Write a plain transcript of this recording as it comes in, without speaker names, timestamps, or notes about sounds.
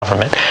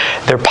government.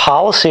 They're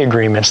policy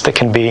agreements that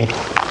can be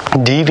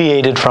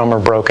deviated from or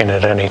broken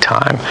at any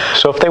time.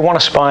 So if they want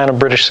to spy on a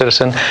British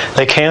citizen,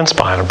 they can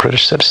spy on a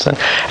British citizen.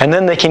 And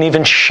then they can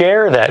even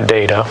share that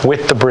data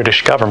with the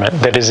British government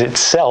that is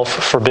itself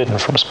forbidden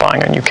from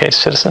spying on UK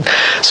citizens.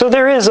 So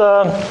there is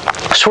a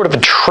sort of a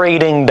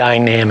trading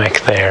dynamic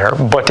there,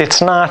 but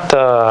it's not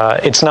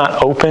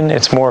open.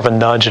 It's more of a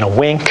nudge and a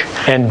wink.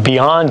 And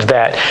beyond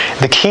that,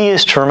 the key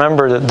is to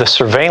remember that the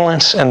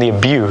surveillance and the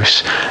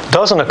abuse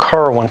doesn't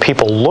occur when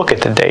people look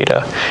at the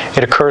data.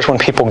 It occurs when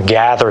people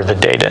gather the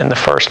data in the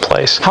first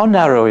place. How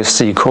narrow is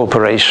the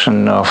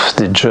cooperation of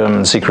the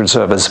German Secret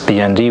Service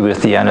BND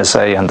with the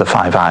NSA and the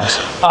Five Eyes?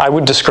 I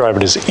would describe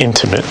it as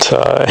intimate.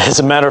 As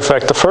a matter of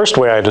fact, the first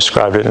way I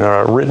described it in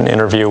a written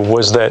interview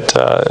was that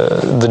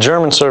the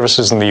German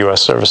services and the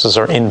US services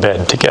are in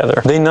bed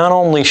together. They not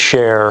only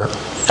share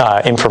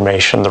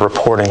information, the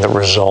reporting, the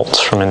results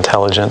from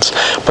intelligence,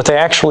 but they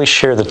actually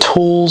share the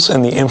tools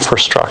and the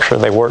infrastructure.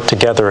 They work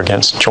together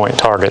against joint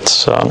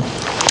targets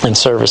and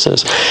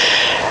services.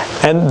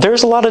 And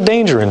there's a lot of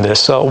danger in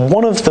this.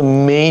 One of the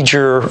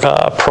major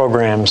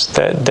programs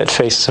that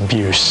faces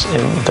abuse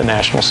in the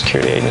National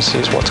Security Agency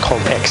is what's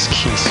called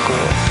X-key score.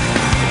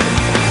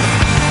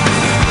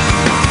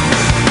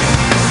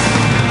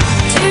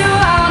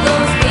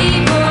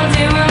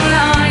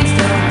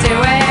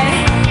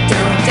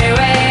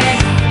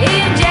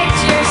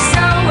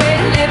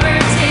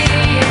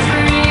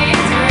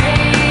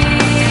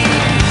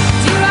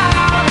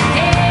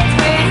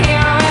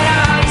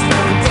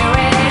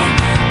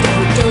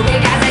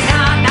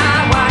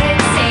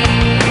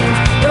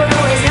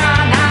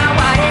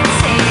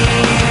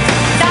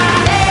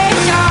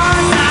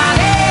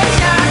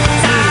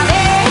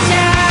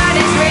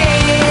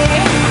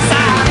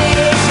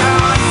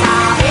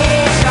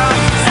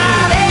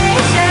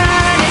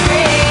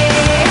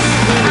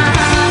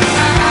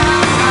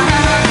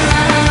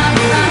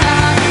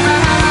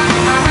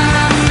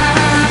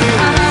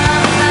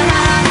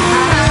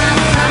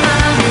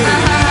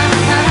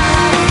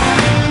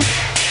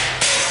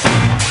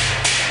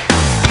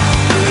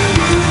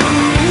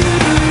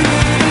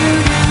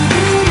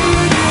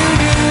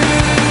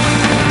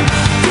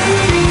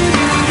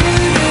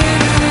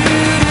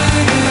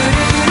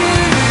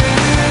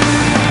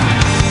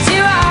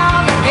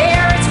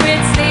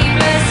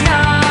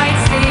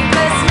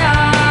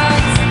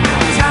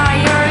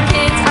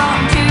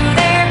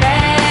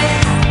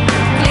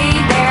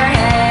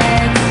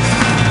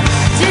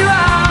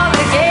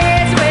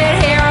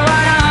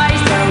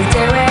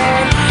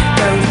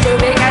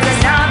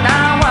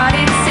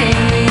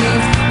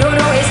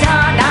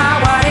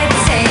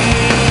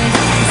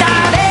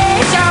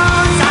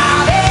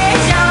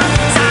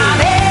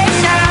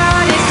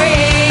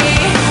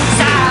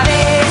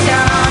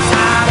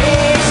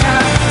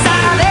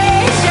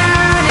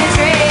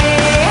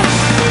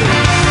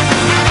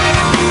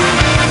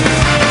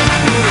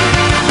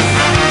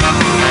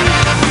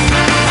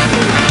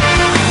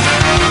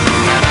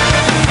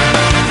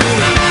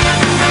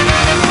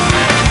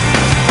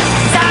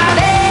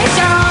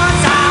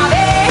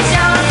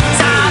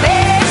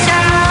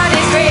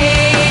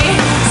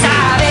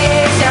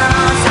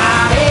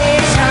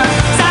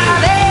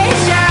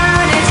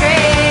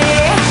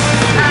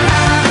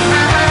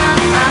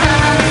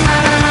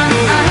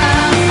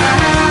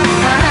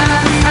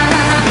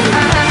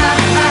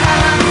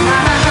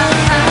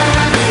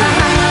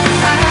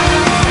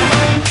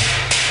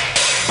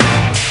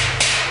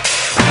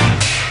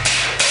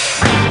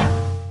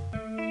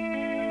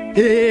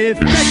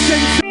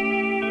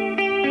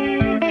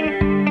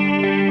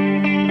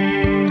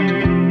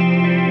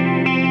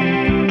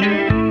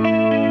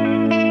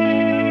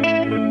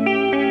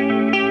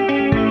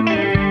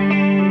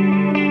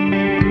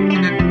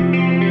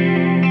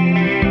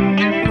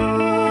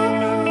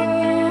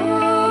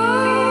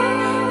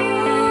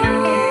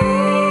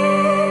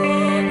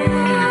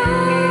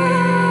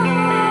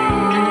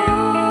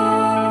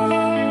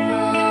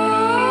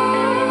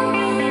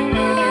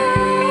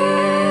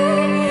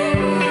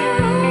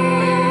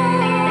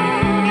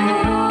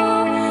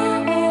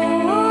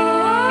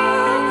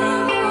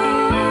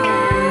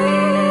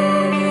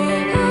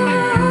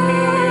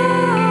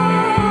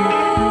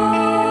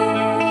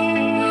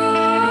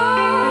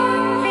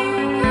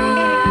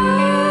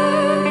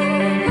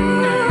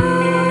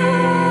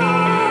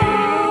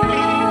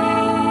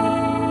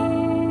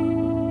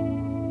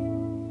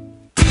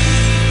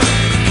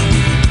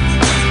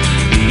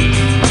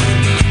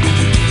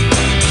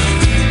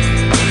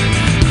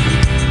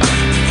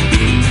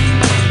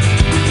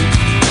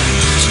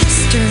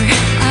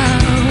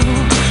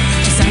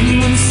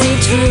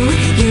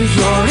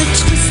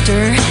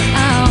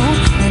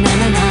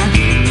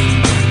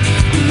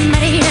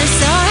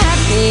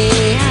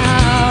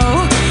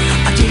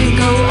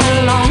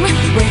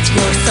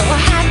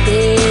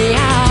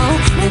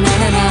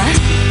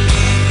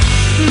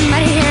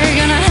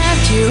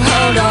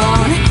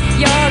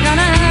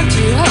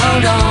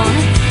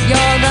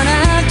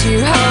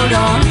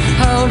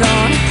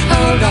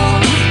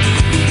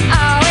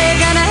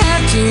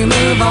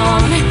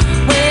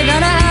 We're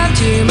gonna have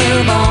to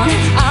move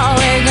on.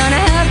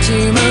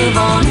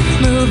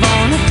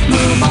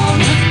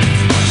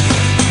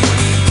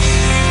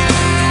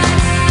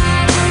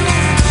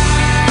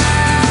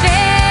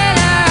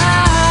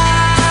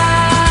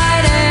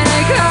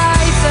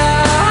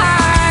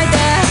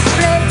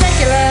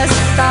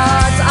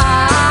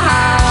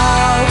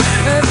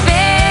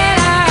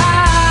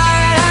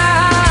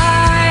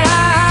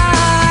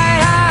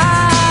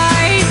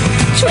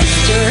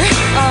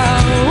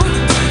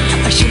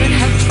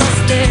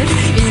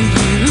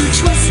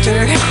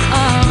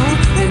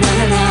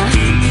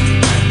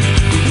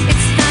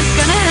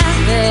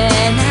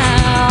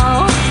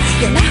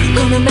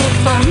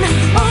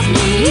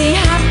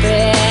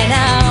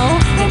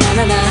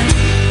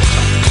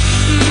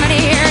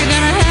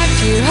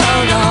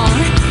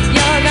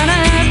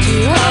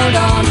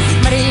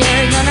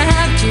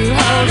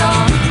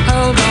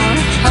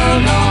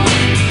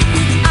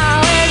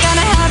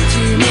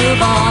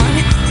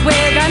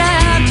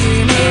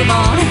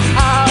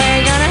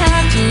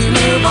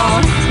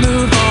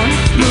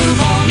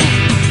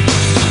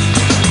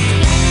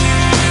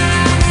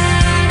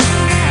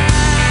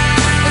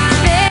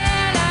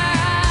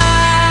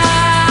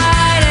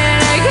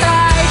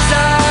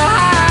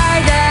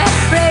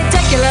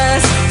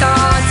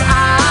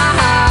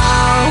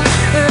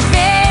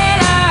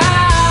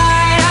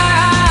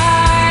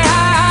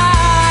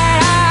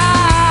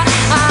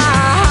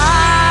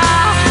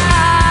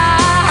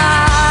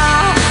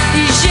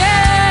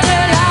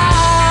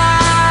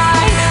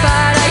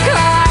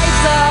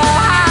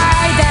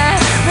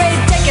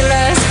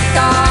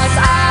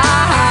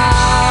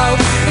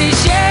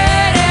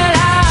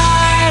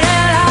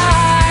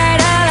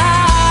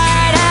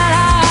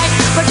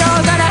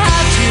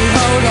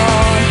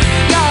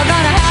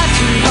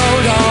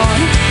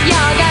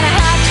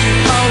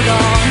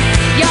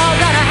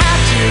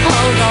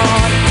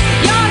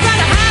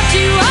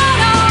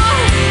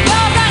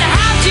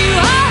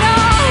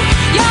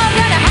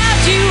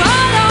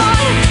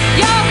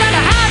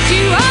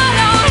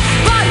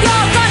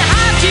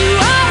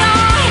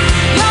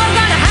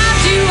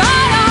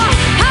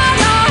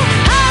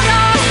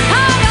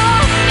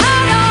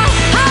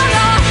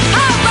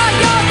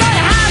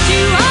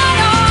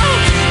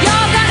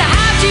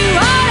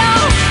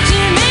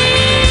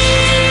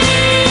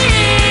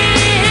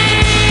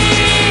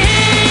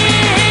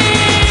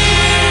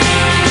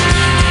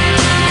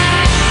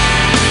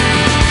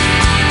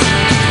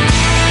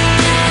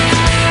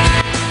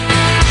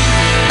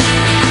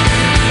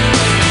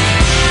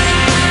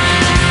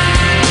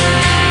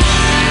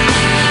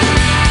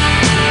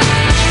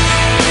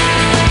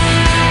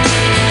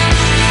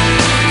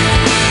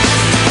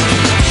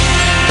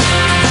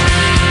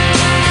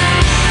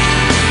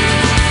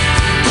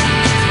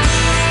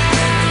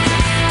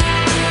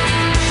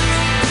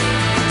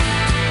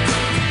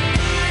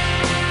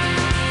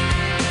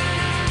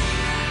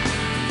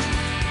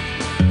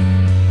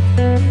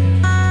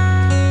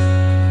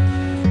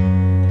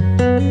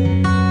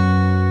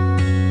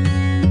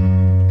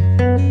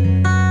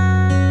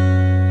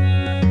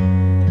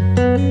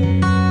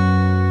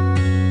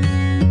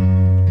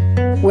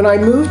 When I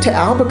moved to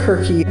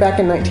Albuquerque back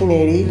in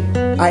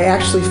 1980, I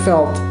actually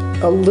felt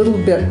a little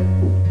bit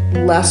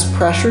less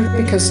pressure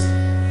because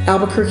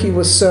Albuquerque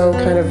was so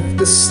kind of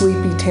this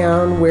sleepy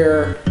town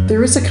where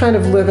there is a kind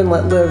of live and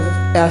let live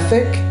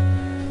ethic.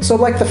 So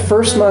like the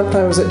first month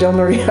I was at Del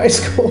Norte High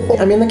School,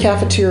 I'm in the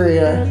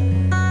cafeteria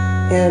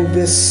and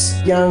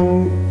this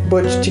young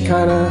butch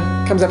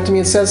Chicana comes up to me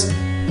and says,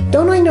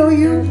 "Don't I know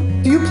you?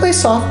 Do you play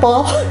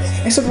softball?"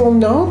 I said, "Well,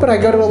 no, but I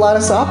go to a lot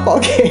of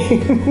softball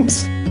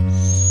games."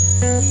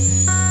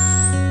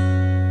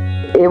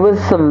 It was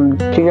some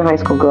junior high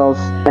school girls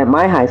at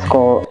my high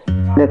school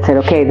that said,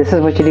 "Okay, this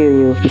is what you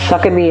do. You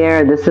suck in the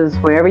air. This is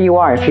wherever you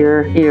are. If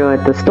you're,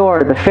 at the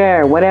store, the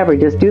fair, whatever,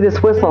 just do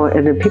this whistle."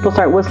 And if people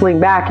start whistling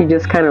back, you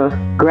just kind of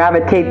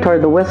gravitate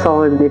toward the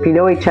whistle. And if you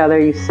know each other,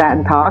 you sat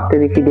and talked.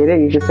 And if you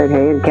didn't, you just said,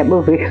 "Hey," and kept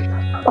moving.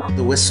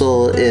 The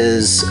Whistle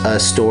is a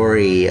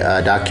story,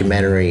 a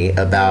documentary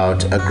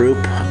about a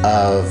group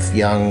of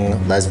young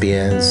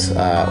lesbians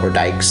or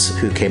dykes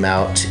who came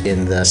out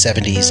in the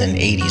 70s and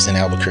 80s in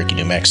Albuquerque,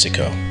 New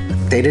Mexico.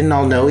 They didn't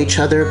all know each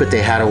other, but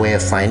they had a way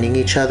of finding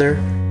each other.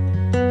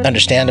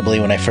 Understandably,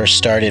 when I first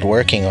started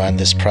working on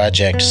this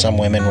project, some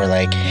women were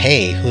like,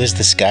 "Hey, who is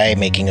this guy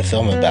making a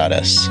film about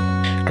us?"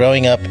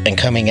 Growing up and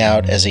coming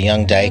out as a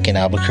young dyke in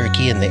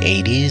Albuquerque in the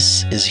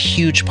 80s is a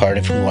huge part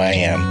of who I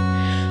am.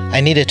 I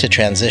needed to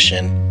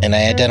transition, and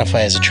I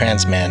identify as a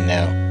trans man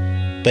now.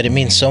 But it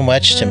means so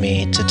much to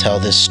me to tell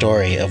this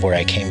story of where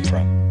I came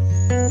from.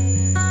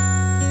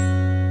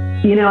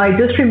 I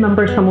just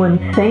remember someone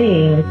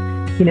saying,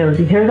 "Do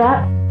you hear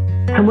that?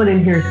 Someone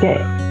in here is gay."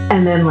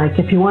 And then,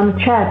 if you want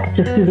to check,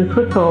 just do this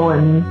whistle,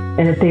 and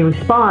if they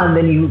respond,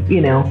 then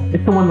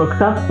if someone looks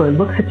up or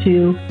looks at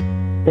you,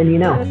 then you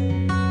know.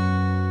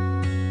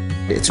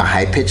 It's a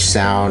high-pitched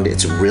sound.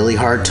 It's really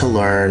hard to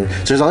learn.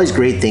 So there's all these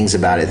great things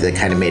about it that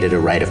kind of made it a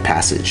rite of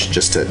passage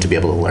just to be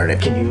able to learn it.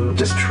 Can you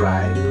just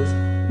try this?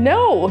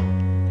 No.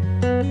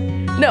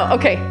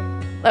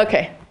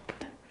 Okay.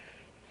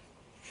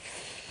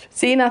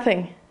 See,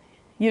 nothing.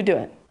 You do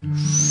it.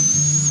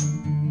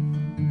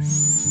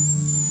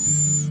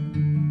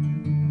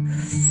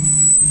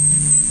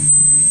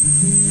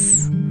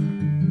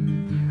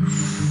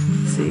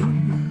 See?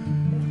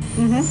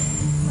 Mm-hmm.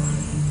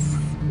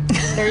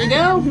 There you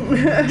go.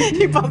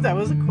 You thought that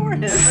was a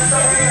chorus.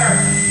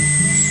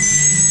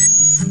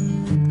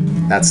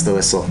 That's the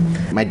whistle.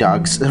 My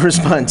dogs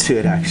respond to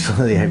it,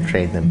 actually. I've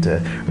trained them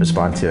to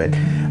respond to it.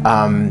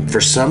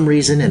 For some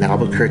reason in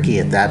Albuquerque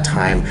at that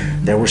time,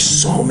 there were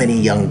so many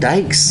young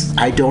dykes.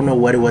 I don't know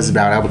what it was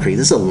about Albuquerque.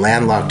 This is a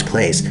landlocked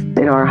place.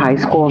 In our high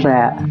school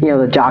that,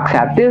 the jocks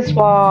had this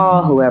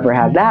wall, whoever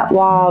had that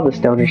wall, the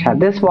stoners had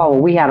this wall,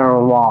 well, we had our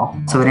own wall.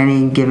 So at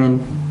any given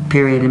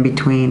period in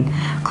between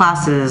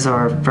classes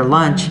or for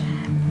lunch,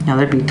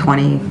 there'd be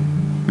 20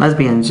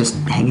 lesbians just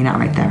hanging out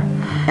right there.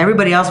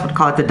 Everybody else would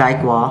call it the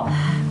dyke wall.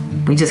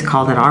 We just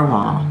called it our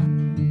wall.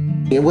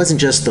 It wasn't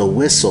just the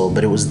whistle,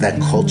 but it was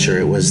that culture.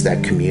 It was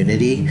that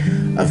community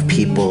of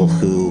people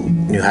who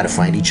knew how to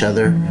find each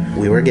other.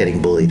 We were getting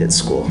bullied at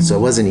school, so it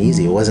wasn't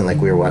easy. It wasn't like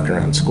we were walking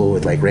around school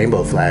with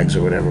rainbow flags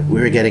or whatever.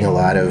 We were getting a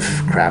lot of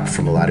crap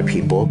from a lot of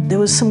people. There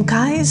was some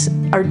guys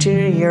our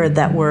junior year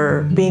that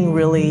were being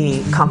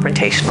really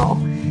confrontational.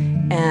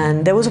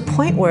 And there was a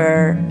point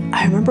where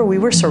I remember we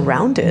were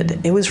surrounded.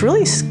 It was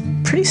really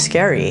pretty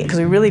scary because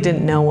we really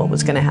didn't know what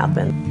was going to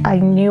happen. I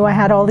knew I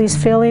had all these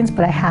feelings,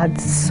 but I had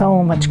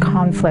so much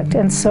conflict.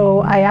 And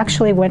so I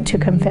actually went to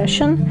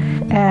confession,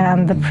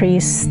 and the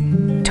priest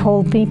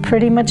told me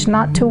pretty much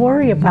not to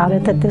worry about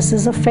it, that this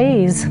is a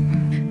phase.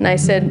 And I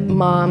said,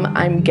 "Mom,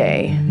 I'm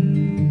gay."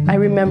 I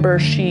remember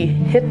she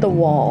hit the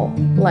wall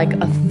like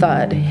a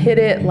thud, hit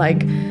it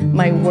like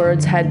my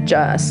words had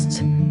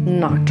just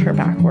knocked her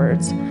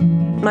backwards.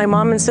 My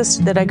mom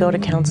insisted that I go to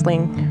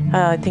counseling.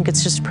 I think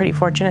it's just pretty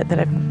fortunate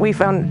that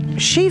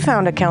she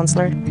found a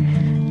counselor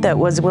that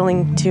was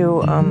willing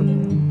to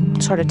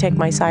sort of take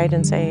my side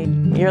and say,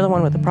 "You're the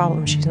one with the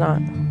problem, she's not."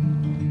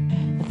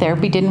 The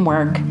therapy didn't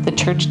work, the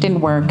church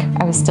didn't work,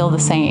 I was still the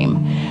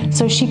same.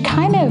 So she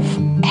kind of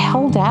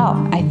held out,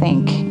 I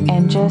think,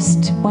 and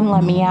just wouldn't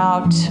let me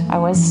out. I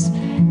was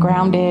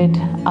grounded,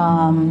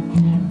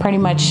 pretty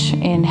much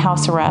in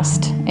house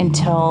arrest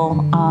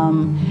until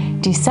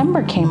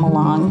December came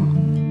along.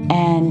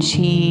 And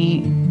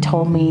she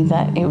told me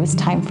that it was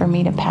time for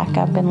me to pack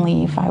up and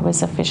leave. I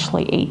was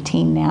officially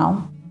 18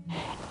 now,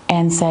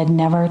 and said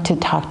never to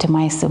talk to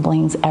my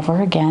siblings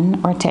ever again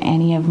or to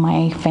any of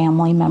my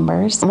family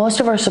members. Most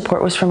of our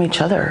support was from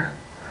each other.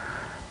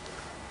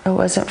 It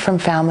wasn't from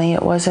family,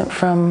 it wasn't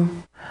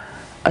from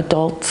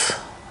adults,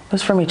 it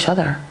was from each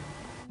other.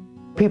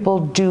 People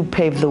do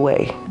pave the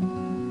way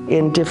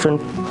in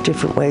different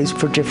ways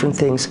for different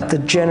things. The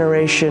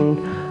generation,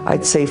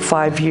 I'd say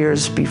 5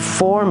 years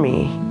before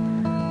me,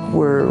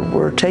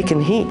 were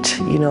taking heat,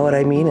 you know what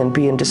I mean, and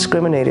being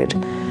discriminated,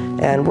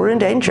 and we're in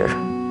danger.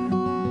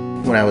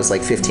 When I was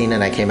 15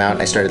 and I came out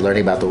and I started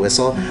learning about the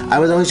whistle, I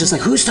was always just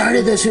like, who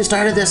started this? Who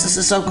started this? This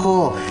is so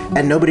cool.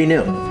 And nobody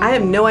knew. I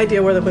have no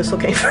idea where the whistle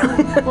came from.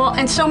 Well,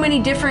 and so many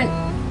different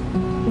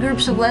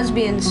groups of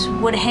lesbians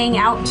would hang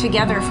out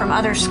together from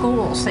other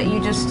schools that you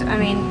just, I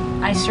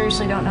mean, I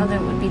seriously don't know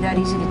that it would be that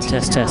easy to tease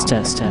out.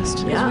 Test.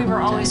 Because we were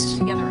always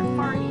together at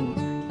parties.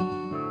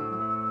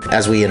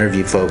 As we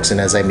interview folks and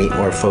as I meet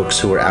more folks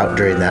who were out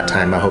during that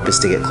time, my hope is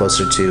to get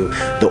closer to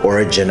the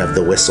origin of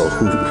the whistle,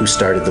 who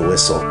started the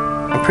whistle.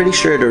 I'm pretty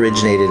sure it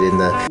originated in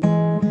the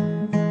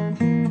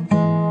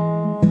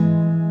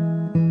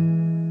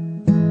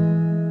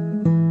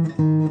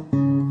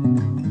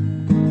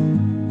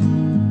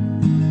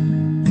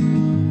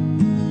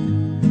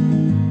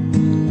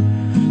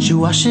She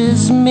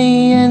washes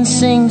me and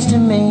sings to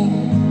me,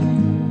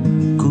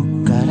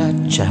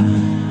 cucaracha,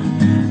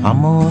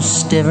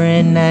 almost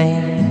every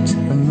night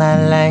of my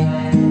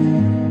life.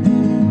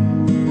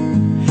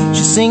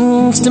 She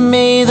sings to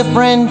me the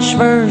French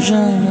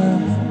version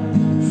of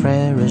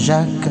Frère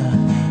Jacques,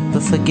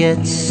 but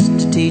forgets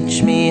to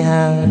teach me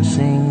how to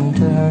sing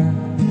to her.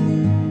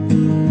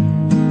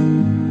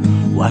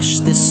 Wash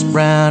this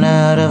brown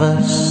out of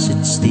us,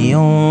 it's the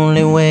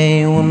only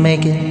way we'll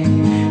make it.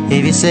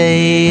 If you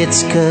say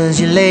it's 'cause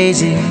you're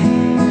lazy,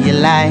 you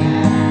lie.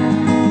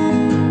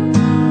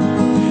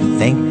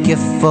 Thank you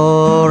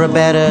for a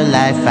better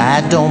life,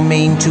 I don't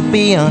mean to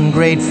be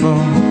ungrateful.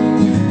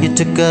 You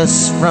took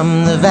us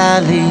from the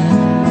valley,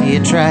 you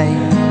tried.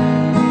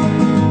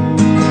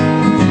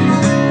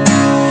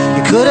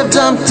 You could have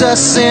dumped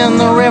us in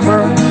the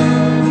river,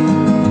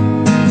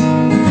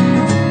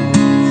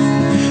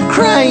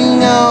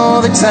 crying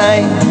all the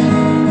time.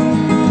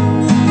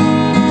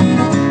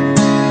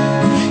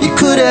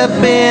 Could have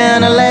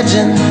been a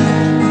legend,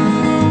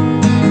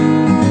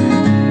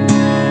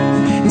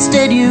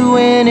 instead you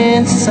went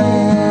inside.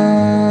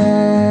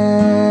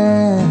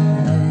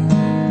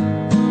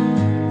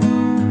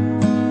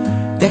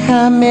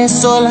 Déjame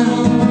sola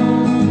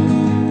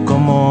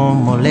como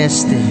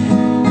moleste,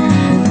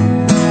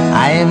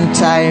 I am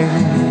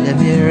tired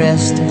of your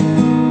resting.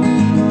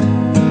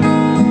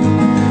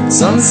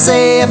 Some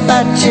say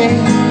Apache,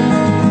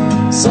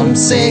 some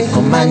say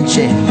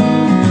Comanche,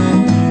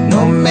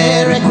 no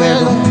me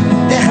recuerdo,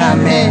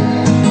 déjame.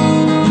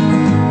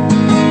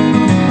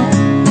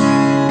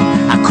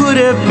 I could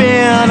have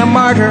been a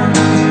martyr,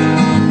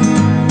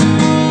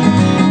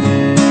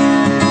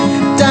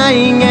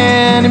 dying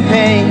and in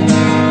pain.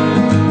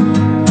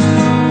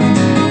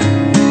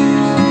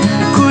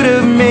 I could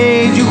have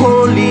made you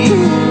holy,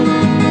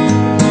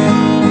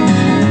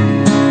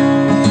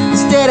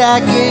 instead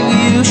I gave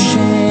you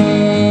shame.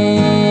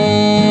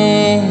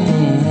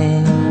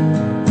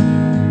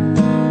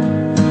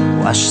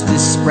 Wash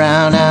this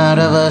brown out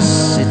of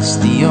us, it's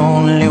the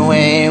only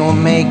way we'll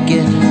make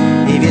it.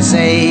 If you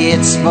say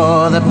it's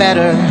for the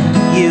better,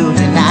 you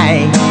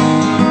deny.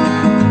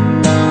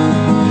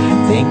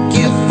 Thank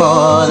you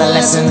for the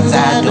lessons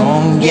I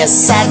don't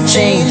guess I'd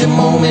change a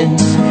moment.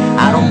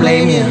 I don't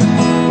blame you,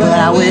 but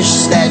I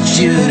wish that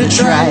you'd have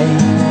tried.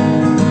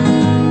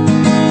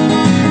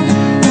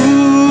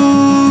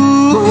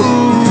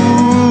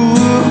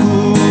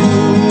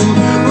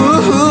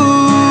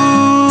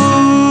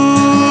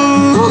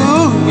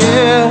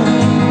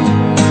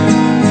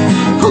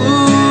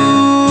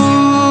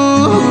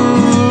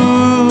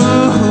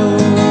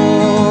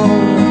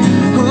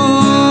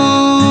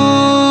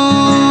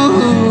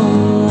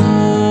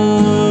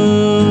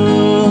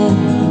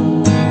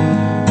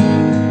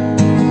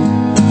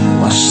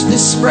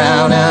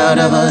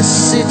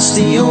 It's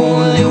the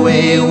only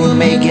way we'll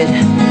make it.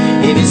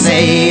 If you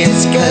say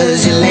it's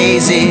 'cause you're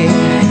lazy,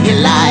 you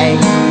lie.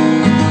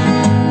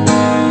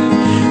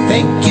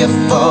 Thank you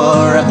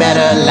for a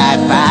better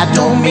life, I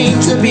don't mean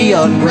to be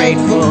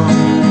ungrateful.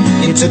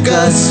 You took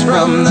us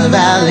from the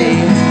valley,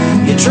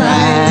 you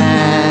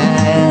tried.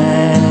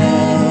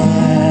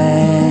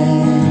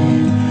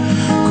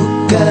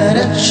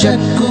 Cucaracha,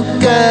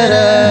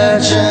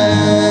 cucaracha,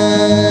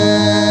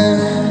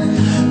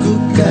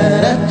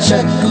 cucaracha,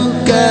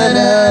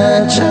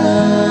 cucaracha,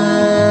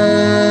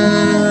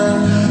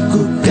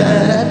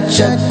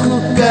 cucaracha,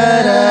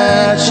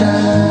 cucaracha,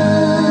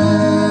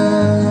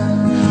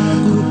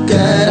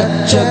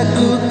 cucaracha,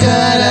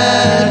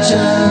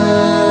 cucaracha.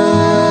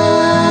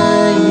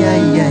 Yeah,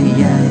 yeah,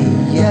 yeah,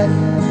 yeah.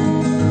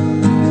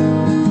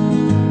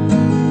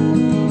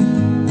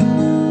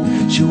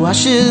 She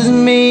washes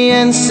me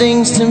and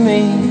sings to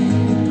me,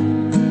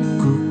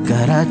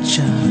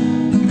 cucaracha,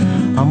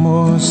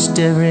 almost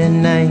every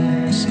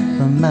night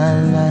of my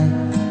life.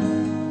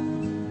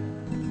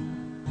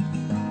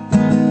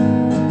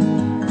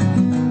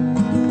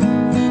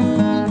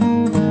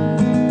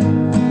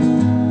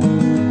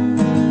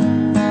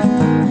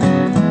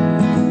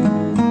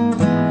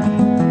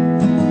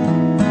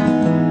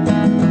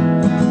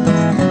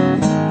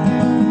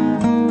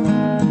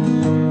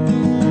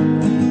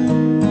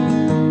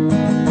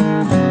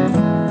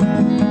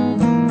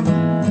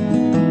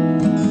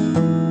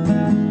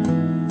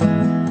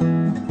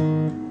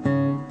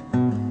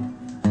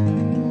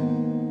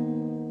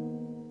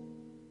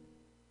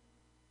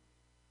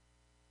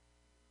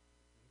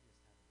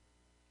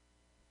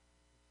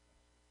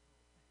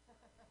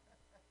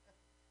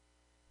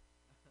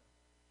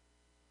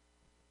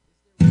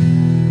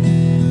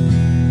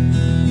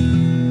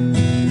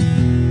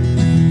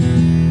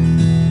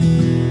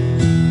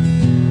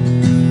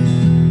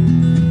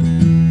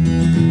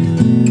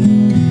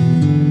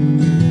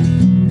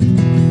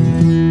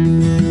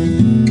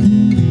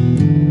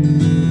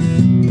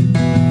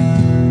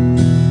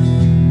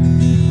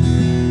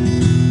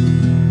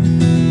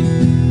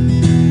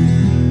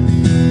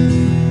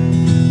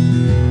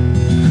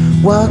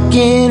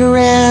 walking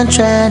around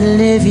trying to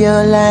live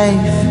your life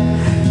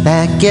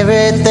like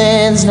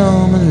everything's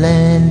normal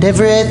and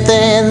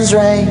everything's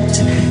right,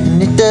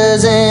 and it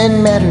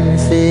doesn't matter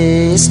if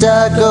it's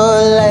dark or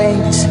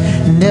light,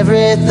 and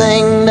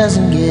everything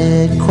doesn't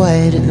get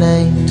quiet at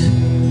night.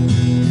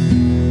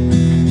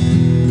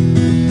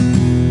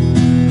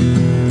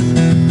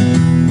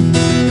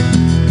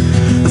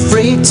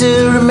 Afraid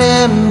to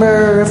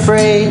remember,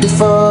 afraid to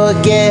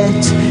forget.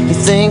 You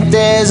think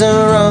there's a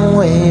wrong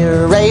way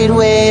or a right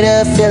way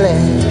to feel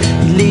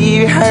it. You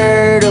leave your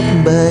heart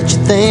open, but you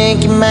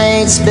think you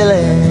might spill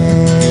it.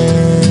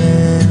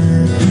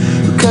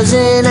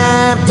 Cousin,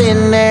 I've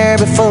been there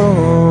before.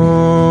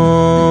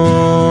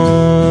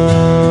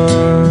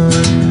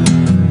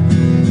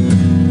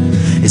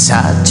 It's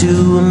hard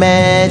to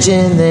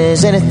imagine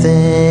there's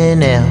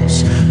anything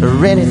else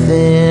or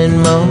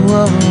anything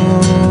more.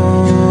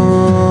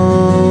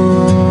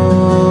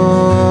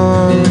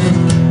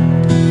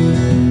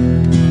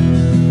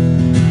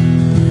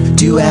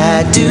 Do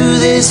I do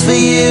this for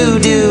you?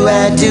 Do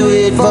I do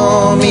it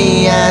for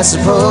me? I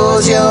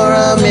suppose you're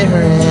a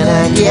mirror, and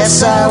I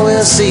guess I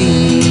will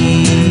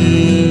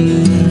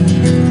see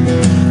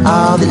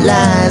all that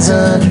lies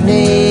underneath,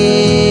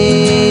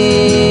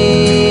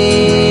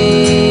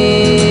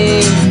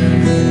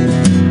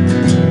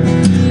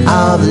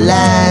 all the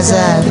lies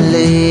I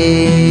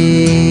believe.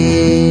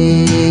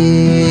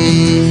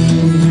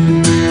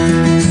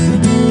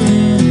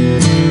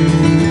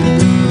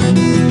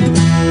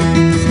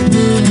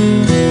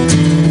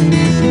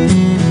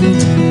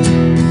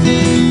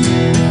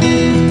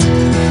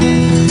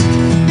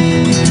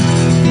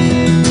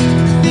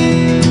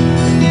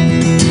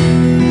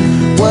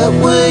 What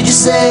would you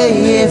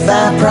say if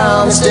I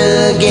promised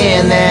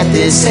again that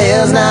this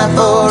tale's not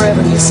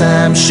forever? Yes,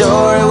 I'm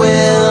sure it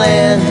will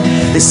end.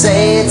 They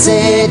say it's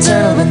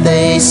eternal, but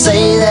they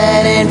say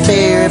that in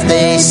fear. If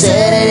they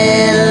said it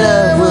in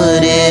love,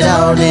 would it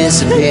all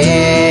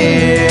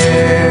disappear?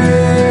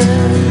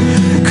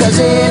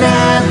 Cousin,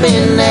 I've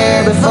been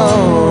there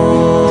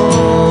before.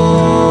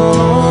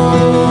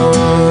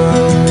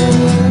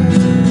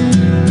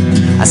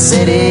 I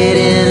said it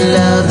in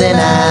love, then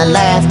I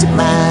laughed at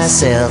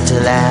myself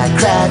till I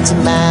cried to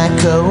my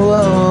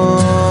core.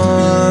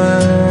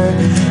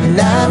 And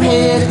I'm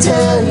here to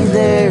tell you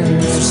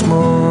there's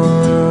more.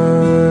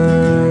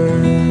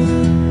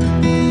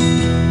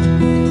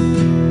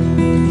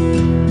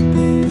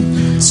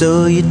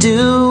 So you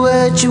do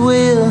what you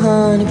will,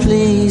 honey,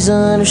 please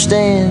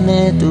understand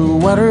that the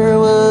water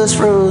was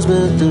froze,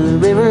 but the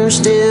river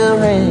still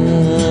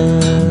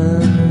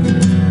ran.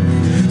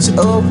 So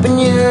open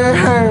your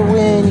heart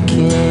when you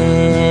can.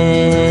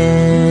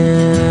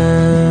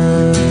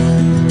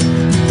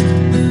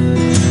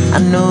 I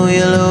know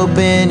you'll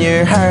open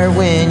your heart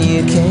when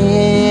you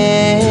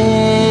can.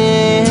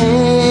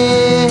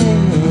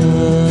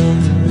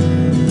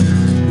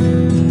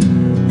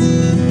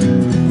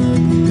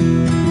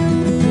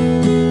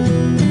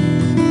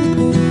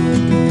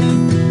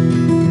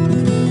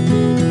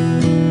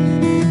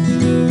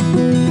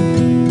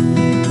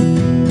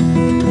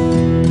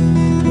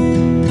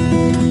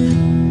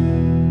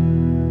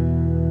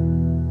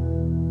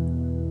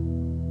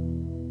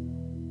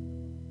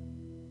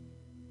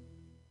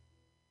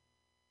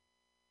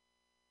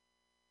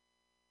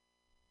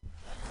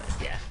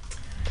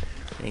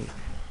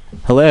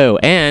 Hello,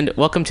 and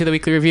welcome to the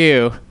Weekly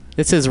Review.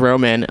 This is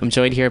Roman. I'm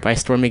joined here by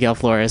Storm Miguel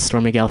Flores.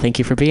 Storm Miguel, thank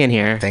you for being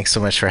here. Thanks so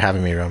much for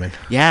having me, Roman.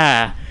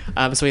 Yeah.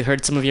 So we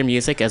heard some of your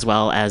music as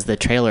well as the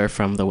trailer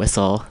from The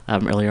Whistle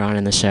earlier on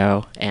in the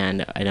show,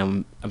 and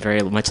I'm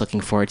very much looking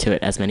forward to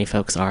it, as many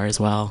folks are as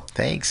well.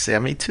 Thanks. Yeah,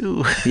 me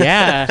too.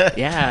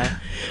 Yeah.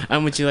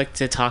 Would you like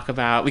to talk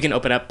about, we can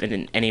open up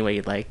in any way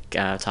you'd like,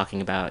 talking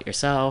about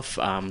yourself,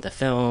 the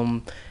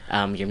film,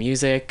 your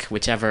music,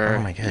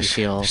 whichever you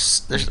feel.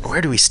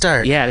 Where do we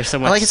start? Yeah, there's so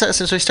much.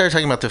 Since we started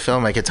talking about the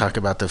film, I could talk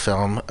about the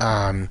film.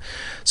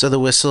 So The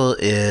Whistle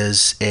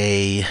is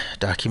a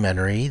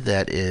documentary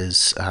that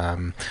is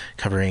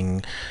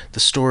covering the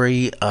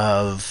story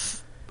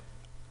of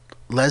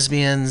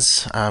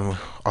lesbians,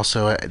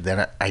 also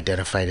then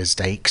identified as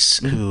dykes,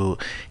 who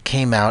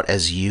came out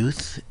as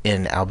youth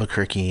in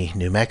Albuquerque,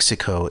 New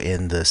Mexico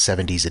in the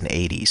 70s and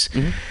 80s.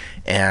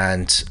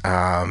 And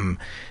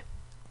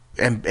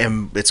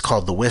it's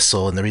called The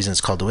Whistle, and the reason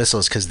it's called The Whistle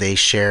is because they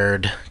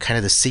shared kind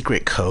of the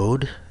secret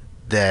code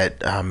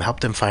that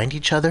helped them find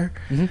each other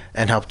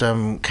and helped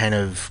them kind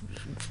of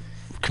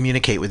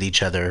communicate with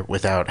each other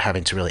without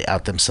having to really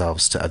out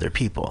themselves to other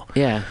people.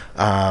 Yeah.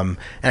 And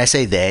I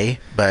say they,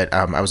 but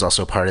I was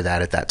also part of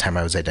that. At that time,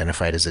 I was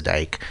identified as a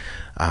dyke,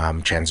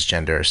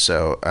 transgender.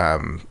 So,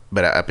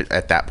 but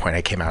at that point,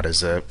 I came out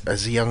as a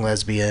young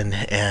lesbian,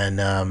 and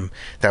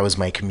that was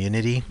my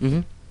community.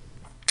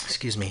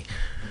 Excuse me.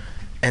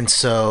 And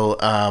so,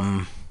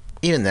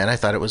 even then, I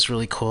thought it was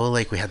really cool.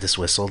 Like, we had this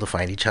whistle to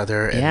find each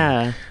other.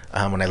 And,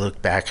 when I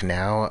look back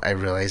now, I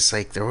realized,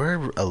 like, there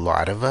were a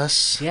lot of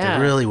us. Yeah.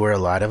 There really were a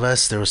lot of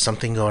us. There was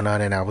something going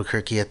on in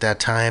Albuquerque at that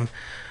time.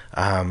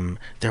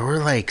 there were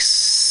like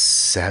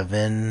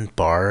 7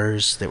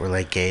 bars that were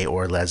like gay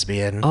or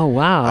lesbian. Oh,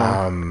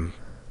 wow.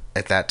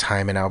 At that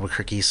time in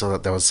Albuquerque. So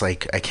that was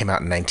like, I came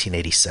out in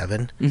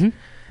 1987.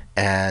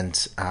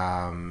 And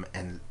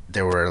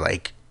there were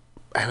like,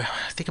 I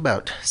think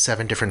about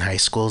 7 different high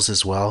schools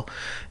as well.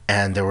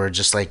 And there were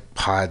just like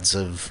pods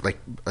of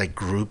like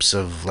groups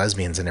of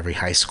lesbians in every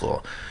high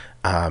school.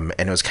 And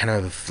it was kind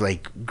of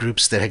like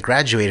groups that had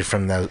graduated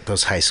from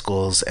those high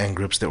schools and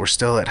groups that were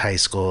still at high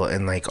school,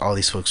 and like all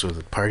these folks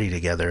would party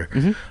together.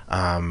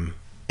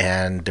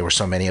 And there were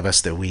so many of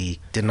us that we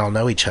didn't all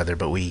know each other,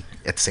 but we,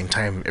 at the same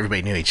time,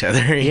 everybody knew each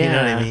other. You know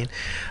what I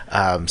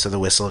mean? So the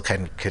whistle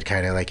could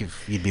kind of like,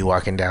 if you'd be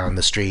walking down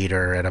the street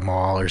or at a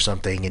mall or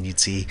something, and you'd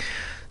see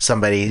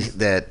somebody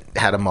that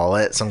had a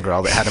mullet, some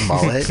girl that had a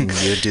mullet, and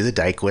you would do the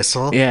dyke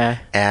whistle.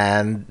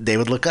 And they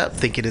would look up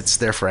thinking it's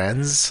their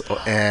friends,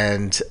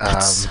 and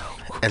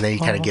and then you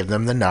kind of give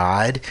them the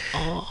nod.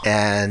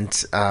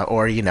 And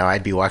or, you know,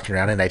 I'd be walking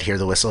around and I'd hear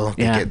the whistle.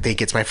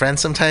 Think it's my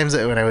friends. Sometimes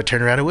when I would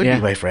turn around, it would be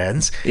my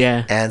friends.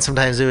 And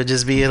sometimes it would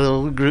just be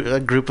a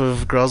group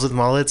of girls with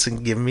mullets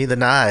and giving me the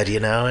nod,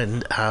 you know.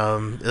 And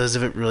it was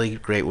a really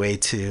great way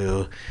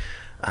to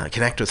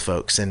connect with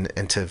folks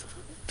and to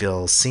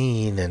feel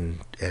seen and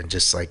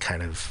just like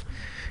kind of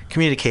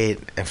communicate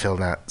and feel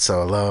not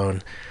so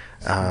alone.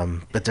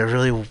 But they're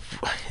really,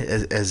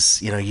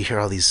 as you know, you hear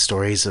all these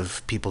stories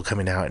of people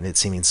coming out and it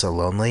seeming so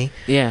lonely.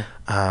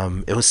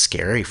 It was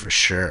scary for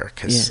sure,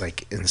 because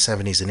like in the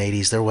 70s and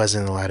 80s, there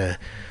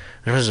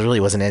really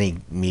wasn't any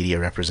media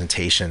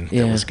representation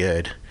that was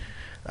good.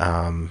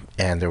 And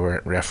there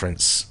weren't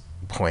reference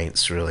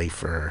points really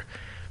for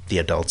the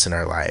adults in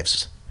our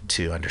lives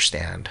to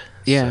understand.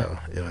 So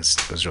it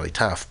was really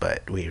tough,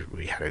 but we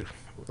had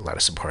a lot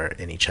of support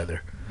in each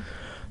other.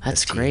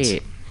 That's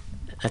great.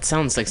 That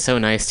sounds like so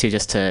nice too,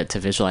 just to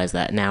visualize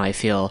that. Now I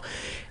feel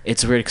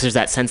it's weird because there's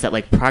that sense that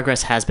like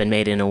progress has been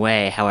made in a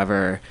way.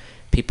 However,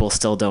 people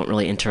still don't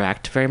really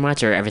interact very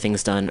much, or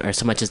everything's done, or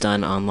so much is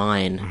done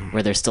online,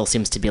 where there still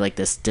seems to be like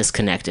this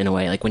disconnect in a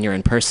way. Like when you're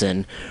in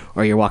person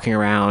or you're walking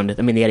around,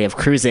 I mean, the idea of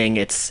cruising,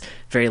 it's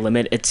very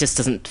limited. It just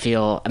doesn't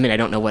feel, I mean, I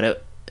don't know what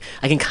it,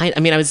 I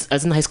was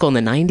in high school in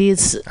the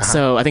 90s,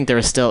 so I think there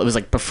was still, it was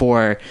like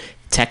before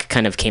tech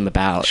kind of came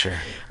about.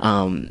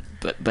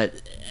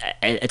 But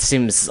it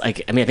seems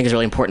like, I mean, I think it's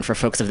really important for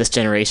folks of this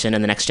generation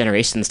and the next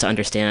generations to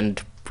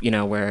understand, you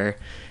know, where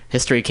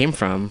history came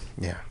from.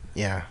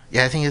 Yeah,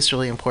 I think it's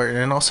really important.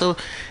 And also,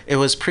 it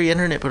was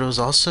pre-internet, but it was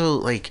also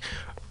like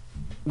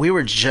we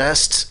were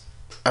just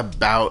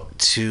about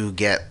to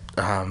get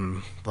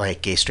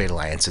like gay-straight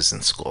alliances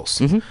in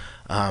schools.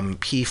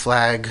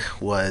 PFLAG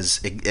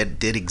it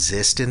did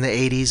exist in the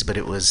 80s, but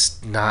it was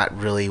not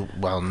really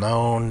well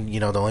known. You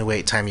know, the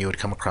only time you would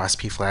come across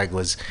PFLAG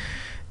was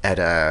at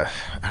a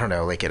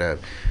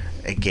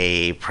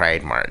gay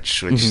pride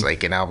march, which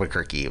like in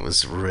Albuquerque, it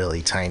was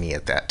really tiny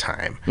at that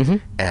time.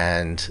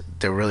 And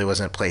there really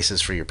wasn't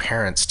places for your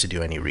parents to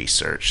do any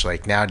research.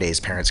 Like nowadays,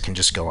 parents can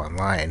just go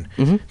online,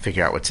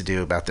 figure out what to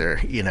do about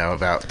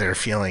their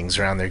feelings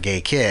around their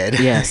gay kid.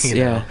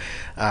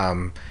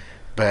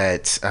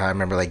 But I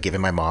remember like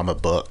giving my mom a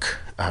book.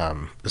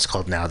 It was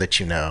called Now That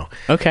You Know.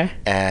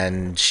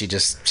 And she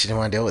didn't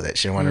want to deal with it.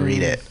 She didn't want to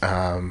read it.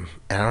 And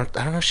I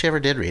don't know if she ever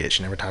did read it.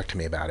 She never talked to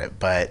me about it.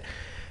 But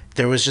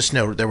there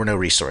were no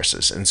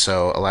resources. And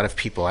so a lot of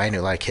people I knew,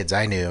 a lot of kids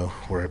I knew,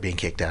 were being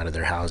kicked out of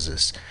their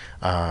houses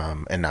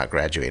and not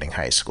graduating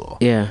high school.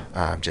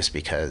 Just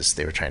because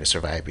they were trying to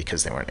survive,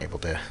 because they weren't able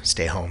to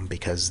stay home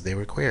because they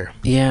were queer.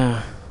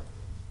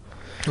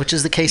 Which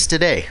is the case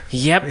today.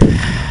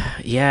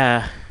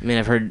 I mean,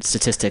 I've heard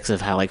statistics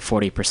of how like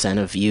 40%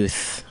 of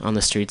youth on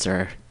the streets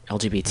are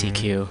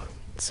LGBTQ.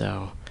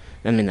 So,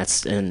 I mean,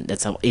 that's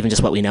even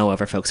just what we know of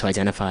are folks who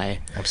identify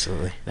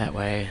that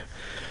way.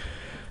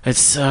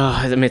 It's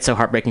I mean, it's so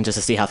heartbreaking just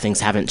to see how things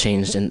haven't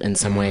changed in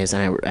some ways,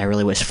 and I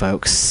really wish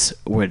folks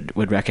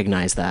would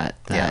recognize that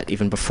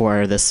even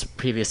before this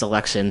previous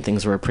election,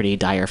 things were pretty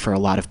dire for a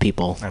lot of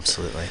people.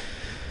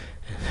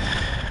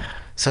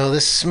 So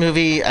this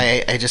movie,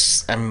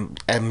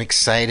 I'm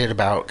excited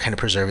about kind of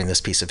preserving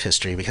this piece of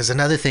history, because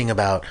another thing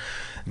about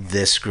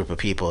this group of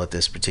people at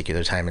this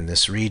particular time in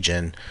this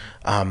region,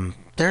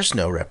 there's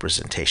no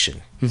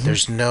representation.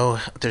 There's no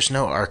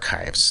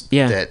archives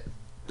that.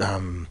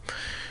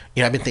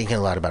 You know, I've been thinking a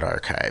lot about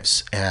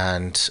archives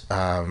and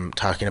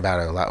talking about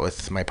it a lot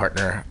with my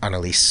partner,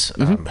 Annalise,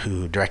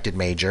 who directed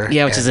Major.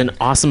 Which is an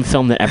awesome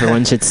film that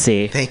everyone should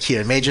see. Thank you.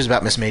 And Major's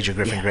about Miss Major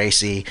Griffin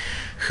Gracie,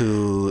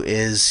 who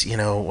is, you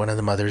know, one of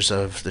the mothers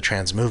of the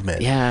trans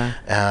movement.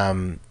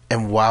 And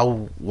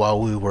while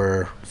we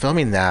were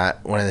filming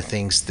that, one of the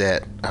things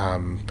that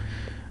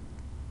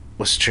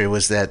was true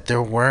was that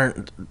there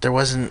weren't a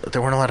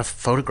lot of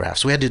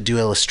photographs. We had to do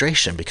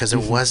illustration because there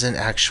wasn't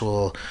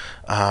actual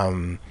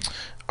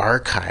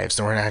archives.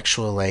 There weren't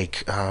actual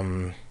like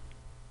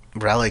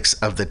relics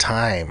of the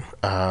time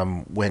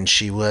when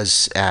she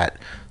was at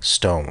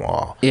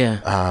Stonewall.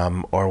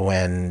 Or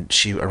when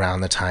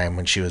around the time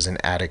when she was in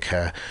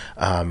Attica,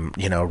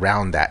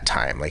 around that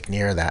time, like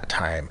near that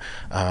time.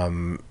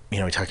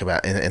 We talk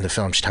about in the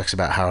film, she talks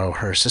about how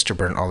her sister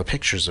burnt all the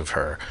pictures of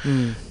her.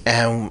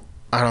 And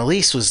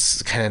Annalise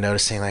was kind of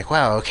noticing, like,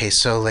 wow, okay,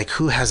 so like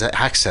who has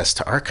access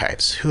to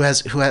archives?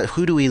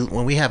 Who do we,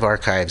 when we have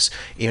archives,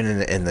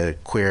 even in the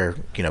queer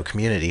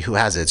community, who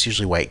has it? It's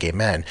usually white gay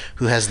men.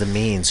 Who has the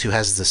means? Who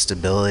has the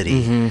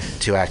stability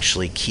to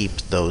actually keep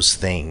those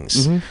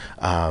things,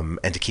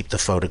 and to keep the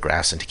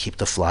photographs, and to keep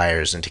the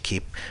flyers, and to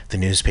keep the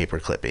newspaper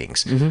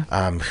clippings?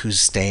 Who's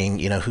staying?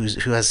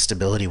 Who has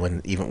stability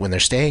even when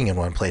they're staying in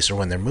one place or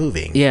when they're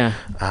moving?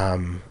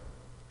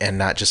 And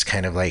not just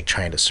kind of like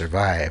trying to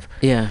survive.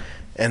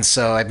 And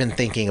so I've been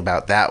thinking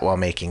about that while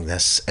making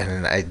this,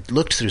 and I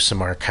looked through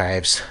some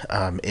archives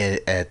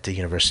at the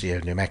University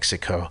of New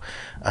Mexico,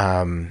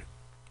 and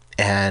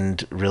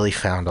really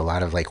found a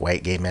lot of like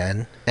white gay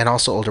men and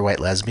also older white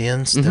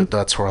lesbians.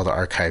 That's where all the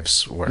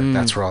archives were.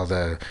 That's where all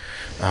the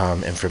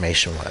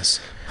information was.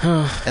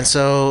 And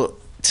so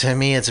to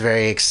me, it's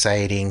very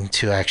exciting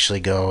to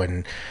actually go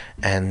and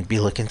be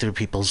looking through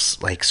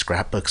people's like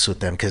scrapbooks with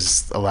them,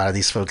 because a lot of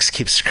these folks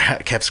kept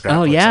scrapbooks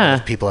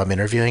of people I'm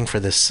interviewing for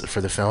the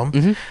film,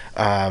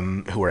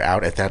 who were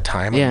out at that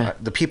time.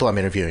 The people I'm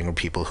interviewing were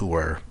people who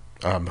were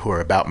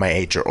about my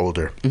age or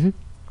older,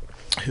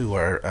 who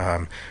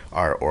are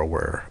or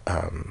were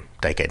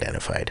dyke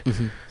identified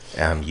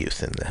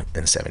youth in the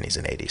 70s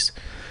and 80s.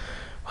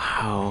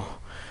 Wow.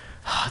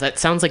 That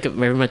sounds like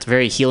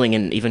very healing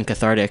and even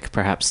cathartic,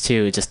 perhaps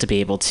too, just to be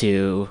able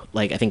to,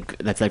 like, I think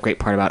that's the great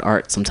part about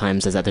art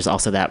sometimes, is that there's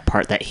also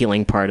that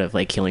healing part of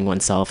like healing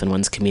oneself and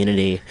one's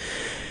community.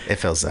 It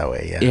feels that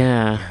way,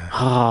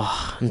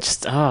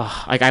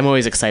 Like I'm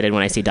always excited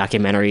when I see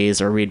documentaries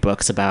or read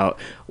books about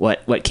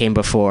what came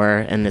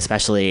before, and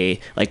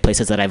especially like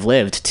places that I've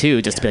lived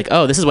too, just to be like,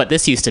 oh, this is what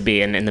this used to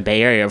be. And in the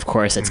Bay Area, of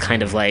course, it's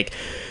kind of like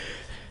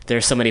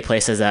there's so many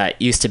places that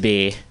used to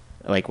be,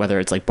 like whether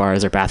it's like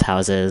bars or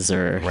bathhouses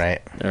or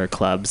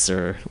clubs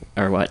or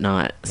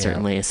whatnot,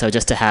 certainly. So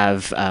just to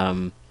have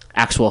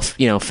actual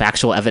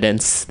factual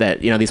evidence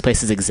that these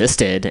places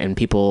existed and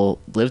people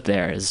lived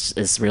there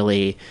is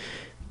really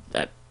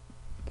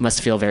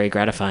must feel very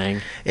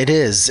gratifying. It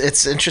is.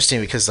 It's interesting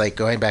because like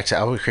going back to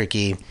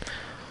Albuquerque,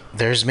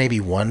 there's maybe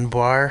one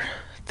bar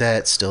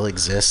that still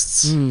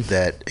exists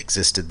that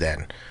existed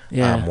then.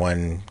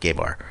 One gay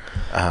bar.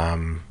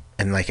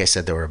 And like I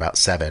said, there were about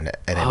 7 at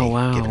any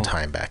given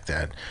time back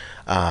then.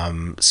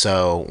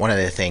 So one of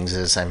the things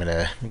is I'm going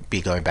to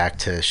be going back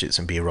to shoot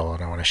some B-roll,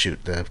 and I want to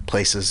shoot the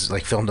places,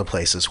 like film the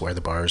places where the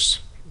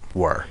bars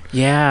were.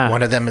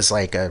 One of them is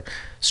like a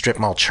strip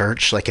mall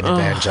church, like an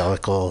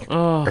evangelical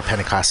or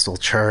Pentecostal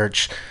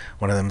church.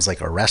 One of them is like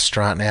a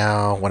restaurant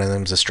now. One of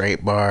them is a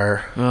straight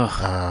bar.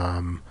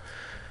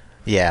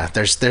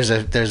 There's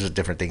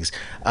different things,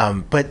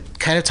 but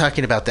kind of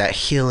talking about that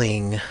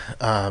healing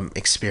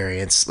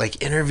experience,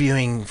 like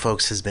interviewing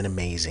folks has been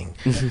amazing.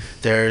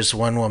 There's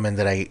one woman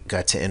that I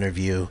got to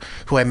interview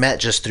who I met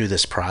just through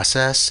this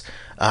process,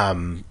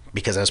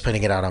 because I was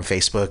putting it out on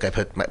Facebook. I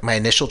put my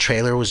initial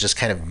trailer was just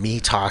kind of me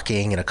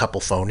talking and a couple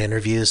phone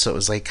interviews, so it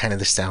was like kind of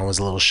the sound was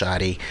a little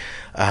shoddy,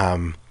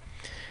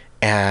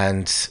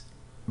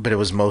 but it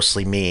was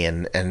mostly me,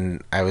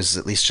 and I was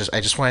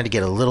I just wanted to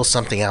get a little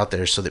something out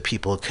there so that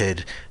people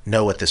could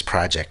know what this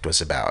project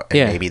was about,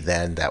 and maybe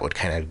then that would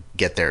kind of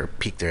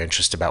pique their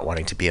interest about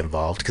wanting to be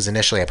involved, because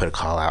initially I put a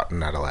call out and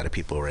not a lot of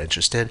people were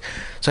interested.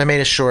 So I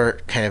made a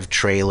short kind of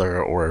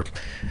trailer or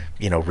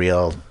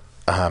reel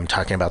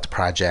talking about the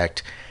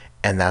project,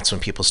 and that's when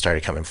people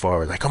started coming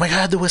forward, like, oh my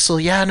God, the whistle,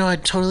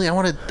 I'm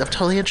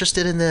totally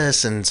interested in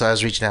this. And so I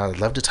was reaching out, I'd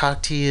love to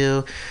talk to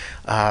you.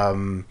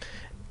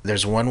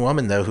 There's one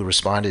woman, though, who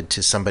responded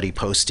to somebody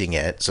posting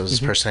it. So it was this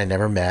person I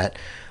never met.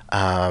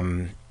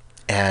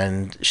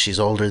 And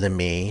she's older than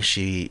me.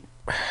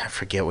 I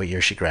forget what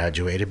year she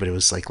graduated, but it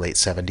was like late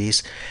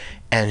 70s.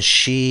 And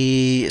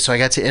so I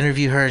got to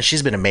interview her, and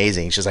she's been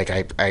amazing. She's like,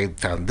 I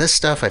found this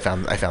stuff. I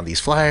found these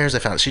flyers.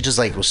 she just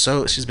like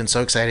she's been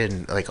so excited,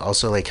 and like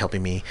also like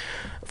helping me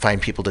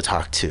find people to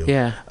talk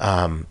to.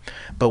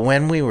 But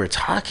when we were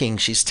talking,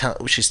 she's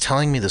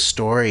telling me the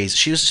stories.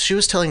 She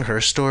was telling her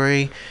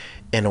story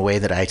in a way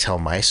that I tell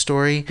my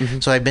story.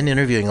 So I've been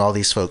interviewing all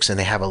these folks, and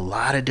they have a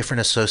lot of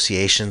different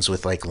associations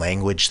with like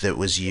language that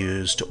was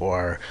used,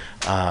 or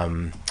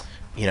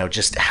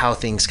just how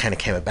things kind of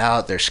came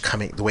about.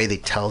 The way they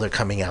tell their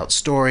coming out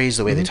stories,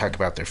 the way they talk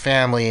about their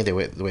family, the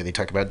way they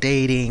talk about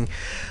dating.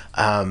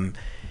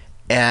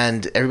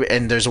 And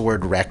there's a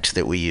word "wrecked"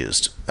 that we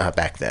used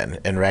back then,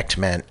 and "wrecked"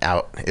 meant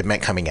out. It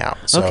meant coming out.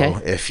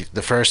 So if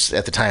the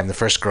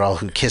first girl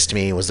who kissed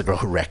me was the girl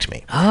who wrecked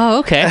me. Oh,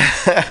 okay.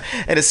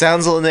 And it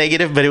sounds a little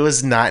negative, but it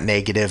was not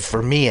negative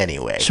for me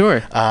anyway.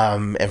 Sure.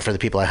 And for the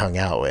people I hung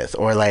out with,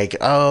 or like,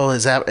 oh,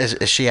 is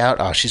she out?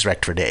 Oh, she's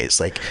wrecked for days.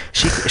 Like,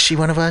 is she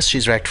one of us?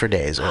 She's wrecked for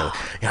days. Or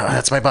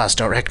that's my boss.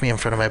 Don't wreck me in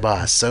front of my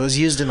boss. So it was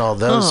used in all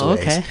those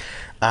ways. Okay.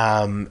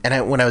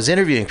 When I was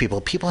interviewing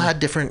people had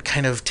different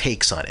kind of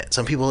takes on it.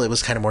 Some people, it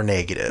was kind of more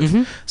negative.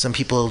 Mm-hmm. Some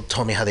people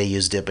told me how they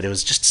used it, but it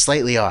was just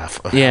slightly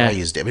off of Yeah. how I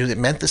used it. I mean, it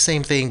meant the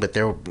same thing, but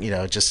they're,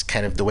 just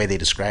kind of the way they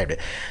described it.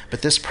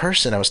 But this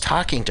person, I was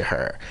talking to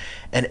her,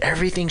 and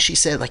everything she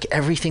said, like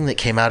everything that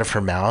came out of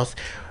her mouth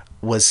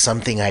was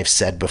something I've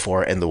said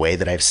before in the way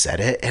that I've said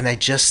it. And I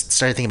just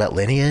started thinking about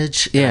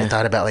lineage. Yeah. And I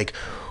thought about like,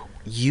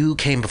 you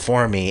came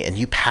before me and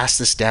you passed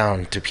this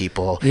down to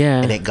people,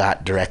 Yeah. and it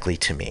got directly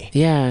to me.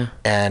 Yeah.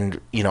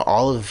 And,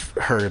 all of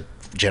her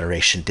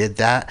generation did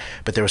that,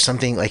 but there was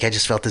something like, I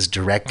just felt this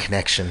direct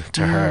connection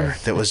to her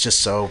that was just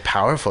so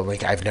powerful.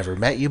 Like, I've never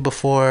met you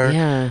before.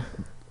 Yeah.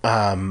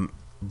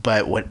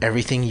 But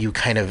everything you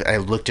I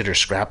looked at her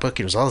scrapbook,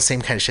 it was all the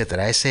same kind of shit that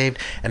I saved.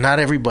 And not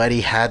everybody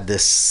had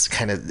this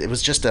it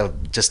was just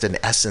an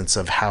essence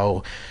of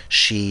how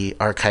she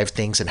archived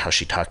things and how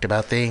she talked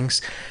about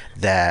things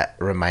that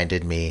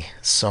reminded me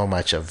so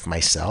much of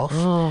myself.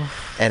 Oh.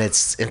 And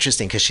it's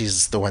interesting because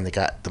she's the one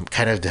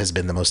that has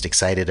been the most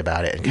excited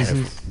about it and kind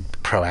of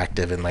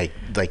proactive and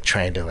like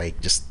trying to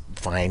just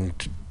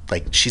find,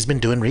 she's been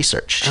doing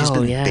research. She's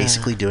been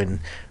basically doing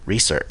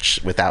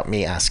research without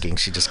me asking.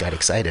 She just got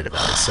excited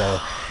about it. So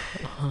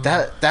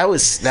that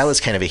was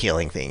kind of a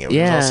healing thing. It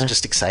was also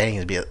just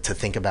exciting to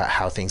think about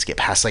how things get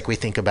passed. Like we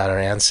think about our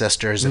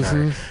ancestors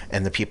and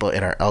and the people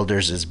and our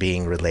elders as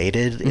being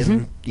related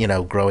in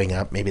growing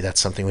up. Maybe that's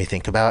something we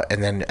think about.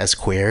 And then as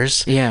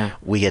queers,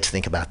 we get to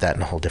think about that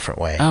in a whole different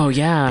way. Oh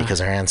yeah. Because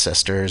our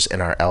ancestors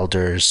and our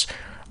elders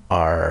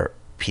are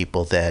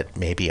people that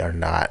maybe are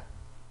not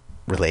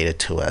related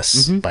to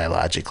us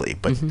biologically,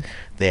 but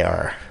they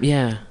are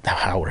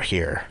how we're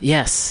here.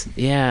 Yes.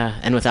 Yeah.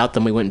 And without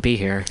them, we wouldn't be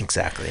here.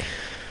 Exactly.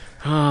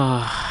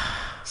 Oh.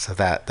 So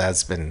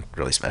that's been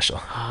really special.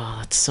 Oh,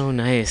 that's so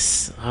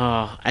nice.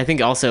 Oh, I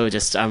think also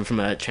just from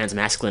a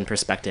transmasculine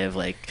perspective,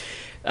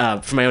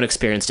 from my own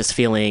experience, just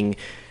feeling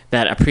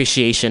that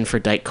appreciation for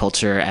dyke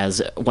culture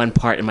as one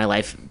part in my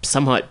life,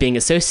 somewhat being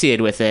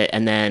associated with it,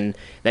 and then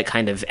that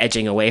kind of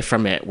edging away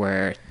from it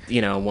where,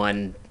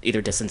 one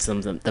either distance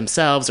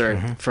themselves or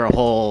for a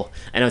whole,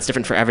 I know it's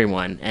different for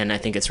everyone. And I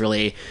think it's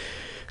really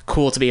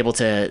cool to be able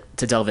to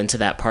delve into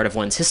that part of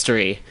one's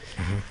history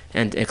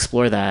and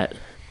explore that.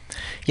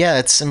 Yeah,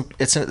 that's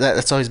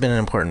always been an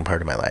important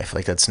part of my life.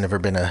 Like that's never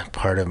been a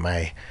part of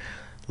my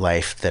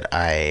life that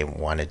I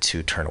wanted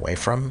to turn away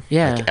from.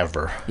 Yeah.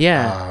 Ever.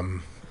 Yeah.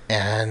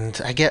 And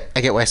I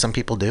get why some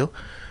people do,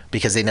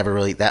 because they never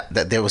really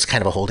that there was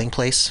kind of a holding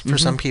place for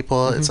some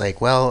people. It's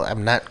like, well,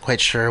 I'm not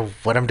quite sure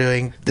what I'm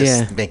doing.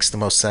 This makes the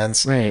most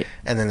sense. Right.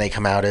 And then they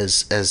come out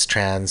as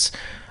trans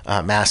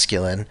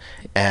masculine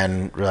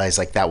and realize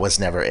that was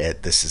never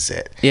it. This is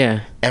it.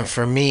 Yeah. And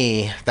for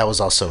me, that was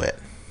also it.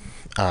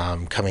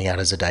 Coming out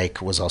as a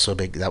dyke was also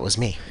that was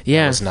me.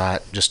 Yeah. It was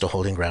not just a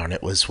holding ground.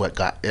 It was what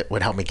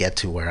helped me get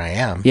to where I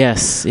am.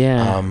 Yes.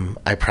 Yeah.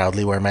 I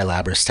proudly wear my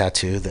Labrys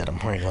tattoo that I'm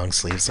wearing long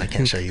sleeves, so I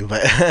can't show you,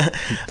 but,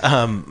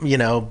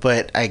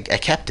 but I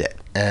kept it.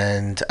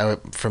 And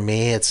for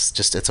me,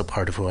 it's a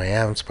part of who I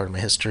am. It's part of my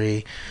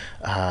history.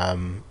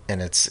 And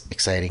it's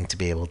exciting to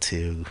be able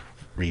to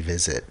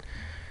revisit,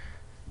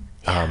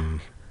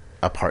 that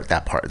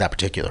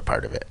particular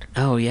part of it.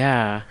 Oh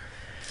yeah.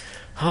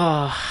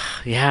 Oh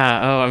yeah.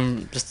 Oh,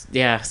 I'm just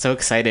so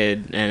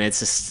excited, and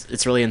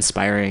it's really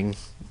inspiring.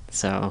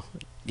 So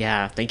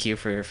yeah, thank you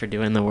for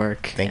doing the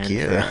work. Thank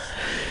you.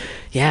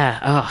 Yeah.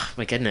 Oh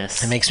my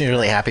goodness. It makes me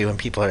really happy when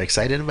people are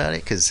excited about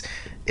it, because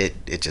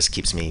it just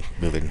keeps me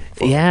moving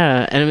forward.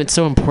 Yeah, and it's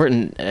so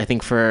important, I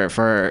think,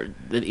 for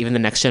even the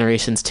next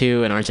generations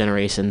too, and our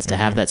generations, to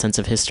have that sense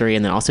of history,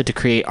 and then also to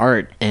create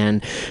art.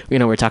 And we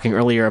were talking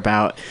earlier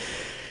about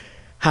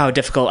how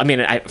difficult,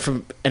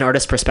 from an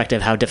artist's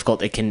perspective, how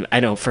difficult it can, I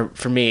know for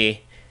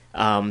me,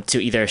 to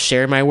either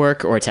share my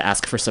work or to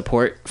ask for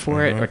support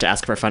for it, or to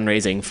ask for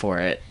fundraising for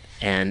it.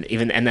 And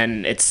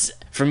then it's,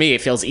 for me,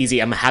 it feels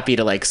easy. I'm happy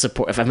to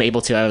support, if I'm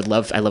able to. I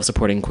love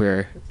supporting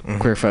queer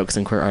folks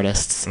and queer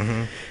artists.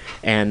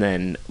 And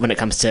then when it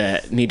comes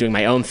to me doing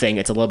my own thing,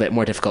 it's a little bit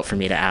more difficult for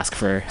me to ask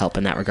for help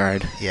in that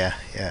regard. Yeah.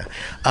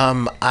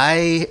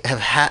 I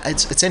have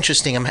it's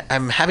interesting.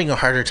 I'm having a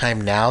harder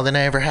time now than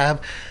I ever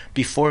have.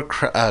 Before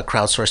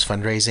crowdsource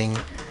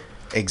fundraising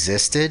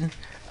existed,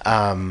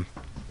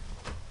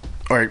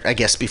 or I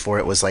guess before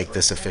it was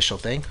this official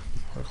thing.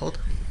 Hold.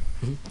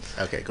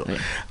 Okay,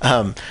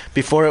 cool.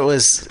 Before it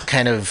was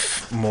kind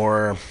of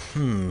more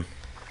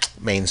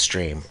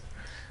mainstream.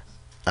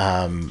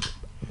 Am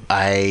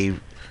I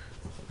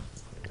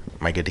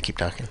good to keep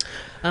talking?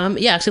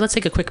 Yeah, actually, let's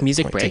take a quick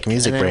music break. Take a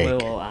music break.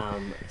 And then we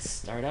will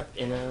start up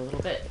in a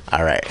little bit.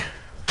 All right.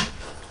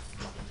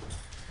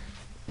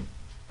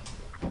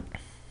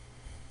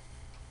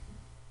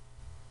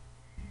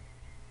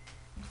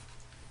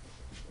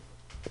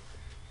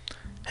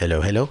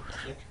 Hello.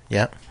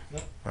 Yeah.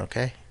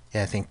 Okay.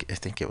 Yeah, I think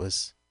it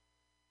was.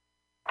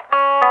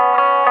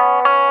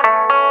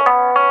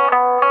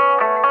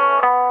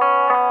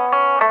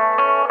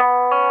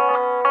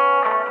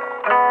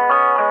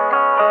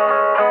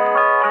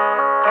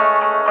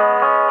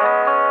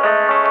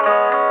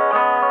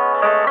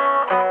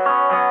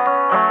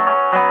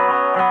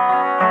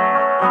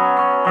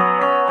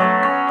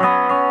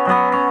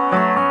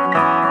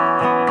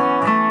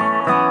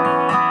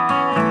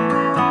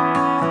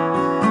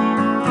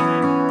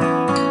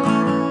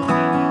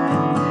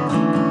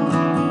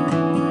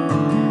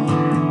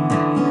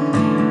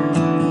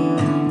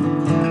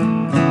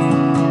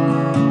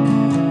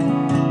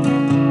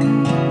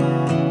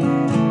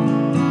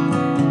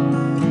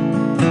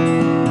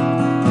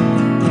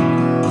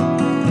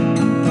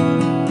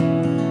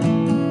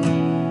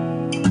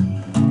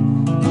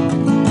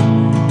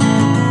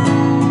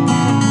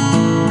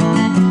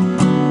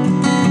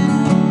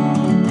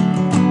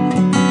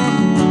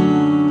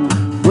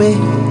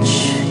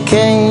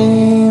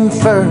 came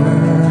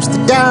first, the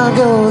dog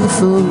or the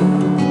fool?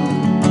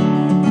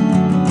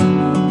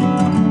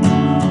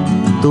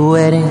 The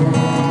wedding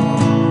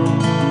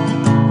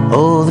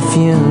or the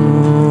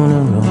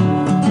funeral?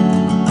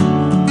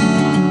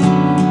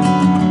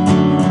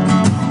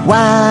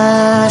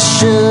 Why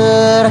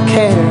should I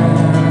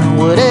care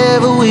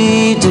whatever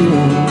we do?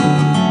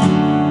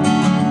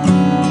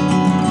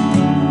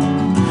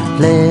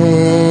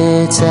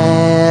 Let's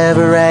have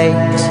a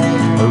rite,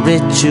 a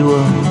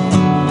ritual.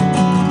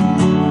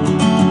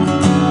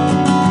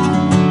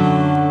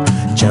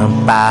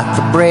 Jump out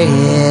the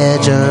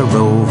bridge or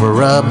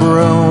over a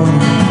broom.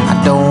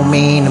 I don't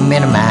mean to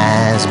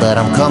minimize, but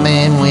I'm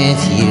coming with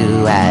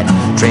you. I'd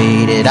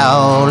trade it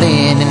all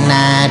in and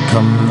I'd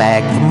come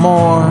back for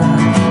more.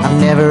 I've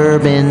never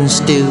been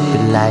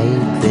stupid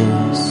like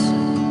this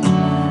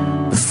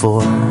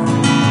before.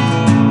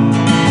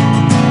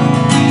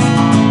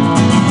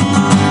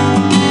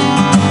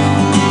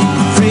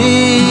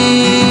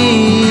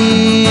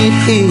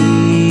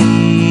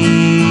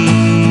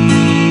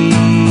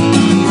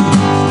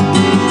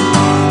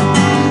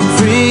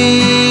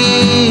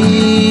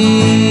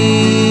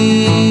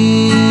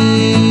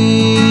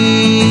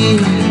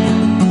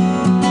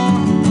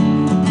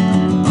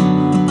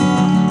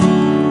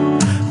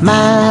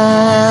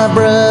 My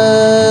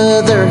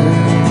brother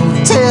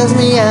tells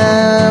me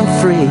I'm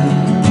free.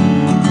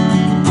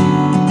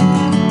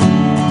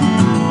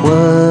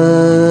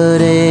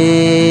 What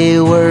a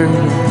word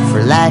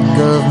for lack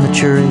of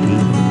maturity.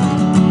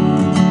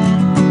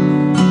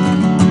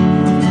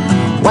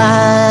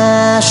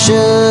 Why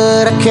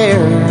should I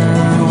care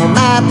what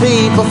my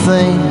people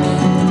think?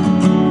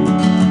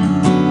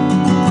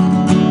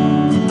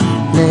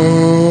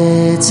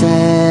 Let's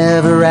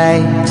have a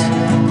rite,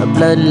 a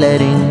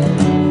bloodletting.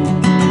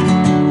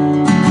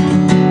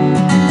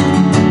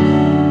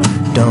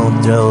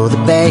 Don't throw the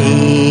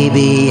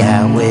baby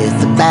out with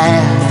the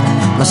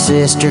bath. My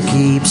sister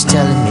keeps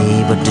telling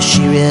me, but does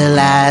she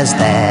realize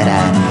that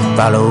I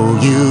follow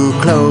you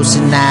close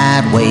and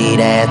I'd wait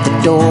at the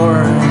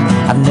door?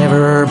 I've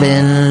never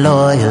been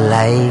loyal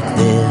like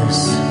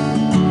this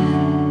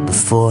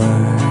before.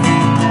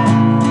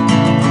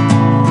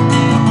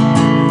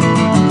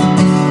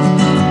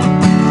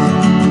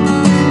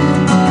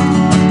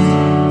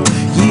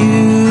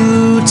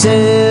 You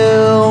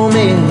tell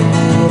me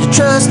to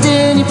trust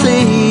in you,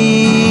 please.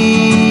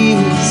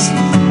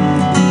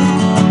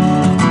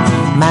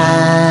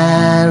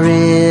 My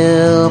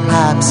real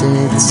pop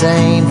said the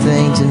same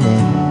thing to me.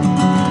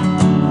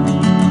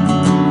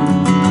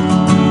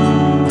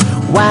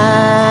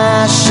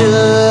 Why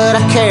should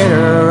I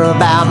care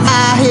about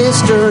my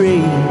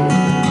history?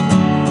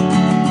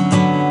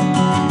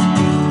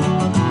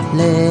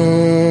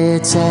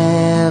 Let's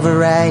have a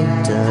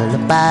right to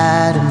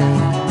lullaby to me.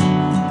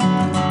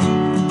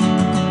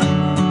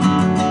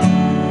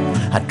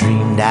 I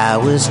dreamed I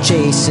was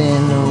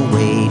chasing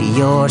away to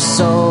your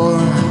soul,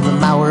 but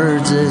my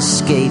words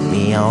escaped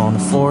me on a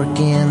fork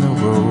in the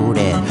road.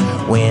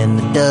 And when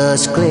the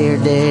dust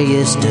cleared, there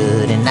you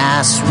stood, and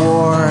I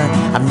swore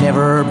I've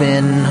never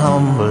been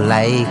humble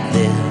like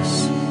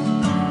this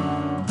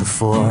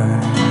before.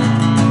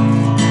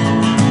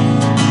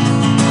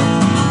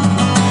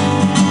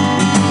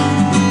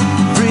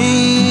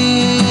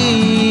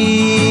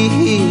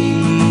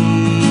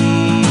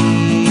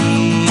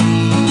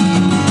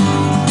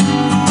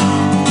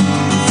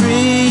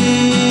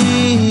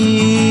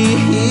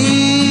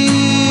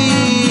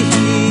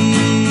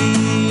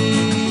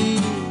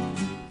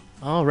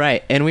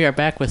 And we are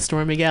back with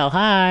Storm Miguel.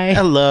 Hi.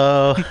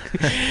 Hello.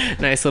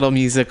 Nice little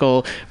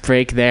musical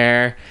break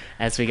there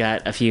as we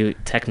got a few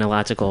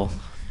technical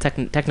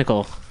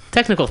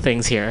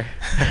things here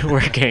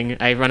working.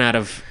 I run out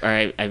of,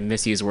 or I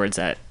misuse words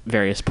at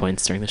various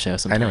points during the show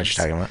sometimes. I know what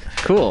you're talking about.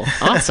 Cool.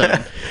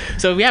 Awesome.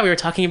 So yeah, we were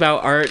talking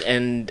about art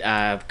and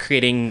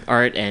creating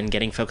art and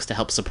getting folks to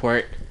help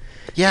support.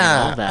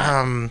 Yeah. All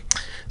that.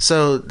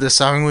 So the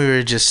song we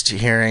were just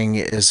hearing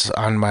is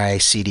on my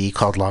CD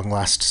called Long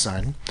Lost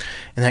Son,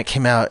 and that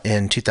came out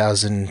in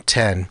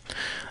 2010.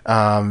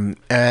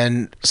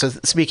 And so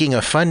speaking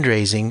of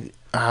fundraising,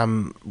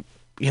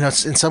 you know,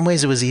 in some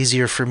ways it was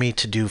easier for me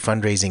to do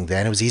fundraising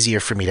then. It was easier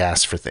for me to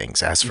ask for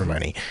things, ask for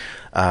money.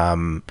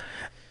 I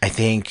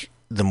think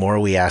the more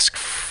we ask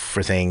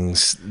for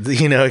things,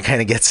 you know, it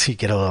kind of gets, you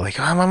get a little like,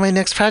 oh, I'm on my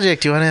next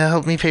project. Do you want to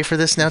help me pay for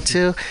this now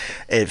too?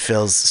 It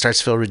starts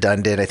to feel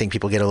redundant. I think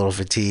people get a little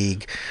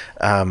fatigue.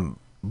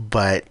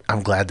 But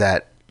I'm glad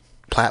that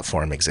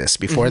platform exists.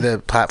 Before the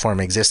platform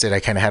existed, I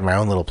kind of had my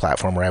own little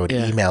platform where I would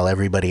email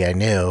everybody I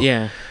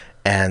knew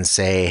and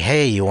say,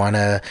 hey, you want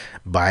to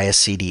buy a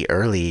CD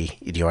early?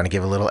 Do you want to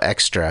give a little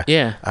extra?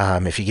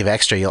 If you give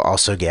extra, you'll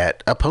also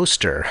get a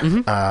poster.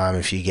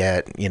 If you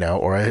get, you know,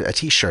 or a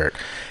t-shirt.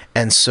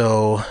 And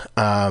so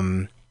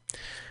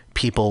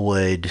people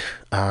would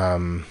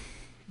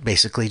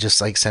basically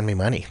just like send me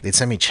money. They'd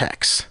send me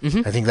checks.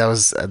 I think that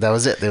was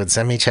it. They would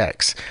send me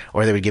checks,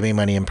 or they would give me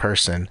money in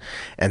person,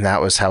 and that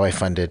was how I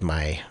funded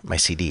my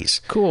CDs.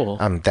 Cool.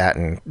 That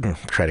and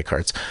credit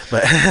cards,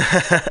 but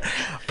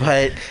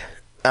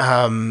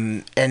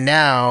And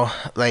now,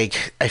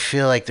 like, I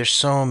feel like there's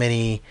so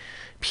many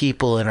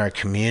people in our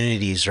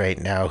communities right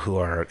now who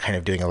are kind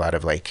of doing a lot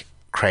of like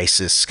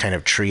crisis kind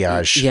of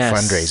triage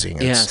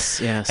fundraising.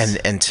 Yes.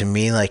 And to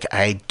me, like,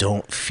 I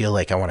don't feel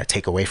like I want to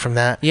take away from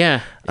that.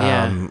 Yeah.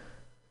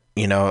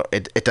 You know,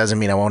 it doesn't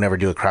mean I won't ever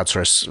do a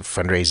crowdsource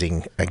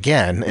fundraising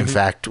again. In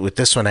fact, with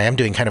this one, I am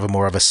doing kind of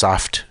more of a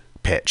soft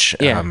pitch.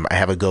 I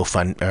have a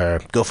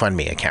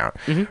GoFundMe account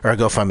or a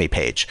GoFundMe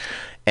page.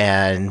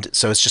 And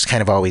so it's just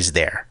kind of always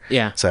there.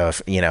 Yeah. So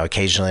if, you know,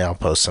 occasionally I'll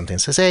post something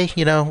that says, hey,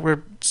 you know,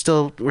 we're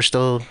still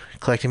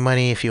collecting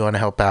money if you want to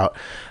help out.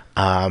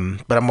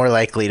 But I'm more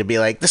likely to be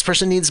like, this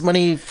person needs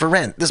money for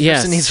rent. This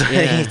person needs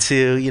money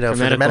to, you know, for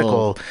their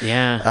medical.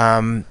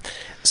 Yeah.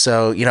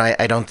 So, you know,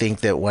 I don't think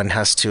that one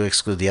has to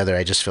exclude the other.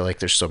 I just feel like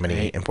there's so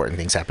many important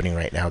things happening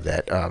right now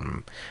that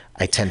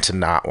I tend to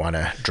not want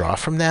to draw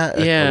from that,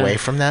 away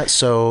from that.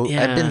 So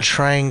I've been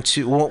trying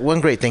to, one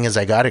great thing is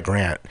I got a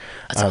grant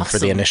for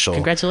the initial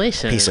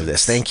piece of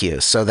this. Thank you.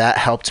 So that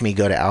helped me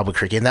go to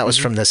Albuquerque, and that was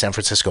from the San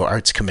Francisco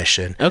Arts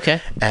Commission.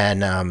 Okay.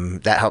 And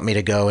that helped me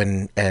to go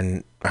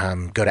and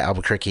go to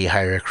Albuquerque,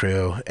 hire a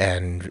crew,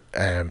 and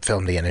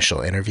film the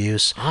initial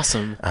interviews.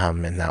 Awesome.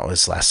 And that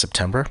was last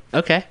September.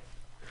 Okay.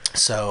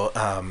 So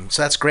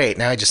so that's great.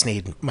 Now I just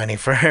need money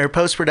for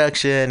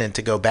post-production and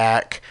to go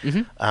back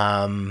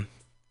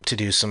to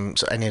do some.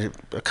 So I need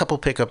a couple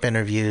pickup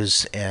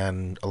interviews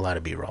and a lot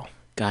of B-roll.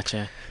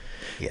 Gotcha.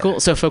 Yeah. Cool.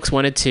 So if folks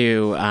wanted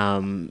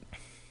to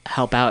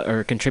help out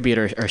or contribute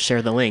or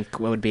share the link,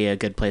 what would be a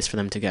good place for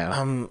them to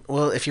go?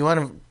 Well, if you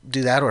want to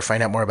do that or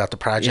find out more about the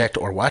project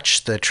or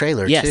watch the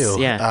trailer too,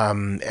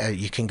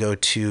 you can go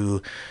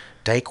to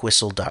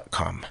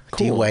dykewhistle.com.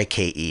 Cool.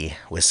 DYKE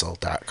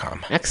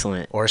whistle.com.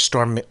 Excellent. Or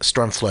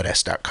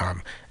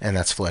stormflores.com, and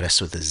that's Flores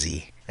with a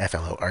Z.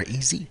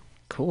 FLOREZ.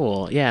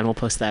 Cool. Yeah, and we'll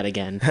post that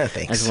again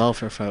Thanks. as well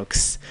for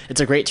folks. It's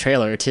a great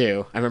trailer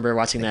too. I remember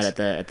watching that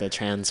at the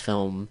Trans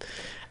Film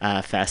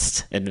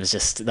Fest, and it was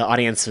just, the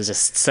audience was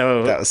just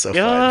so, that was so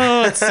fun.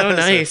 Oh, it's so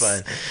nice. So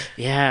fun.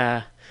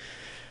 Yeah.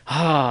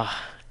 Oh,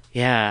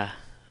 yeah.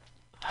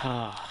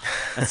 Oh,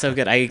 that's so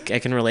good. I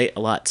can relate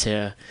a lot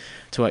to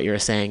what you were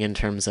saying in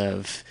terms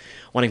of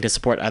wanting to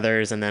support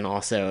others, and then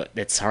also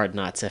it's hard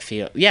not to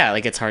feel,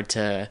 like it's hard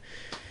to,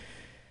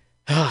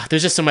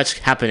 there's just so much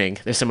happening.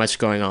 There's so much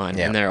going on,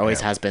 and there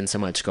always has been so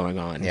much going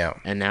on. Yeah.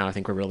 And now I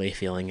think we're really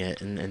feeling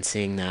it and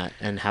seeing that,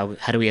 and how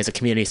do we as a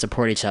community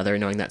support each other,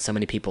 knowing that so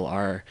many people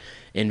are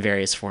in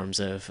various forms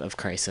of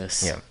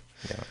crisis. Yeah.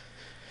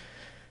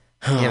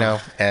 You know,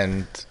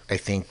 and I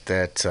think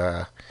that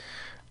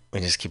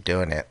we just keep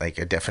doing it. Like,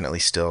 I definitely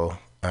still,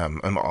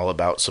 I'm all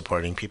about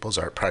supporting people's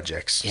art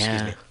projects.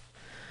 Excuse me.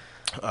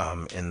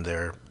 In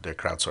their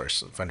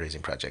crowdsource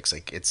fundraising projects.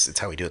 Like, it's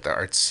how we do it. The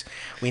arts,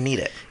 we need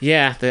it.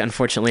 Yeah,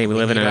 unfortunately we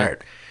live in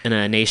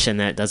a nation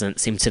that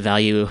seems to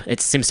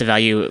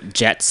value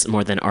jets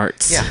more than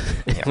arts. Yeah.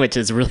 Which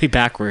is really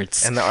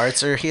backwards. And the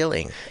arts are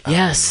healing.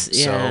 Yes.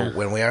 So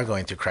when we are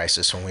going through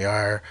crisis, when we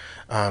are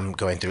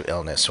going through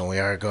illness, when we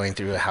are going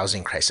through a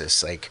housing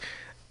crisis, like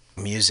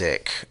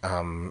music,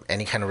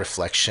 any kind of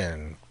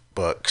reflection,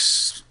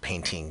 books,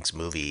 paintings,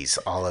 movies,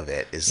 all of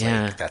it is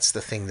like, that's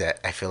the thing that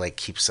I feel like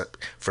keeps up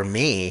for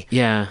me.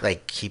 Yeah.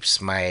 Like,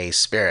 keeps my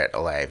spirit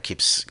alive,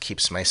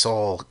 keeps my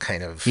soul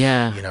kind of,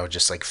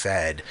 just like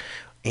fed.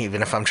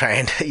 Even if I'm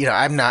trying to,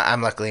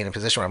 I'm luckily in a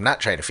position where I'm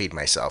not trying to feed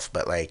myself,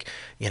 but like,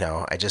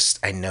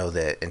 I know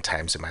that in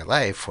times in my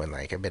life when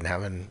like I've been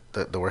having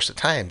the worst of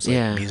times,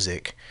 like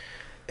music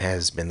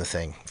has been the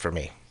thing for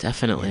me.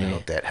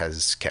 Definitely. That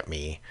has kept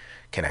me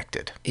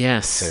connected.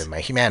 Yes. To my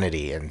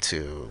humanity and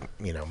to,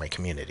 my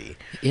community.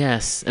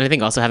 Yes. And I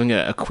think also having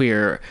a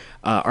queer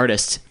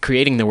artist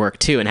creating the work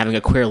too, and having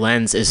a queer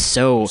lens is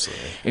so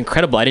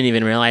incredible. I didn't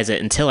even realize it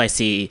until I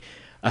see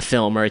a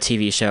film or a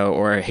TV show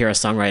or hear a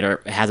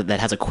songwriter that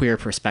has a queer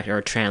perspective or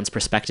a trans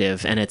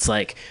perspective. And it's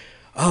like,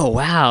 oh,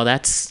 wow,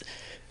 that's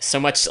so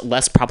much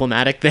less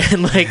problematic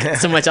than like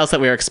so much else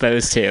that we were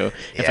exposed to,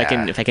 if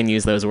I can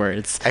use those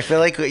words. I feel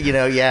like,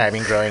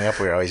 growing up,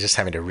 we were always just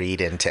having to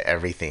read into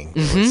everything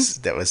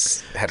that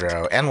was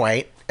hetero and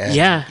white.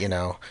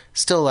 And,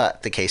 still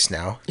the case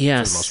now, for the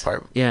most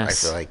part.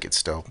 Yes. I feel like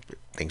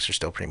things are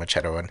still pretty much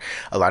hetero, and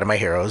a lot of my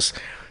heroes,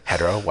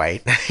 hetero,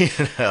 white, when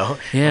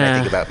I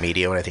think about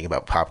media, when I think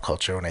about pop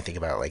culture, when I think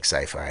about like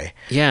sci-fi.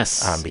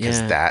 Yes.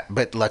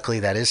 But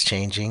luckily that is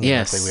changing.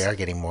 Yes. Luckily we are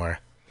getting more.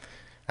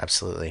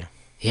 Absolutely.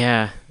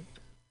 Yeah.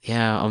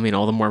 I mean,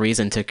 all the more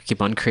reason to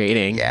keep on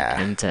creating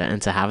and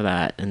to have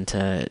that and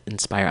to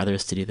inspire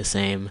others to do the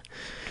same.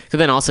 So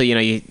then also,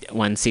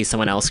 one sees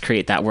someone else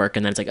create that work,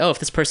 and then it's like, oh, if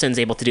this person's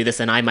able to do this,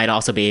 then I might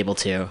also be able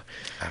to.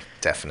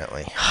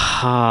 Definitely.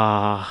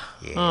 That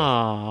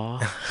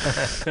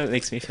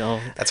makes me feel.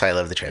 That's why I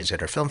love the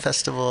Transgender Film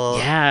Festival.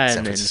 Yeah, San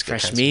and then Francisco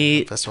Fresh Transgender Meat.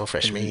 Film Festival,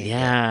 Fresh Meat.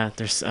 Yeah,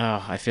 there's.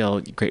 I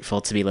feel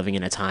grateful to be living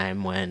in a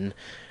time when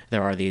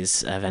there are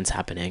these events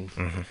happening,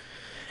 and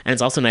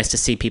it's also nice to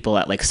see people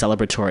at like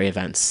celebratory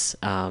events.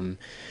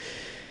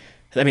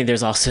 I mean,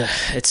 there's also,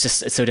 it's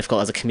so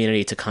difficult as a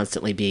community to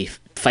constantly be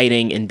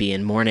fighting and be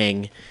in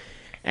mourning.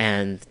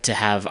 and to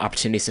have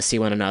opportunities to see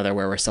one another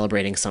where we're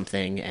celebrating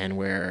something and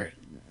we're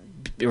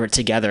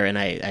together. And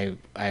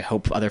I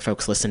hope other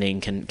folks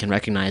listening can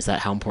recognize that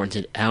how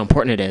important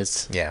it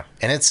is. Yeah,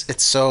 and it's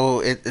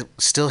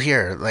still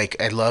here.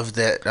 Like, I love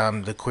that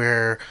the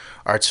Queer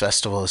Arts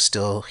Festival is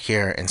still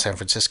here in San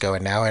Francisco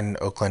and now in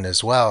Oakland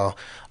as well.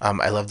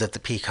 I love that the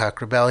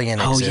Peacock Rebellion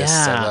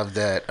exists. Yeah. I love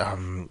that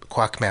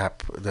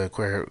Quackmap, the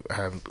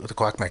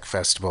Quackmap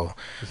Festival,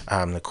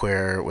 the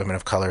Queer Women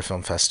of Color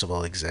Film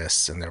Festival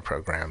exists in their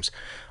programs.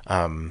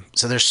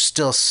 So there's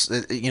still,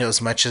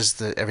 as much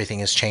as everything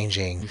is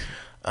changing,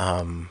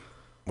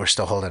 we're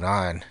still holding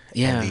on.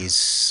 Yeah. And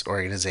these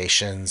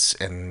organizations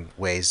and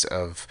ways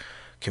of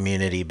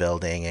community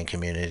building and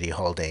community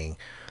holding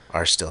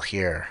are still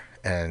here.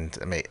 And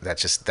I mean,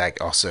 that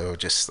also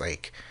just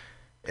like,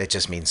 it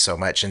just means so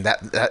much. And that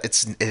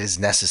it is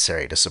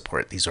necessary to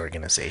support these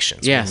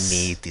organizations. Yes. We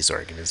need these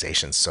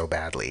organizations so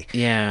badly.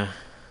 Yeah.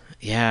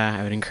 Yeah,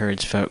 I would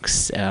encourage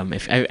folks.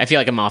 If I feel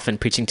like I'm often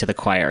preaching to the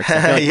choir. 'Cause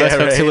I feel like most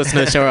folks who listen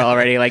to the show are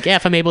already like, yeah,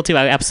 if I'm able to,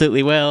 I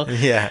absolutely will.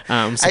 Yeah.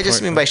 I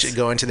just mean by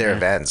going to their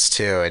events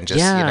too, and just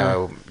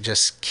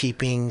just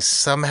keeping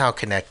somehow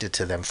connected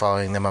to them,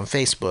 following them on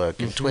Facebook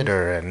and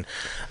Twitter, and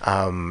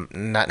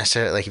not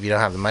necessarily like if you don't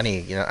have the money,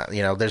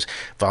 there's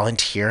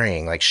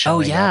volunteering, like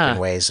showing up in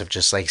ways of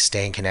just like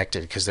staying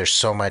connected, because there's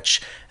so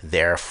much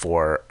there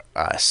for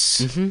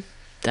us. Mm-hmm.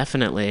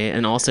 Definitely.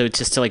 And also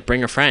just to like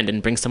bring a friend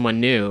and bring someone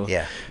new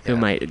who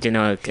might,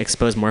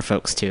 expose more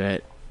folks to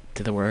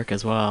the work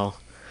as well.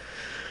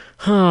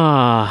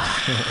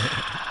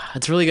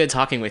 It's really good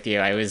talking with you.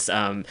 I was,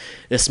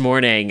 this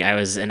morning, I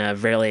was in a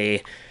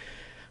really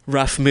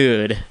rough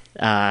mood.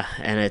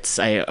 And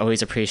I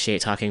always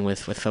appreciate talking with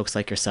folks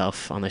like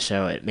yourself on the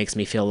show. It makes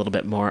me feel a little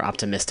bit more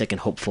optimistic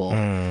and hopeful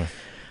in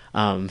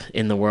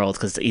the world,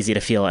 because it's easy to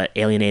feel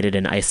alienated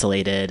and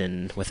isolated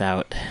and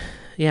without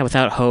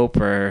hope,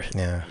 or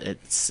I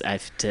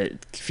have to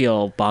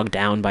feel bogged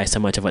down by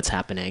so much of what's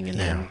happening, and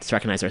then to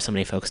recognize there are so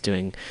many folks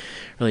doing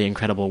really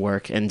incredible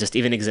work, and just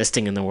even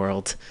existing in the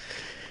world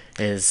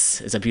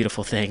is a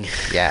beautiful thing.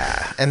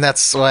 Yeah, and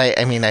that's why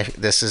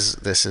this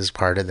is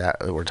part of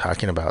that we're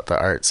talking about, the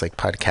arts, like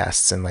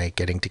podcasts and like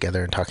getting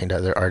together and talking to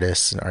other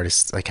artists, and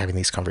artists like having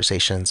these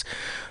conversations.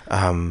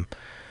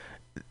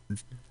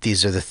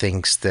 These are the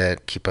things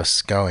that keep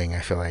us going.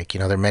 I feel like,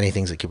 there are many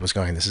things that keep us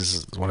going. This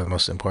is one of the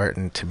most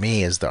important to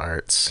me, is the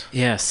arts.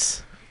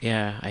 Yes.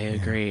 Yeah, I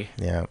agree.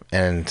 Yeah.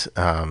 And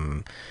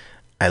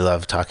I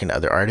love talking to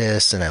other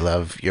artists, and I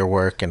love your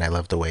work, and I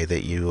love the way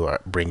that you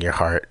bring your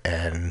heart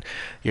and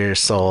your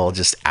soul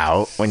just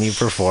out when you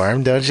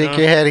perform. Don't shake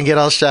your head and get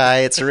all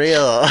shy. It's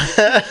real.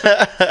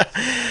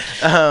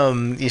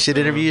 You should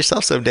interview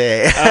yourself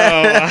someday.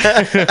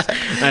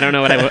 I don't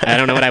know what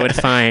I would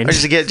find. Or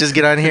just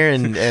get on here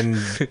and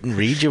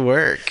read your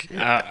work.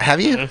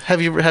 Have you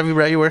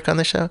read your work on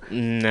the show?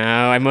 No,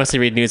 I mostly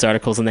read news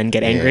articles and then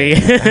get angry.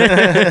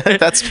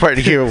 That's part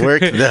of your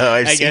work, though.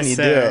 I've seen you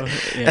do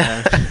it.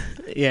 Yeah.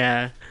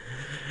 Yeah.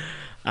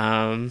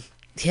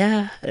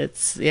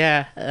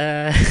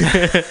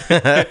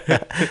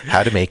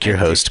 How to make your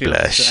host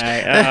blush.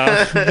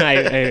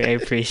 I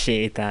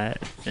appreciate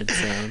that.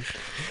 It's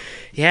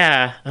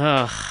yeah.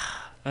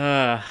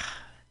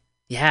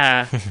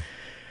 Yeah.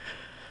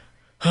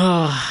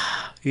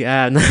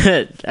 Yeah.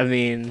 I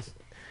mean,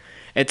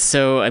 it's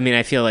so. I mean,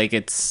 I feel like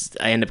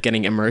I end up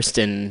getting immersed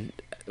in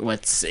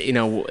what's,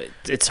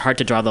 it's hard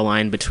to draw the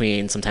line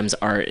between sometimes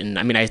art and,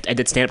 I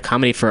did stand-up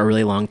comedy for a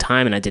really long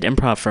time, and I did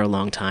improv for a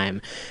long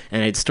time,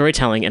 and I did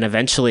storytelling, and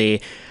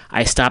eventually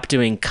I stopped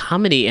doing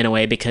comedy in a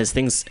way because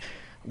things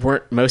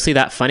weren't mostly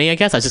that funny, I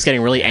guess. I was just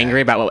getting really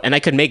angry about and I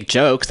could make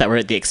jokes that were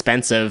at the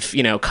expense of,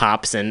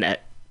 cops and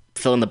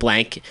fill in the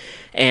blank,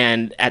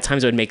 and at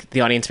times it would make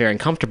the audience very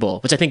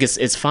uncomfortable, which I think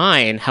is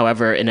fine.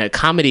 However, in a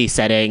comedy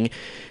setting,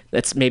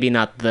 that's maybe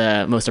not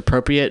the most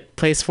appropriate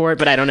place for it,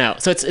 but I don't know.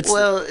 So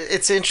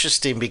it's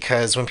interesting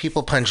because when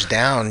people punch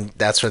down,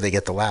 that's where they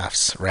get the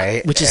laughs,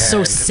 right? Which is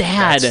so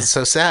sad. That's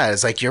so sad.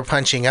 It's like you're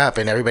punching up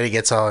and everybody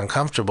gets all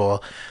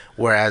uncomfortable,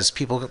 whereas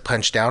people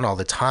punch down all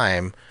the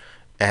time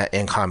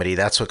in comedy.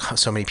 That's what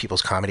so many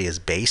people's comedy is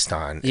based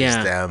on, is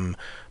them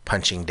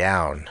punching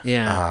down.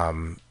 Yeah.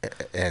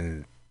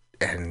 And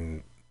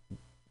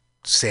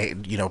say,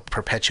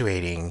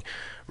 perpetuating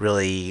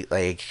really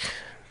like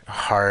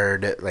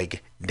hard,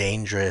 like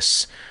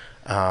dangerous,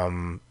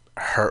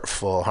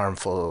 hurtful,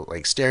 harmful,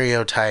 like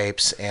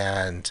stereotypes,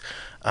 and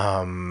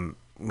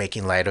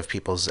making light of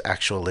people's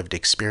actual lived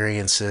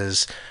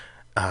experiences,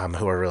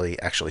 who are really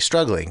actually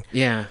struggling.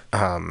 Yeah.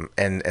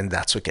 And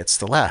that's what gets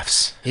the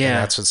laughs. Yeah. And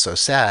that's what's so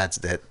sad,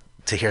 that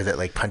to hear that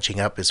like punching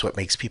up is what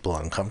makes people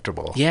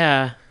uncomfortable.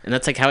 Yeah. And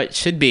that's like how it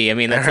should be.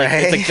 That's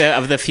it's like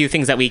of the few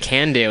things that we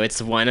can do.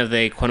 It's one of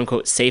the quote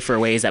unquote safer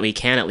ways that we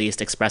can at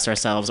least express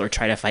ourselves or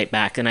try to fight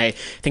back. And I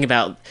think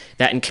about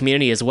that in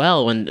community as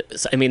well.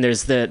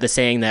 There's the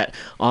saying that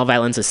all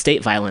violence is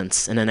state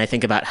violence. And then I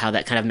think about how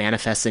that kind of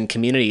manifests in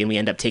community, and we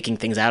end up taking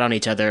things out on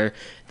each other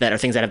that are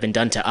things that have been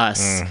done to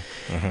us.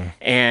 Mm-hmm.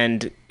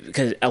 And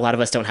because a lot of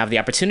us don't have the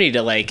opportunity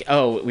to like,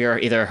 oh, we are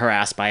either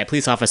harassed by a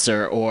police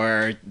officer,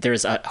 or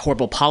there's a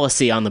horrible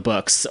policy on the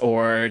books,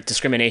 or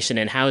discrimination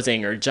in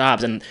housing or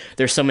jobs. And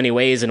there's so many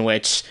ways in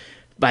which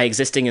by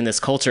existing in this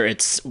culture,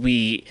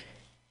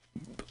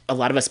 a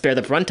lot of us bear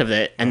the brunt of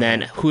it. And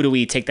then who do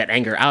we take that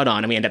anger out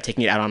on? And we end up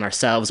taking it out on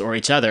ourselves or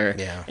each other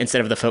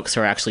instead of the folks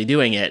who are actually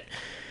doing it.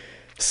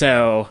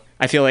 So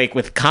I feel like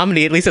with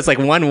comedy, at least it's like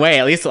one way.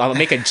 At least I'll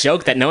make a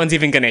joke that no one's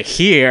even going to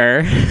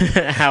hear.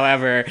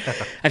 However,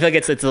 I feel like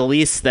it's the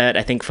least that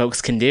I think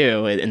folks can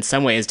do in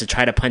some ways to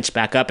try to punch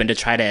back up and to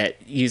try to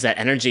use that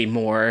energy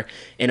more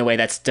in a way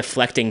that's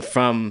deflecting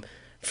from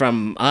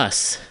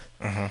us.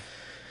 Mm-hmm.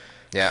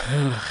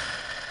 Yeah.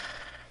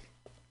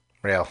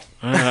 Real.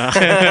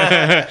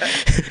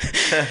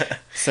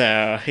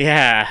 So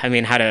yeah, I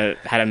mean, how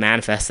to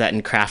manifest that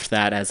and craft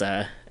that as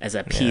a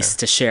piece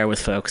to share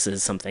with folks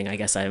is something I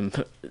guess I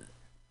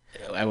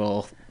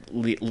will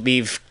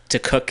leave to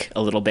cook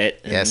a little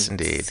bit. And yes,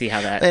 indeed. See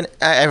how that. And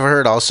I've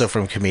heard also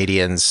from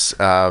comedians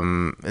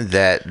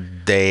that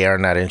they are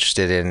not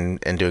interested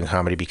in doing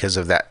comedy because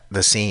of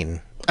the scene.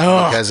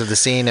 Because of the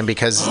scene, and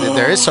because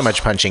there is so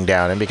much punching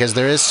down, and because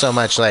there is so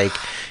much like,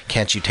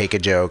 can't you take a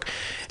joke?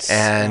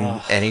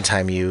 And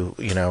anytime you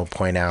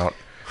point out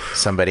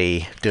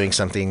somebody doing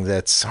something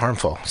that's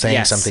harmful,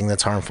 saying something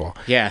that's harmful.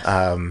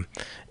 Yeah.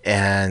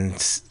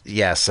 And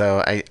yeah,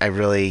 so I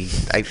really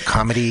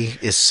comedy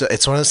is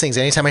it's one of those things.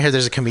 Anytime I hear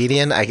there's a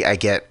comedian,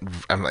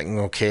 I'm like,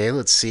 okay,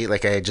 let's see.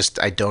 Like I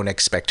don't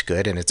expect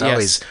good, and it's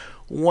always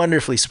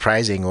wonderfully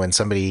surprising when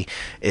somebody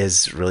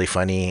is really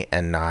funny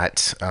and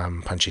not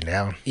punching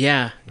down.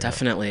 Yeah,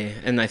 definitely.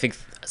 And I think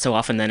so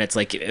often then it's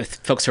like if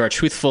folks who are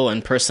truthful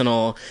and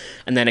personal,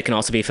 and then it can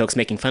also be folks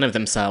making fun of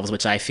themselves,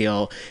 which I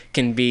feel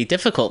can be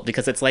difficult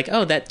because it's like,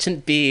 oh, that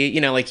shouldn't be,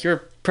 like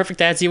you're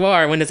perfect as you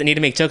are. When does it need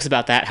to make jokes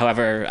about that?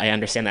 However, I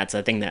understand that's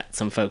a thing that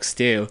some folks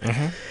do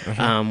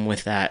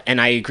with that.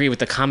 And I agree with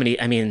the comedy.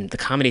 I mean, the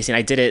comedy scene,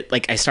 I did it,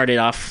 like I started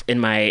off in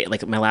my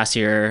last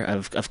year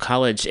of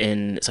college so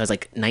I was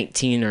like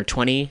 19 or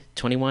 20,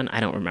 21. I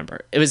don't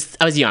remember. I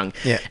was young.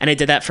 Yeah. And I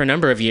did that for a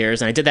number of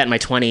years, and I did that in my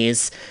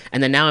 20s.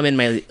 And then now I'm in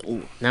my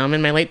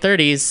late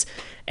 30s.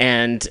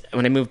 And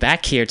when I moved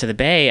back here to the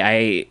Bay,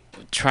 I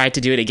tried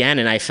to do it again,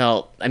 and I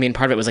felt,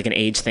 part of it was like an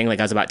age thing, like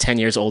I was about 10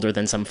 years older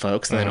than some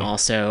folks, and then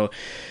also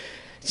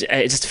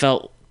I just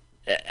felt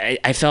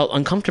I felt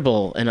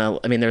uncomfortable, and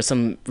there were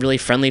some really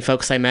friendly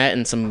folks I met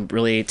and some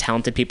really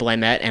talented people I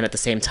met, and at the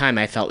same time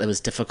I felt it was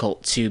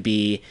difficult to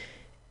be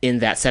in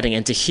that setting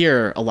and to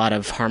hear a lot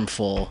of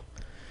harmful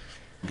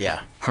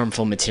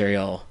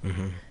material.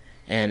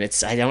 And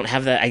I don't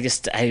have that.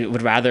 I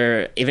would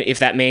rather, even if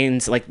that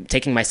means like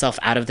taking myself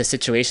out of the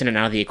situation and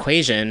out of the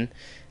equation,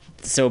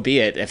 so be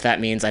it. If that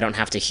means I don't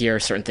have to hear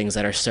certain things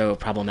that are so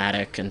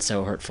problematic and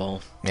so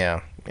hurtful.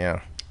 Yeah.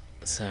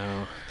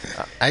 So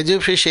I do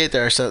appreciate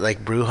there are some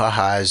like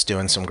Brouhaha is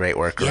doing some great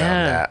work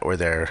around that, where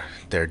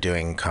they're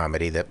doing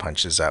comedy that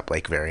punches up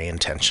like very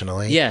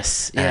intentionally.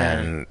 Yes. Yeah.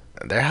 And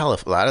they're a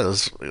lot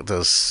of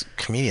those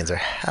comedians are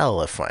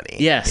hella funny.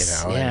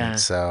 Yes. And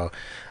so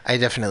I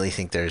definitely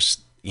think there's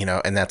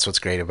and that's what's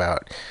great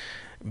about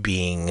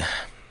being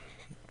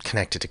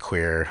connected to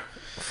queer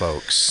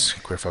folks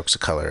of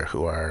color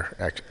who are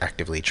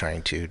actively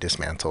trying to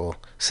dismantle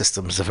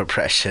systems of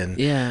oppression.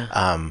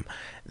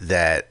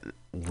 That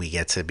we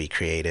get to be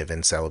creative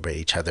and celebrate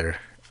each other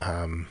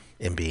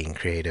in being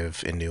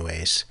creative in new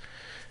ways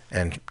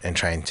and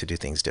trying to do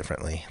things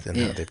differently than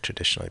how they've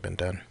traditionally been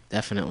done.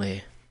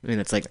 Definitely.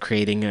 It's like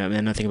creating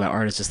another thing about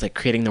art is just like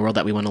creating the world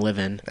that we want to live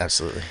in.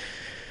 Absolutely.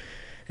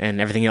 And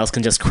everything else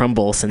can just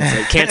crumble since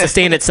it can't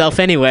sustain itself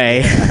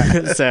anyway.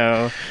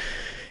 So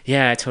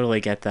yeah, I totally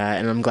get that.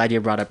 And I'm glad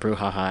you brought up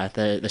Brouhaha.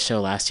 The show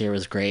last year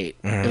was great.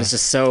 It was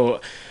just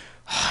so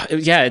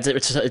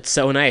it's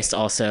so nice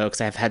also,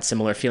 because I've had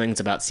similar feelings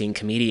about seeing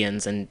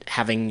comedians and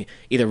having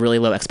either really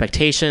low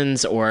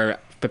expectations or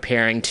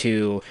preparing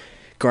to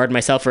guard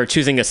myself or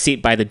choosing a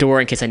seat by the door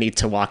in case I need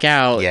to walk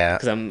out.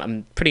 Because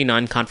I'm pretty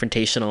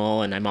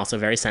non-confrontational, and I'm also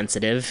very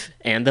sensitive,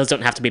 and those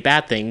don't have to be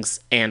bad things.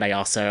 And I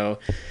also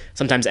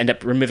sometimes end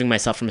up removing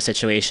myself from a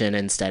situation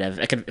instead of,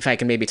 if I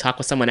can maybe talk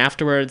with someone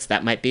afterwards,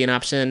 that might be an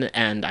option.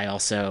 And I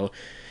also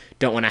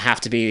don't want to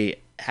have to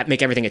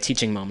make everything a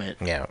teaching moment.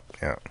 Yeah.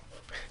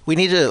 We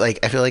need to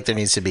I feel like there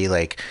needs to be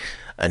like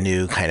a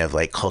new kind of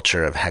like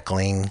culture of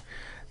heckling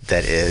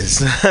that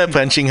is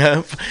punching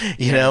up,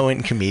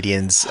 when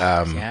comedians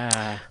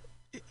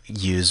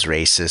use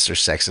racist or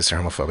sexist or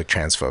homophobic,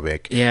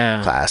 transphobic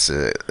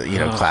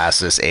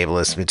classist,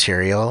 ableist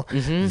material,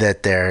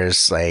 that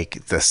there's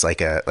like this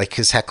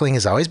because heckling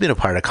has always been a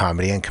part of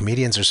comedy, and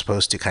comedians are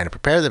supposed to kind of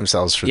prepare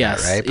themselves for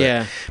that,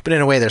 right? But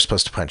in a way they're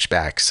supposed to punch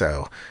back,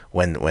 so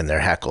when they're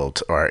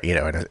heckled, or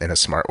in a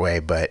smart way,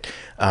 but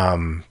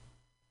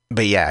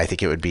yeah, I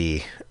think it would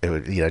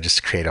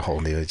just create a whole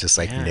new, just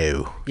like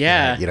new.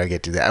 Yeah. You don't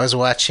get to do that. I was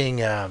watching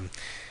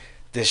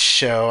this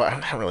show. I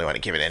don't really want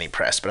to give it any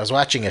press, but I was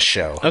watching a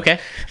show. Okay.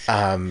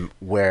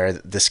 Where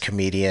this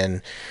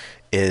comedian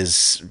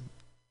is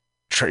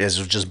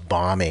is just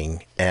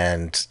bombing,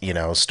 and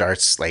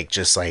starts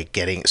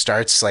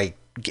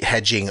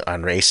hedging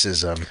on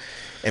racism,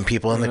 and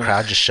people in the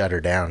crowd just shut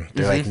her down.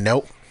 They're like,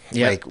 nope.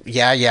 Yep. Like,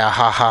 yeah,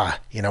 haha.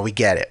 We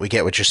get it. We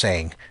get what you're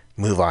saying.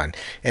 Move on.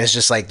 And it's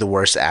just like the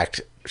worst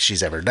act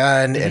she's ever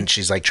done. And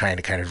she's like trying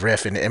to kind of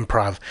riff and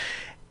improv,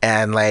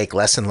 and like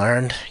lesson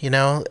learned,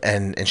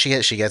 and she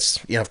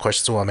gets, of course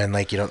it's a woman.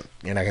 Like you're not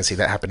gonna see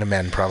that happen to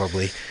men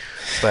probably,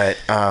 but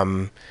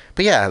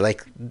yeah,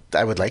 like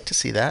I would like to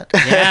see that.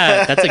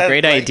 Yeah, that's a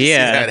great idea.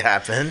 To see that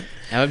happen.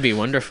 That would be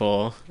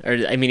wonderful. Or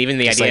I mean, even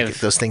the Just idea like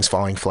of those things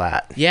falling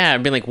flat. Yeah,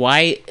 I'd be like,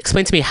 why?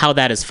 Explain to me how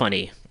that is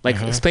funny. Like,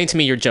 explain to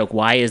me your joke.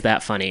 Why is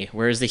that funny?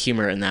 Where is the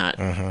humor in that?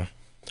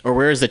 Or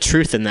where is the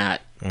truth in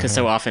that? Because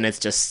so often it's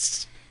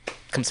just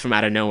comes from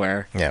out of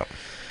nowhere. Yeah.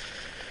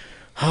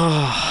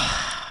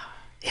 Oh,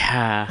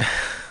 yeah.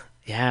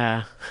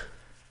 Yeah.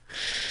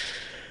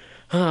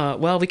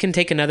 Well, we can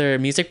take another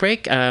music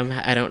break.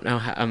 I don't know.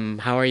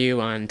 How are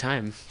you on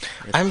time?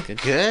 I'm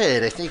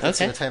good. I think what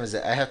time is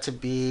it? I think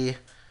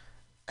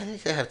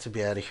I have to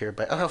be out of here.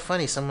 But how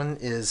funny! Someone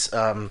is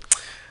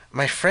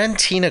my friend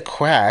Tina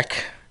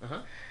Quack.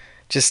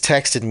 Just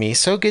texted me.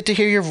 So good to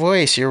hear your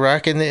voice. You're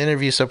rocking the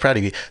interview. So proud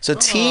of you. So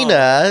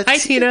Tina. Hi,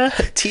 Tina.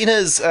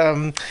 Tina's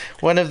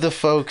one of the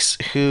folks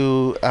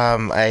who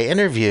I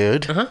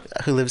interviewed,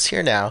 who lives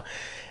here now.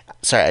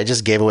 Sorry, I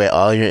just gave away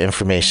all your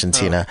information,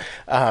 Tina.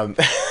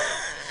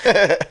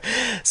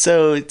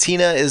 So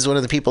Tina is one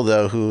of the people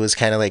though who was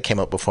kind of like came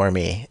up before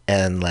me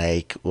and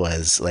like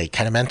was like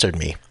kind of mentored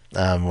me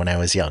when I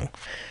was young.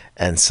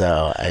 And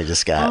so I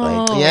just got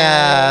like,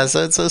 yeah,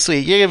 so it's so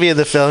sweet. You're going to be in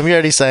the film. You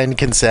already signed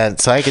consent,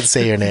 so I can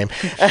say your name.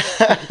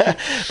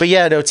 But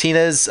yeah, no,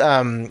 Tina's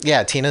one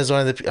of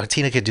the,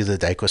 Tina could do the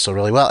dyke whistle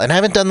really well. And I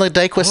haven't done the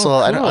dyke whistle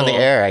on the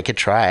air. I could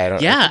try.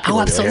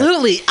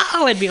 Absolutely.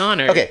 Oh, I'd be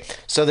honored. Okay,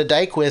 so the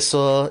dyke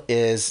whistle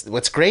is,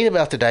 what's great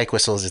about the dyke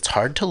whistle is it's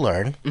hard to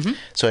learn.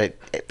 So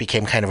it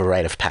became kind of a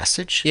rite of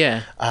passage.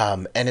 Yeah.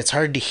 And it's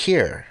hard to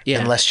hear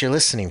unless you're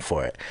listening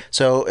for it.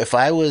 So if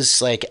I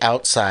was like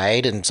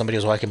outside and somebody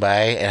was walking by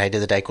and I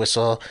did the dyke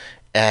whistle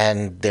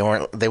and they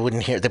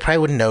wouldn't hear, they probably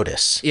wouldn't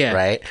notice. Yeah.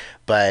 Right.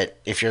 But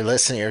if you're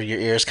listening or your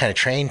ears kind of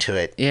trained to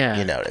it,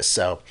 you notice.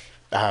 So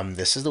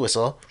this is the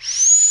whistle.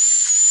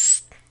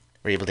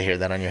 Were you able to hear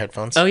that on your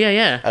headphones? Oh,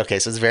 yeah. Okay.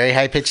 So it's very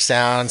high pitched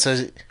sound. So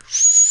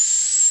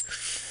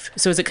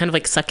is it kind of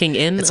like sucking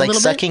in? It's like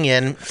sucking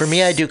in. For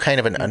me, I do kind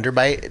of an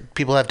underbite.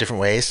 People have different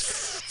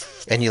ways.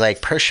 And you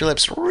like purse your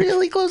lips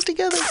really close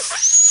together.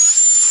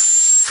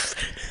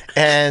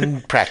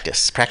 And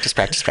practice. I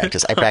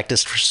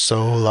practiced for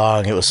so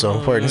long. It was so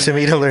important to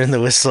me to learn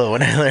the whistle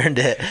when I learned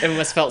it. It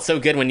must felt so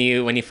good when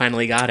you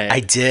finally got it.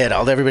 I did.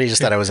 Everybody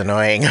just thought I was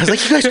annoying. I was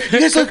like, you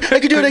guys look, I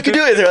can do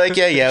it. They're like,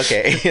 yeah,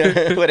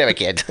 okay. Whatever,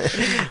 kid.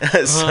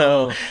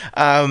 So,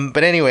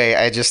 but anyway,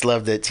 I just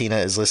love that Tina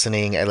is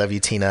listening. I love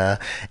you, Tina.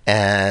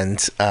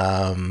 And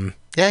I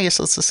guess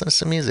let's listen to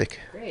some music.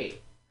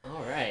 Great.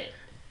 All right.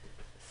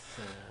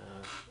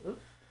 So,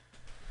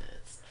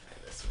 let's try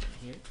this one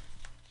here.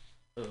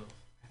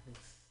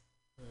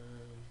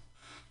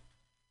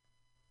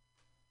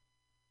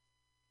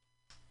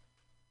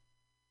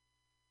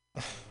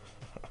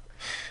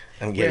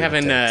 We're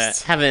having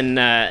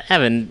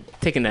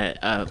taken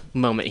a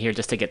moment here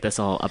just to get this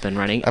all up and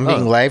running. I'm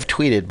being live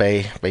tweeted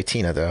by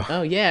Tina though.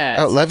 Oh yeah.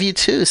 Oh, love you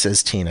too,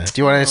 says Tina.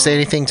 Do you want to say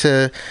anything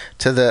to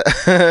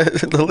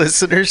the the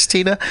listeners,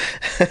 Tina?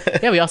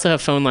 Yeah, we also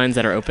have phone lines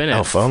that are open.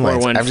 Oh, phone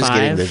lines. I'm just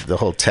getting the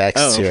whole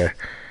text here.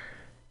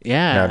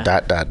 Yeah. No, ...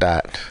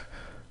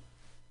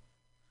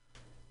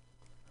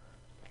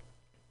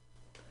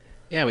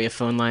 Yeah, we have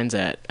phone lines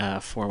at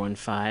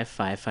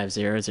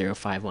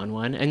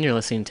 415-550-0511, and you're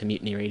listening to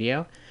Mutiny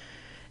Radio.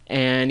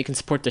 And you can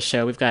support the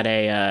show. We've got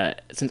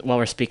while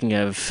we're speaking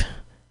of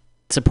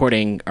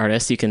supporting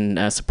artists, you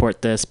can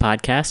support this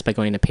podcast by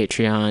going to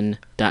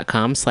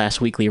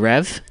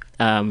patreon.com/weeklyrev.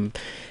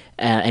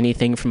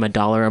 Anything from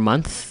 $1 a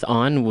month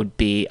on would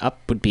be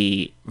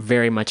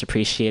very much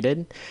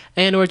appreciated.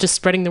 And or just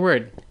spreading the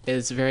word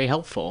is very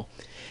helpful.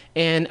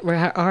 And we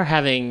are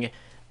having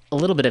a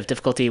little bit of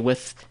difficulty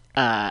with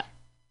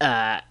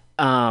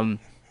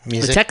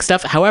music? The tech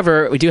stuff.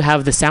 However, we do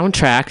have the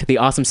soundtrack, the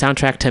awesome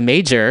soundtrack to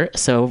Major,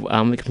 so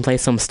we can play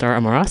some Star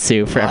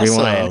Amaterasu for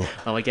everyone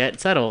while we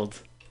get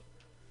settled.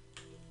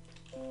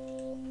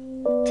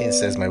 Tina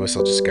says my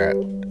whistle just got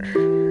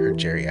her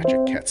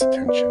geriatric cat's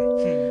attention.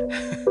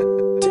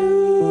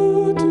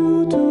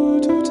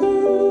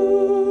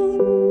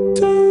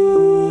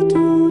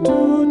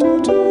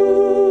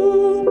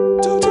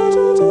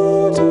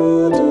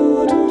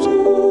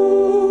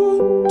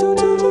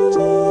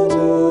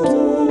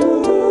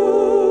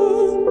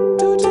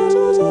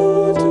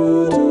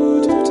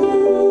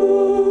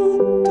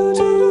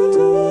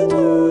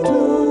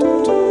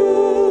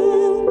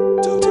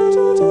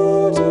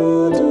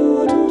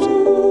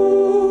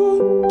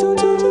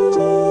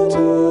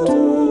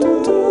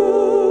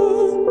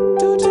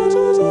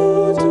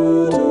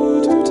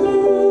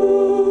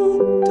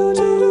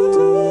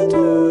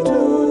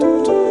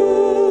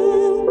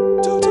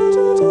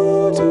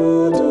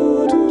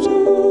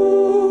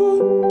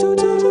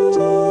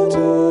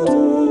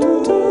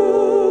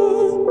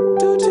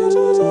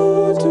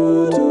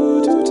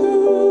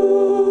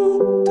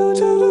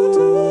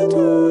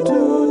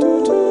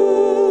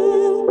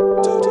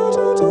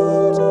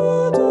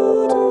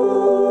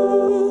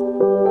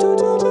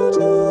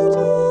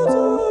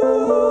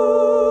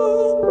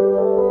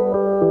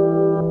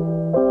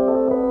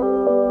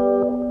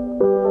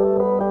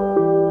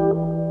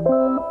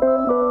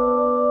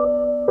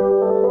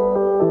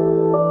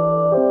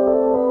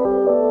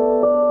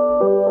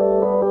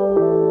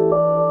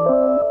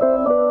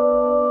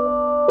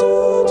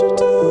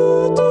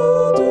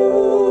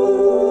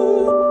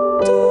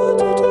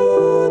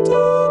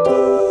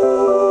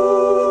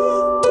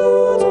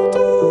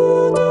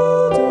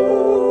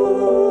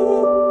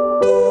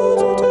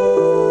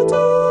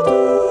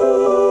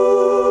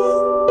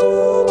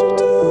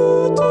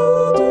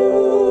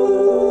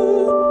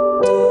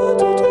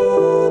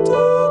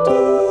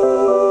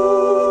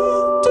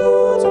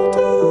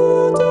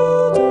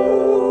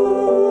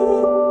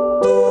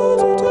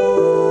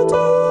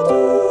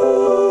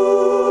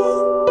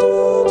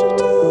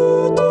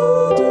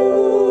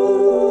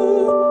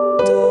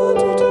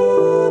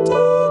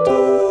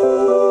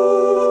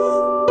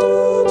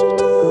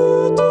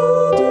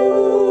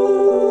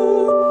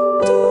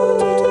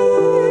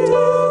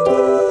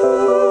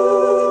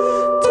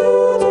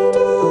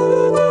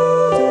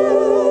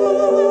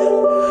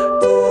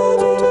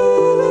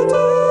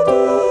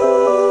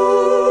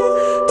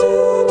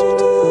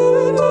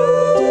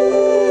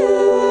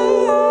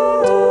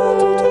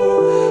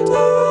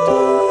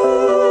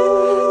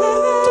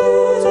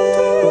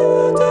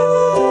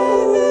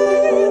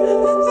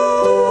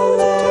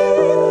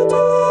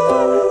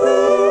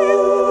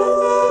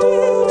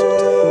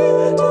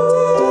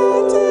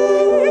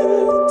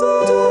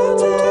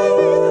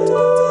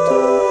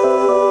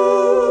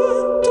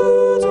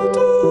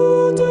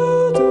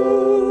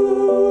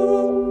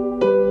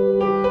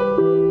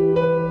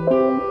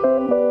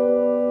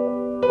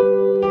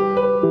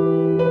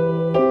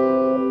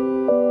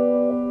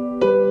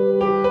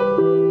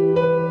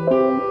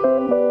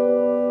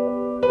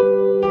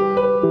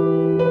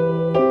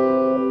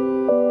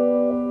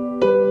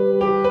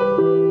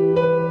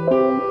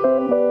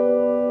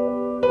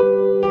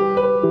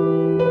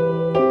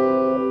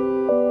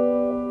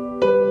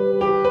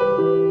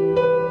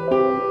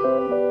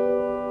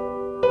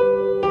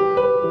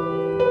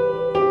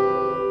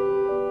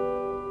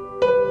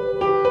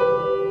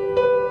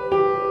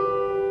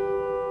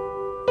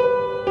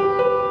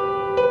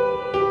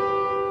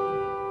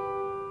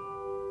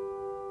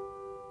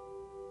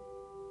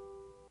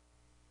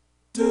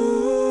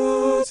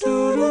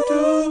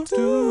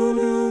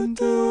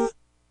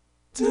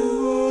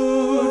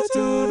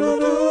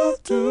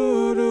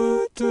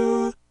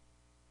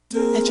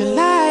 Let your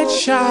light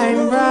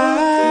shine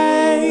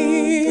bright.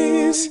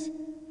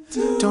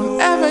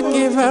 Don't ever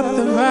give up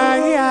the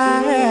fight.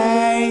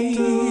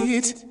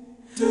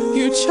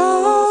 You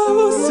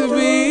chose to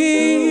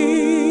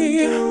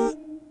be,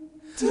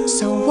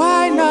 so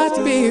why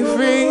not be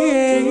free?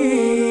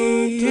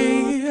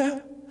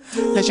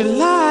 Let your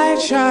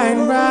light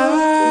shine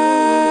bright.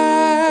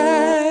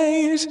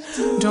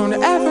 Don't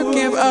ever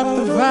give up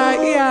the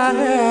fight.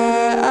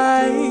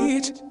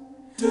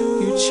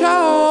 You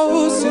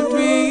chose to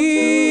be,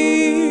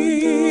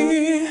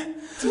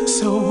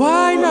 so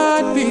why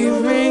not be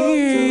free?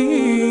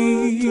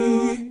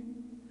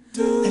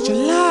 Let your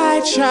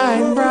light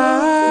shine bright.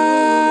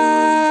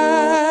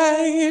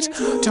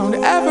 Don't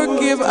ever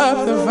give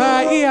up the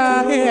fight.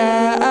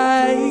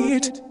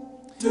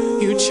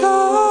 You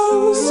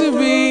chose to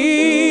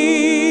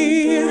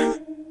be,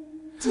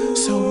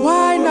 so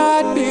why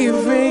not be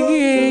free?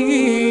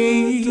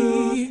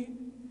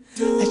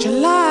 Let your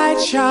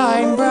light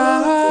shine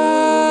bright.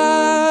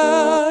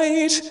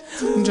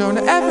 Don't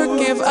ever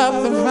give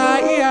up the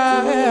fight.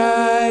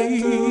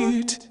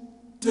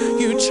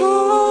 You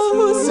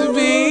chose to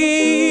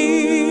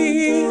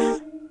be,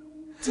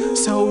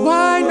 so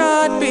why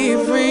not be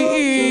free?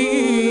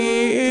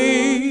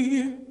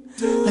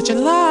 Let your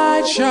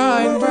light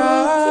shine bright.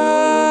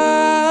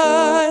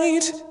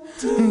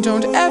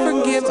 Don't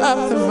ever give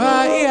up the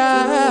fight.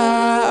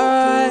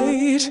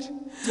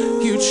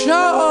 You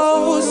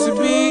chose to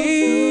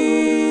be,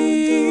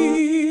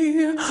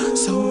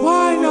 so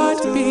why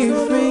not be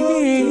free?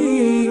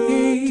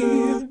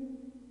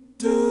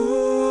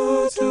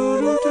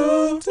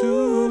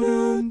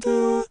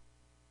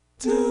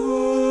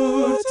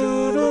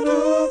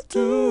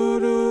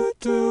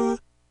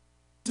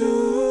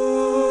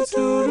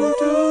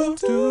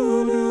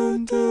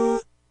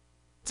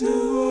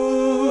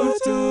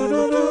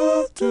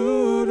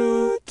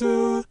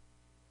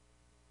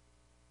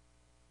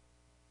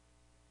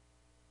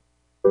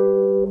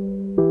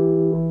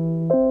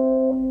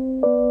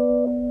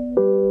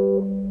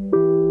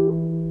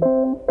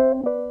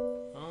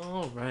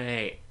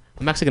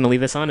 I'm actually going to leave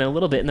this on a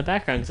little bit in the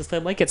background just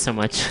because I like it so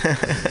much.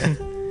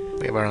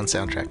 We have our own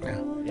soundtrack now.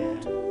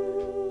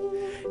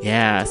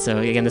 Yeah, so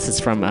again, this is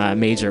from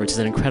Major, which is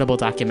an incredible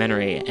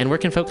documentary. And where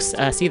can folks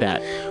see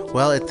that?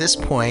 Well, at this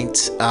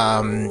point,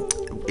 hasn't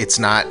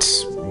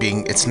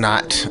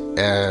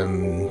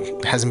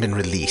been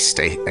released,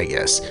 I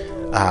guess.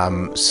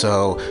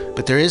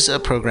 But there is a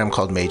program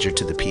called Major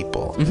to the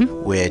People,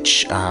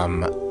 which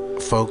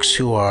folks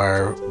who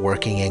are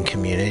working in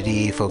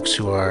community, folks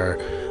who are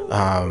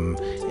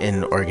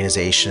in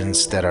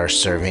organizations that are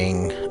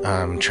serving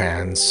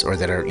trans, or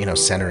that are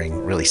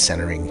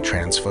centering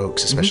trans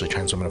folks, especially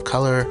trans women of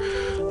color,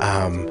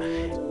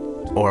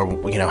 or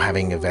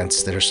having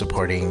events that are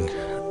supporting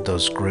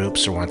those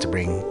groups or want to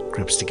bring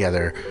groups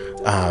together.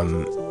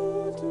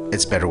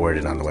 It's better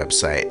worded on the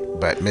website.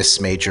 but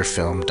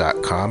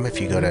missmajorfilm.com.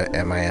 If you go to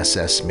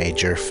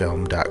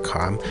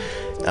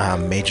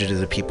missmajorfilm.com, Major to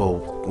the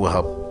People will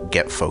help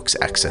get folks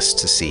access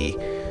to see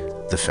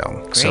the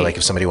film. Great. So like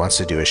if somebody wants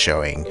to do a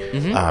showing,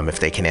 if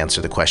they can answer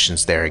the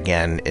questions there,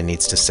 again, it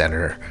needs to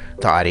center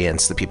the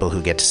audience, the people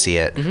who get to see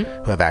it,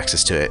 who have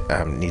access to it,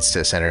 needs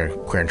to center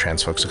queer and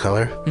trans folks of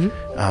color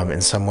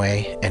in some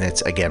way. And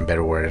it's, again,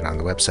 better worded on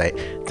the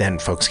website. Then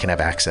folks can have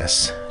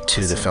access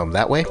to the film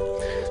that way.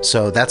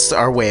 So that's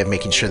our way of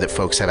making sure that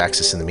folks have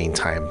access in the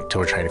meantime till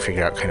we're trying to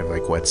figure out kind of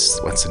like what's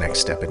the next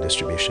step in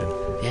distribution.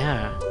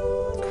 Yeah.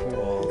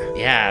 Cool.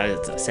 Yeah,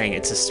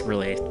 it's just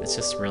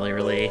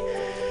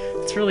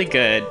really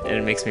good, and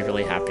it makes me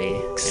really happy.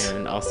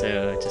 And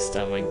also just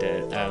wanting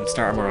to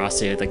Star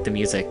Amorosu, like the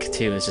music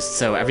too, is just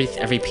so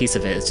every piece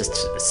of it is just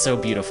so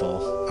beautiful.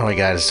 Oh my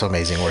God, it's so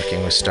amazing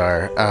working with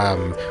Star.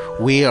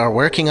 We are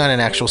working on an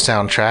actual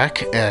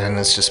soundtrack, and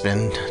it's just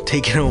been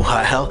taking a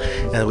while,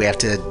 and we have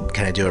to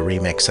kind of do a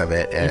remix of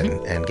it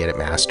and get it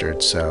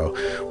mastered. So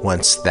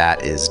once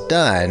that is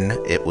done,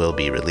 it will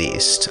be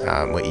released.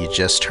 What you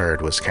just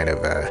heard was kind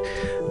of a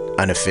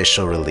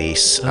unofficial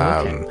release.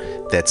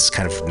 That's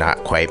kind of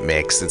not quite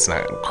mixed. It's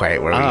not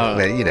quite where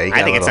but you got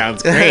I think it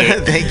sounds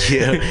great. Thank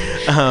you.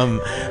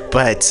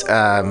 But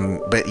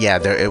yeah,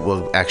 it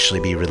will actually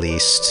be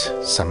released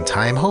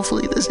sometime.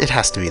 Hopefully, it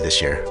has to be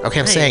this year. Okay,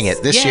 I'm saying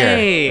it this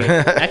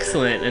year.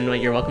 Excellent, and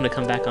you're welcome to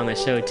come back on the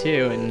show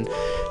too, and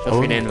feel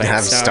free to invite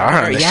have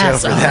Star on the show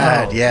for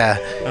that. Yeah,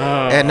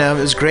 and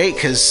it was great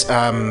because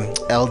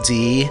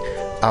LD,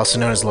 also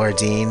known as Laura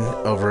Dean,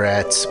 over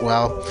at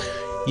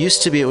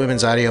used to be at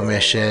Women's Audio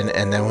Mission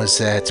and then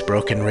was at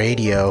Broken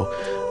Radio,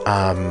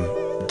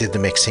 did the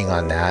mixing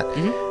on that.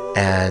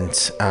 And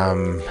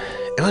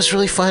it was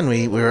really fun.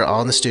 We were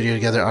all in the studio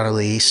together.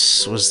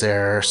 Annalise was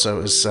there, so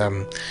it was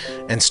and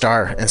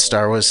Star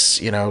was,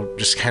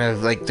 just kind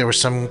of like, there were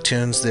some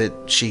tunes that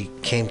she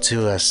came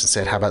to us and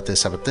said, how about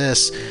this,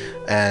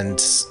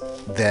 and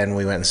then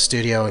we went in the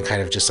studio and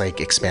kind of just like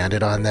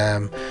expanded on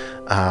them,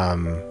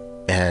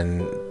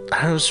 and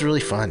it was really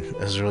fun.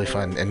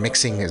 And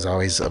mixing is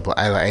always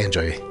I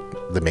enjoy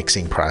the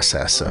mixing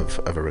process of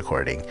a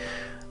recording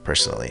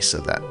personally, so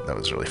that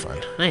was really fun.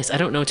 Nice. I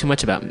don't know too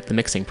much about the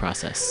mixing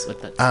process.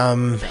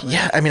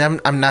 Yeah, I mean,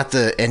 I'm not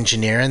the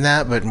engineer in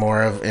that, but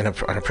more of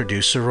on a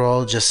producer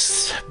role.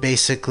 Just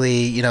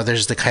basically,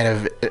 there's the kind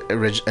of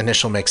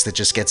initial mix that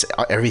just gets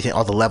everything,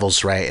 all the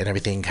levels right, and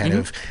everything kind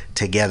of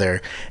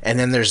together. And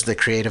then there's the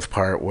creative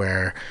part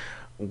where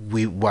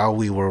while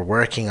we were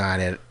working on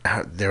it,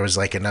 there was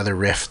like another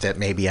riff that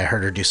maybe I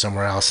heard her do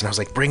somewhere else, and I was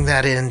like, bring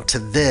that into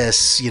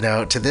this,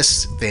 to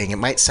this thing. It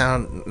might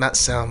not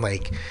sound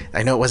like,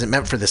 I know it wasn't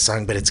meant for this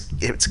song, but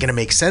it's gonna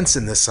make sense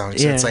in this song.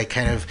 So it's like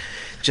kind of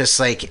just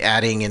like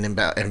adding and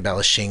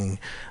embellishing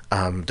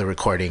the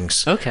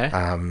recordings. Okay.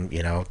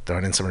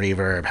 Throwing in some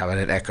reverb, having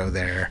an echo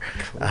there,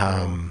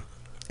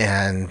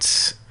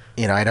 and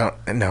I don't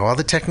know all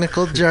the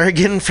technical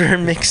jargon for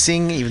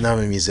mixing, even though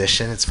I'm a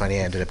musician. It's funny,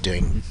 I ended up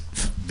doing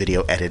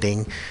video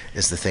editing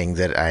is the thing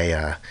that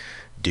I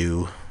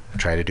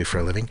try to do for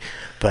a living.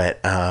 But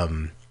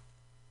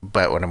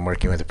when I'm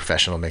working with a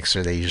professional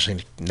mixer, they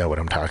usually know what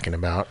I'm talking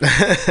about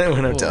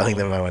when I'm telling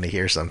them I want to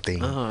hear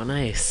something. Oh,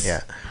 nice.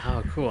 Yeah.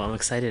 Oh, cool. I'm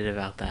excited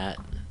about that.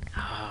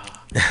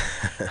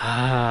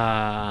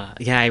 Yeah,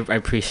 I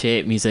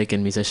appreciate music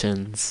and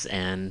musicians,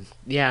 and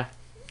yeah,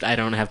 I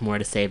don't have more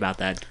to say about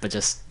that, but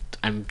just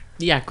I'm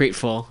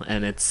grateful,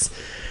 and it's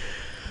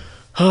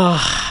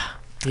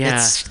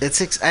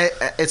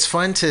it's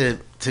fun to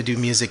do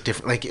music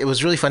different. Like, it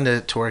was really fun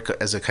to work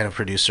as a kind of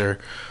producer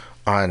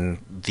on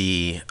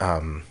the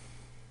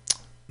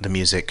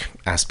music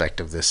aspect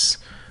of this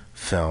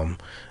film.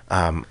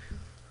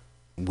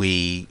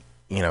 We,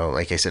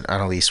 like I said,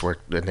 Annalise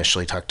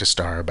initially talked to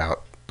Star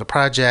about the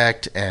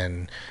project,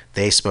 and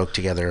they spoke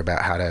together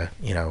about how to,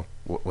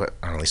 what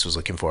Annalise was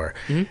looking for,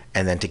 and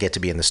then to get to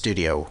be in the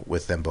studio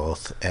with them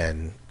both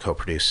and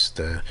co-produce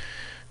the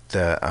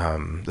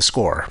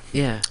score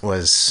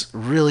was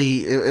really,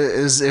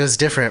 it was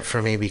different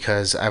for me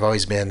because I've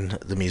always been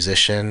the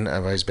musician.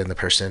 I've always been the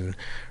person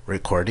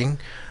recording,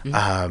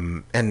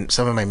 and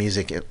some of my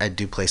music, I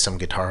do play some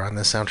guitar on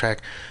the soundtrack,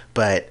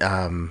 but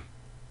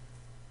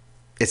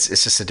it's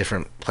just a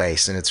different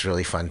place, and it's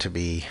really fun to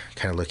be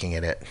kind of looking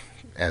at it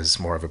as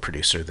more of a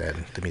producer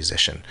than the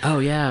musician. Oh,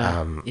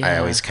 yeah. I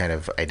always kind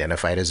of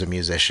identified as a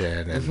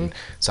musician and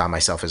saw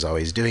myself as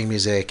always doing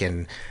music.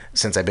 And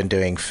since I've been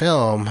doing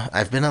film,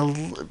 I've been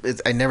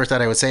I never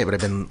thought I would say it, but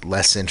I've been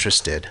less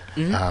interested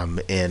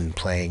in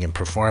playing and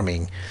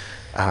performing,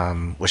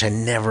 which I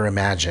never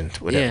imagined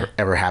would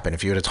ever happen.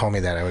 If you would have told me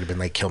that, I would have been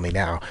like, kill me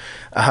now.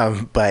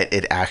 But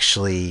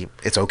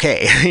it's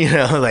okay.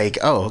 Like,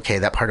 oh, okay,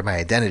 that part of my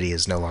identity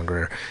is no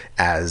longer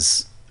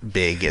as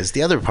big as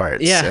the other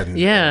parts.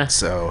 And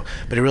so,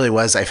 but it really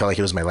was, I felt like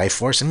it was my life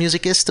force, and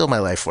music is still my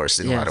life force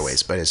in a lot of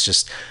ways, but it's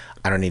just,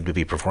 I don't need to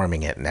be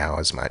performing it now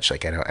as much.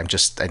 Like I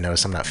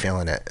notice I'm not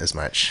feeling it as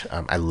much.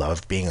 I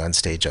love being on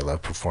stage. I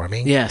love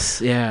performing.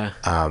 Yes, yeah.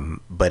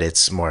 But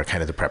it's more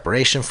kind of the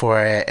preparation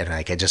for it, and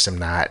like I just am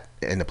not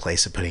in the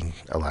place of putting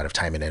a lot of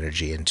time and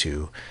energy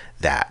into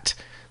that.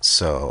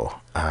 So,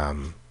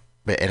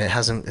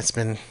 it's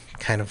been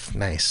kind of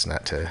nice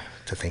not to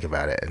think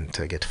about it and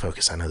to get to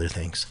focus on other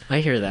things. I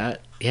hear that.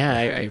 Yeah,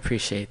 I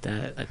appreciate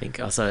that. I think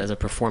also as a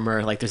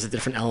performer, like there's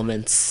different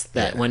elements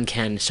that one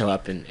can show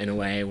up in a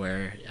way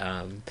where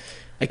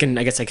I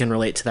guess I can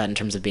relate to that in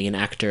terms of being an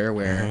actor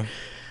where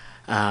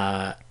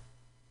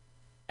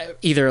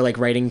either like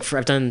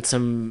I've done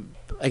some,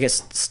 I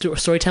guess,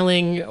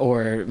 storytelling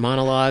or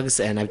monologues,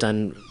 and I've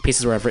done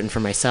pieces where I've written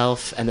for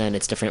myself, and then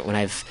it's different when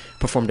I've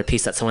performed a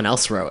piece that someone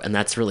else wrote, and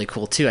that's really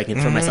cool too. I can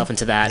throw myself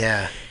into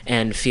that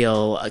and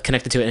feel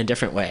connected to it in a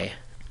different way,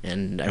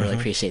 and I really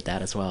appreciate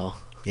that as well.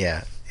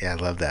 Yeah, I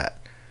love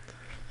that.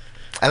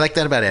 I like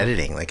that about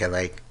editing. Like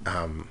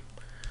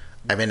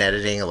I've been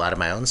editing a lot of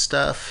my own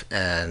stuff,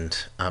 and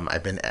I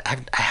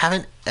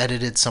haven't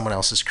edited someone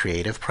else's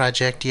creative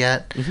project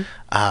yet.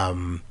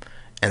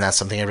 And that's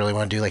something I really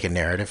want to do, like a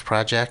narrative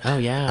project. Oh,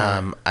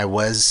 yeah. I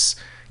was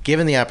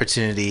given the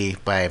opportunity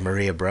by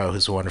Maria Bro,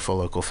 who's a wonderful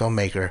local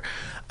filmmaker,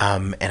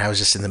 and I was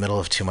just in the middle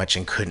of too much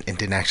and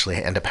didn't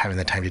actually end up having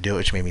the time to do it,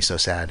 which made me so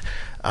sad.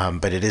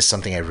 But it is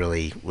something I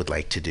really would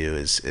like to do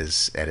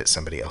is edit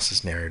somebody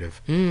else's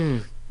narrative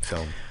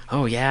film.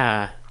 Oh,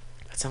 yeah.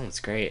 That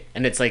sounds great.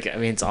 And it's like, I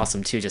mean, it's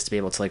awesome too, just to be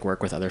able to like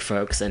work with other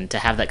folks and to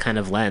have that kind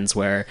of lens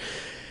where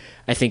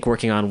I think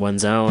working on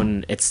one's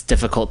own, it's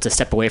difficult to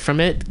step away from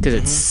it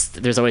because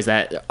there's always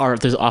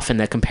there's often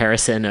that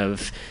comparison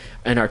of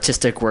an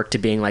artistic work to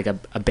being like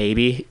a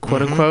baby,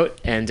 quote unquote,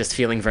 and just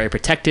feeling very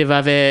protective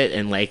of it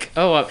and like,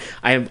 oh,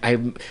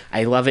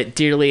 I love it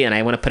dearly and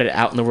I want to put it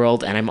out in the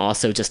world, and I'm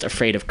also just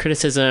afraid of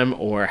criticism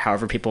or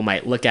however people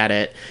might look at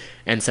it.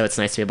 And so it's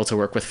nice to be able to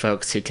work with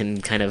folks who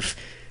can kind of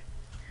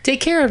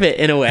take care of it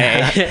in a way.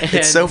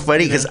 It's so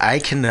funny because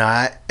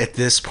at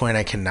this point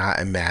I cannot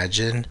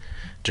imagine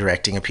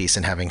directing a piece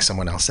and having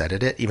someone else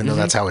edit it, even though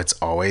that's how it's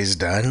always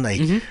done.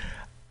 Like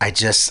I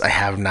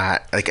have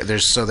not, like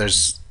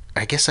there's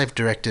I guess I've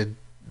directed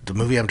the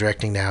movie I'm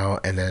directing now,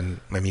 and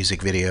then my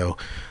music video.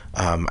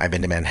 I've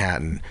been to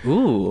Manhattan.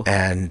 Ooh.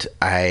 And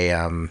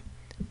I've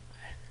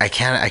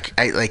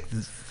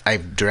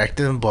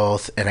directed them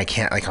both, and I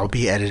can't, like, I'll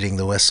be editing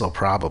The Whistle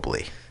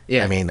probably.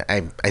 Yeah. I mean,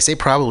 I say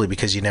probably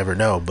because you never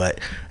know, but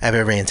I have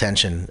every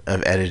intention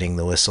of editing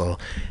The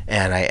Whistle,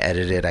 and I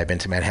edited I've Been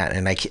to Manhattan,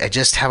 and I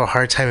just have a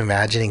hard time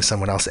imagining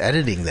someone else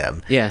editing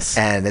them. Yes.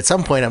 And at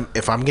some point,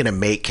 if I'm going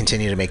to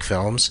continue to make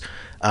films,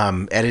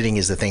 editing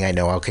is the thing I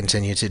know I'll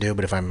continue to do,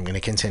 but if I'm going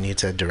to continue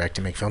to direct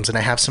and make films, and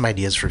I have some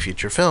ideas for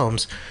future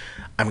films,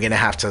 I'm going to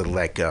have to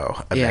let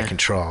go of that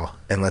control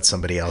and let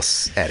somebody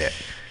else edit.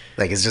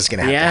 Like, it's just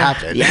going to have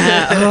to happen.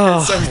 Yeah. Oh,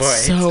 at some point.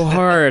 It's so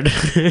hard.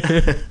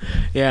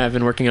 Yeah, I've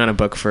been working on a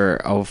book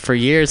for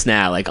years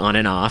now, like on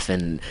and off.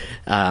 And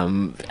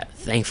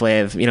thankfully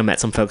I've, met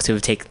some folks who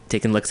have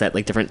taken looks at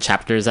like different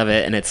chapters of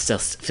it. And it still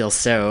feels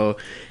so,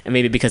 and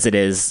maybe because it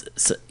is,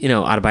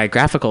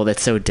 autobiographical,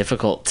 that's so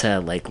difficult to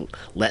like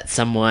let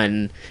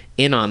someone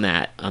in on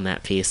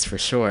that piece for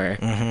sure.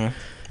 Mm-hmm.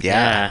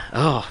 Yeah.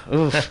 Oh,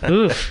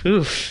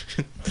 oof.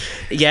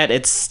 Yet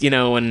it's,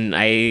 when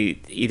I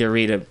either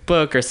read a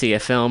book or see a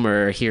film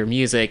or hear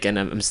music,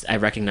 and I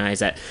recognize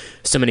that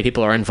so many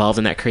people are involved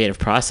in that creative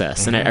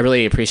process. And I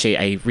really appreciate,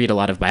 I read a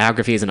lot of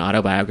biographies and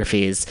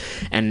autobiographies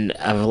and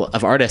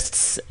of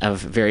artists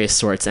of various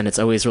sorts. And it's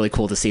always really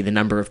cool to see the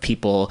number of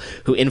people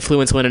who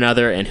influence one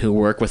another and who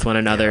work with one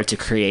another to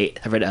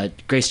create. I read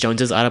Grace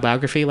Jones's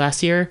autobiography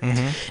last year.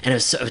 And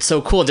it's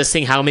so cool just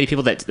seeing how many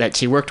people that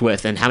she worked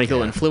with and how many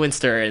people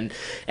influenced her, and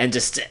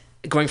just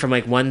going from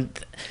like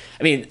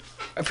a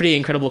pretty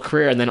incredible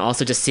career, and then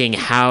also just seeing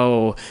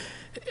how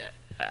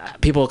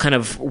people kind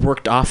of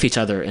worked off each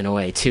other in a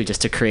way too,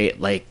 just to create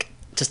like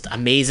just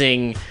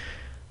amazing.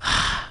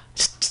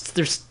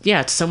 There's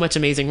so much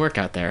amazing work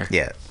out there.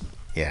 Yeah,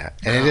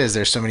 and it is.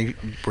 There's so many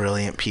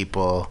brilliant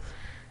people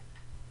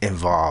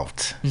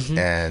involved,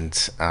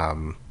 and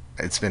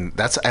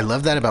I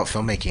love that about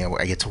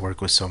filmmaking. I get to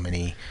work with so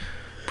many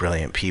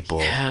brilliant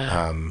people.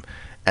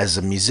 As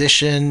a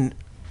musician,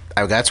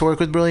 I got to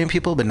work with brilliant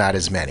people, but not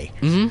as many.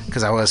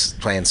 Because I was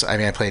playing,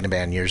 I played in a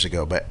band years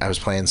ago, but I was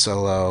playing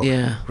solo.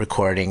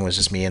 Recording was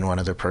just me and one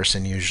other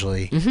person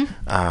usually.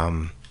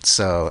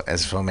 So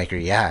as a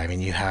filmmaker,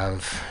 you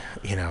have,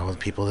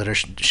 people that are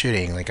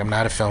shooting. Like, I'm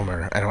not a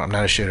filmer. I'm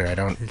not a shooter. I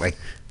don't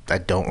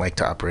like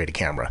to operate a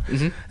camera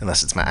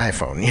unless it's my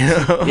iPhone,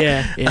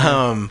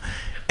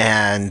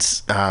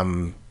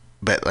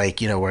 But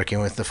working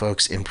with the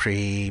folks in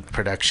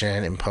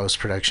pre-production, in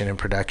post-production, in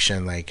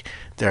production, like,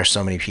 there are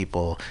so many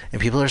people, and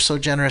people are so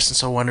generous and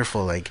so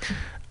wonderful. Like,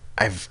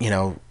 I've,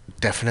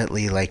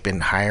 definitely like been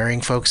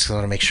hiring folks because I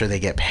want to make sure they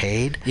get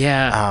paid.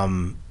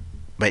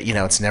 But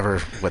it's never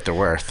what they're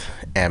worth,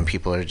 and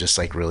people are just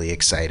like really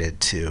excited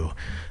to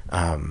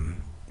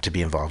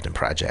be involved in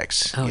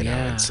projects.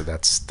 And so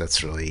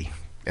that's really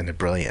and they're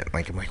brilliant.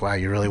 Like I'm like, wow,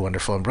 you're really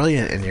wonderful and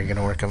brilliant, and you're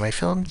gonna work on my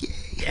film. Yay!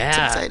 Yeah.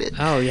 I'm excited.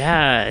 Oh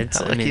yeah.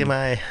 How lucky am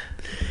I?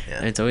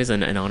 Yeah. It's always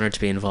an honor to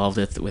be involved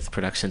with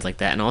productions like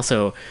that, and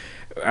also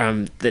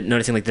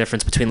noticing like the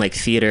difference between like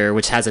theater,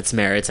 which has its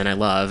merits and I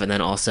love, and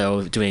then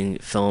also doing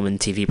film and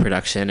TV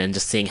production, and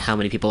just seeing how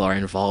many people are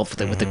involved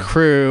with the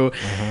crew,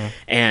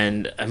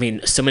 and I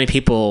mean, so many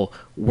people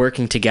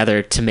working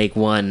together to make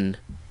one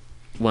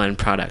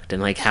product,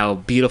 and like how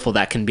beautiful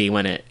that can be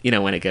when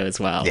it goes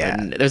well. Yeah.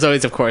 And there's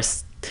always, of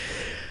course,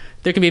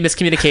 there can be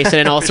miscommunication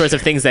and all sorts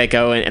of things that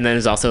go, and then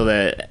there's also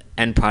the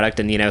end product,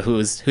 and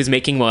who's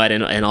making what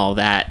and all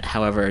that.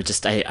 However,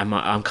 just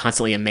I'm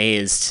constantly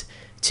amazed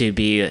to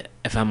be,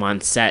 if I'm on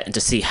set, and to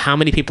see how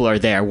many people are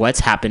there, what's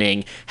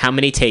happening, how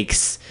many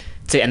takes,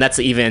 and that's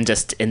even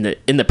just in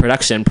the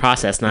production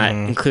process, not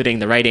including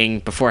the writing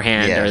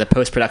beforehand or the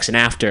post-production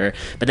after,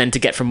 but then to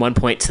get from one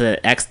point to the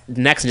next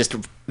and just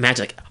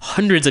imagine like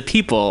hundreds of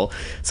people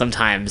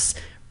sometimes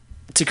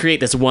to create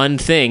this one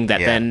thing that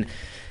then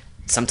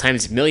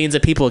sometimes millions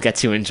of people get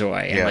to enjoy,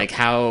 and like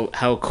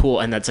how cool,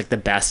 and that's like the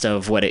best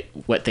of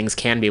what things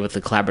can be with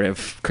the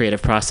collaborative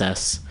creative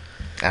process.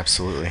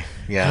 Absolutely.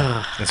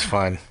 Yeah. It's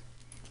fun.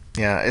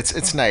 Yeah,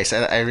 it's nice.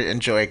 I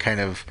enjoy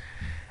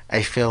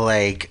I feel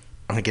like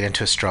I'm going to get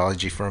into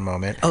astrology for a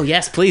moment. Oh,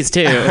 yes, please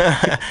do.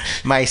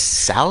 My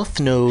south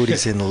node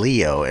is in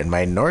Leo and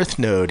my north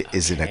node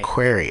is in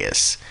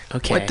Aquarius.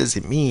 Okay. What does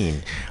it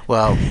mean?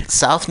 Well,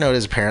 south node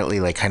is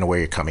apparently like kind of where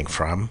you're coming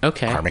from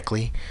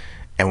karmically,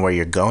 and where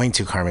you're going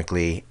to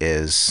karmically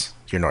is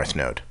your north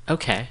node.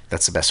 Okay.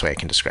 That's the best way I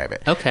can describe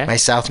it. Okay. My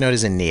south node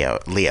is in Leo.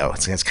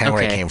 It's kind of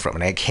where I came from.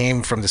 And I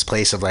came from this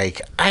place of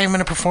like, I'm going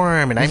to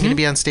perform and I'm going to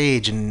be on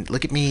stage and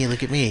look at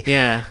me.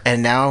 Yeah.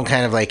 And now I'm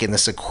kind of like in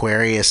this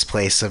Aquarius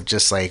place of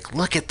just like,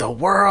 look at the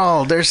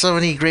world. There's so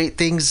many great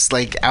things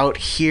like out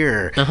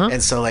here.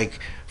 And so like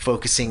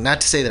focusing, not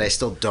to say that I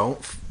still don't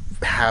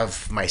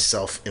have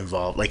myself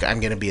involved. Like I'm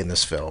going to be in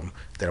this film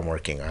that I'm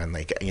working on.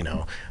 Like,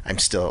 I'm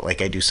still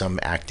like, I do some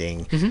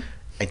acting.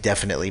 I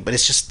definitely, but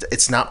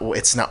it's not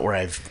where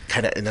I've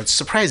and it's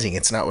surprising.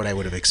 It's not what I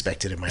would have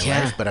expected in my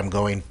life, but I'm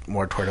going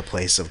more toward a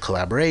place of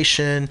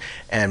collaboration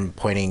and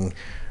putting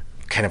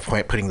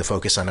the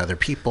focus on other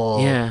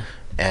people. Yeah.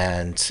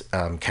 And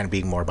kind of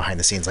being more behind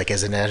the scenes, like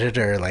as an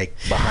editor, like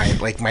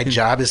behind, like my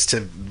job is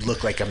to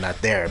look like I'm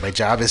not there. My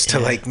job is to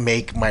like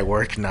make my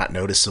work not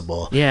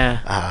noticeable.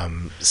 Yeah.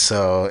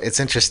 So it's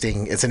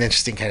interesting. It's an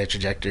interesting kind of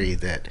trajectory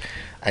that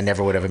I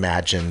never would have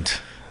imagined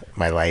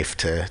my life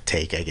to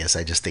take. I guess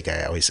I just think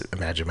I always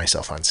imagine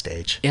myself on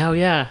stage. Oh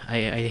yeah,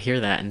 I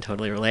hear that and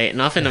totally relate.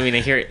 And often, I mean,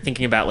 I hear it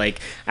thinking about like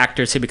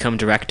actors who become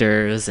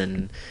directors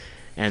and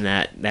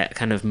that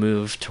kind of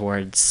move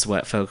towards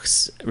what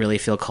folks really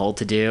feel called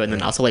to do, and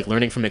then also like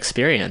learning from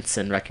experience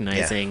and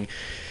recognizing.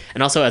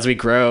 And also as we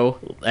grow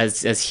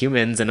as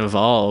humans and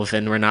evolve,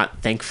 and we're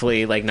not,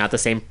 thankfully, like not the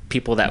same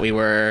people that we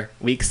were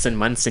weeks and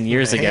months and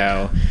years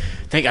ago.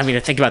 I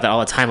think about that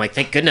all the time. Like,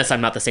 thank goodness I'm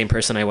not the same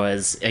person I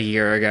was a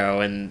year ago,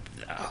 and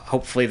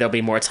hopefully there'll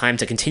be more time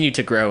to continue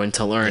to grow and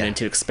to learn and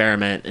to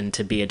experiment and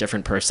to be a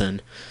different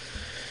person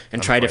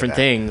and try different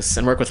things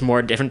and work with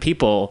more different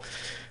people.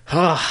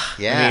 I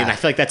mean, I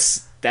feel like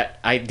that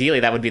ideally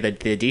that would be the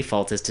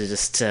default, is to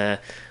just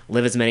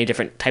live as many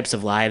different types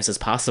of lives as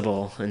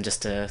possible and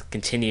just to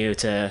continue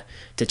to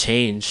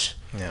change.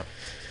 Yeah.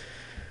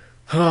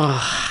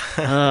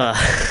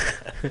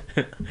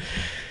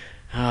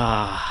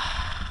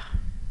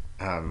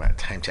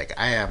 Time check.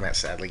 I am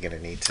sadly going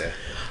to need to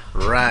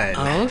run.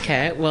 Oh,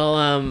 okay. Well,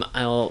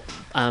 I'll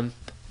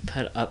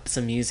put up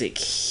some music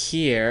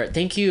here.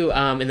 Thank you.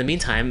 In the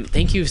meantime,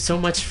 thank you so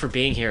much for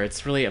being here.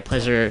 It's really a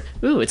pleasure.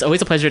 It's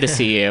always a pleasure to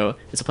see you.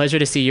 It's a pleasure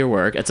to see your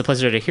work. It's a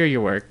pleasure to hear your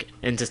work,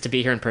 and just to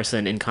be here in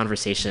person in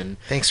conversation.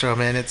 Thanks,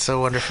 Roman. It's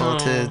so wonderful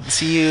to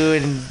see you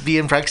and be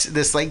in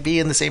practice, be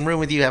in the same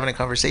room with you, having a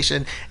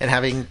conversation,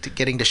 and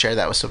getting to share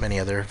that with so many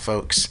other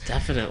folks.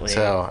 Definitely.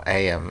 So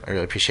I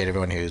really appreciate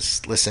everyone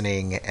who's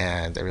listening,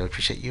 and I really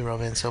appreciate you,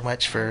 Roman, so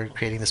much for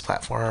creating this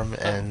platform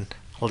and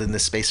holding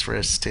this space for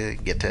us to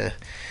get to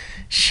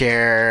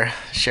share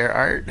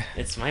art.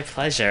 It's my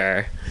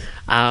pleasure.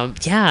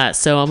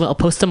 So I'll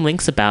post some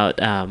links about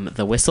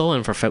The Whistle,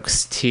 and for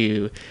folks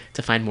to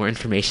find more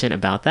information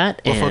about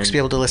that. Will folks be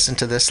able to listen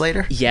to this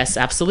later? Yes,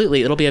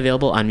 absolutely. It'll be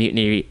available on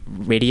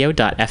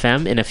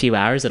MutinyRadio.fm in a few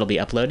hours. It'll be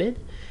uploaded,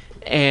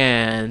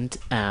 and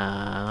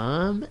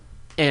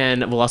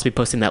we'll also be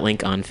posting that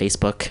link on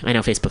Facebook. I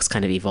know Facebook's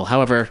kind of evil.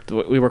 However,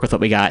 we work with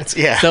what we got.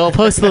 So I'll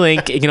post the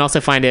link. You can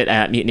also find it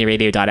at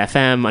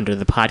MutinyRadio.fm. Under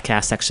the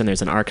podcast section,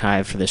 there's an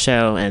archive for the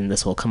show, and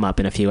this will come up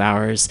in a few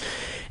hours,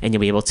 and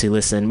you'll be able to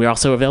listen. We're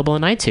also available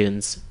on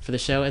iTunes for the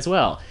show as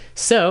well.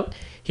 So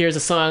here's a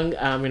song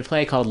I'm going to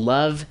play called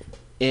Love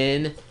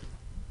in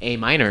A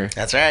Minor.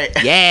 That's right.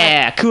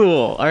 Yeah,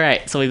 cool. All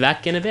right, so we'll be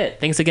back in a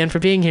bit. Thanks again for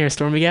being here,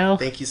 Storm Miguel.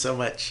 Thank you so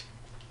much.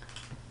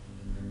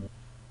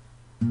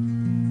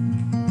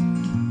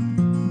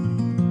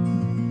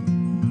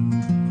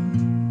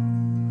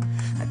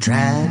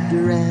 Tried to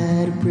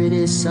write a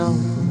pretty song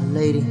for my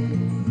lady.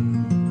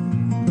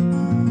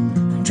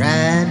 I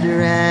tried to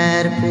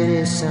write a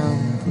pretty song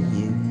for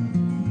you.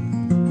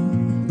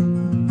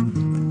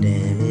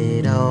 Damn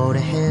it all to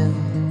hell,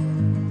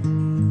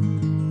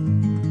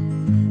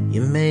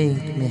 you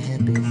make me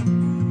happy.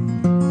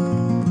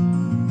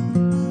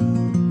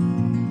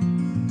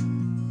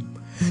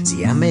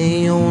 See, I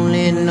may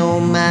only know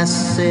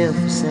myself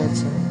a sad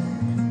song,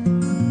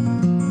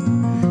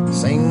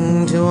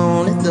 sing to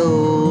only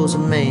those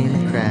who made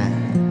me cry.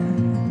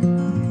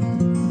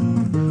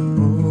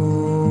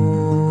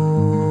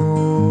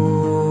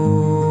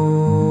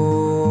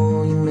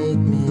 Oh, you make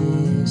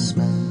me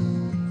smile.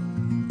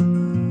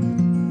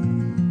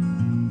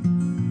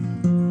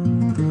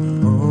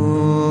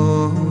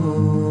 Oh,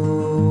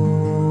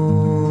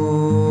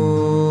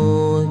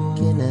 what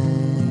can I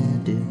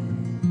do?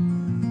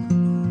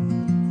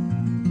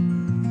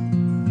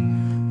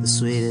 The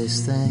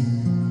sweetest thing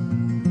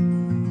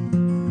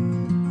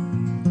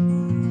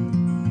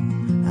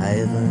I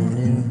ever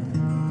knew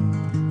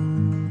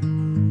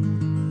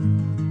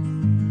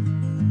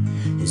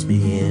is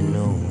being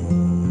only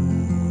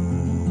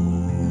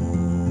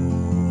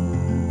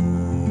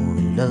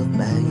loved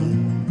by you.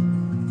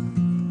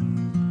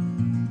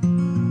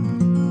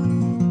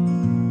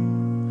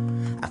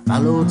 I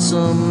followed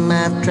some,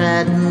 I've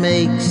tried to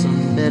make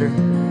some better.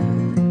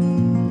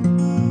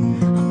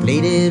 I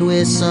pleaded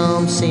with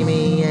some, see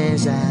me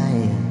as I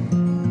am.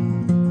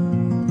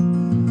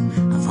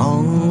 I've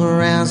hung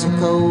around some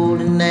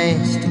cold and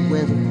nasty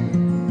weather,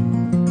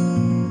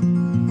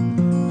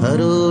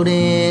 huddled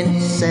in,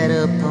 sat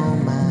up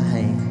on my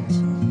hands,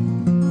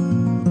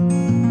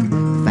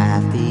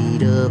 5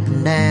 feet up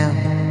and down,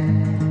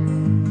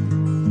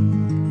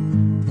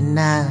 and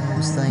I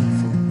was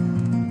thankful.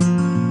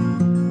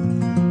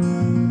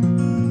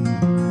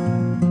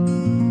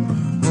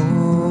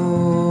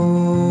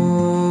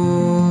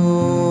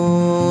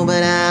 Oh,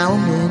 but I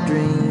only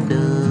dreamed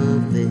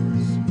of this.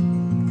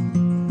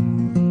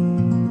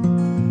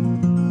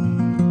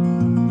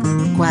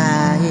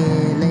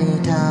 Quietly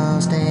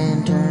tossed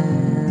and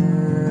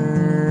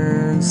turned,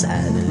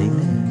 silently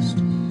missed.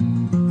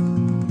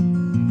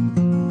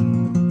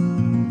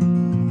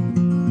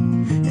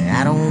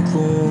 I don't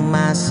fool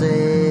myself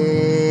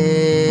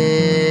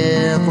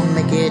or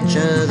make each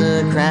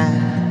other cry.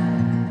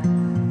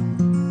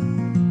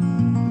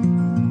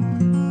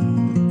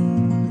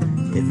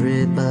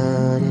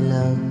 Everybody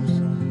loves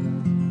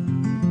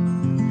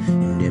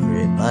and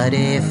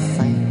everybody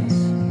fights.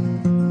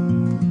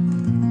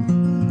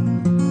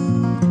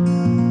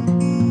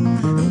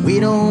 We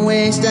don't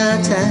waste our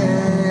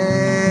time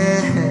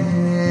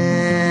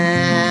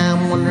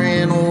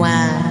wondering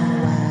why.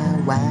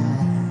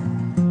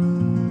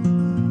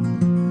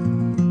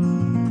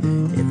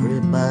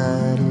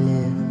 Everybody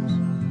lives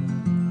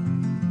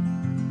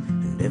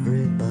and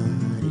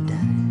everybody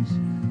dies.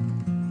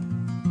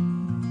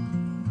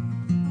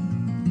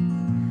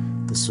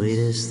 The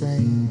sweetest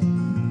thing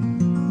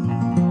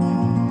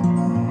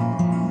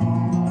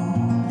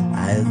I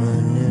ever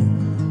knew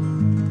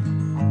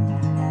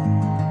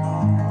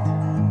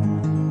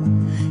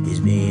is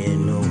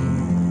being only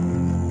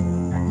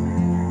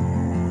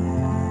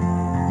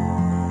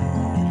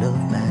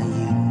loved by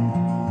you.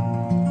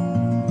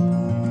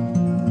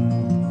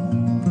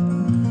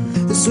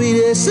 The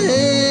sweetest thing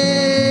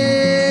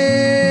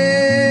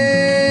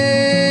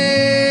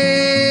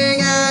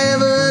I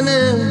ever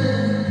knew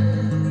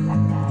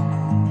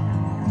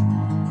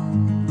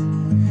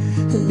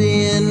is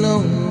being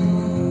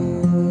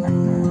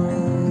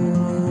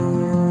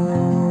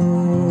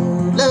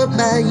loved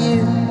by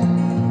you.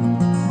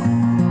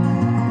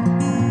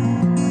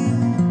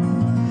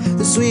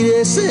 The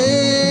sweetest thing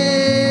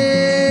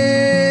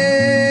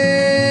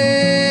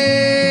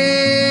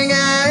I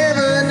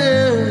ever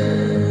knew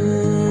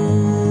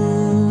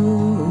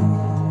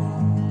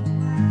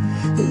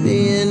is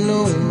being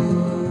only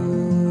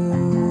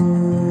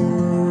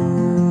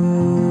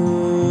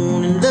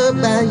loved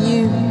by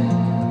you.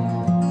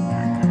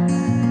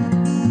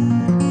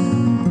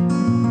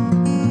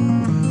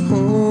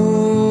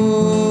 Oh,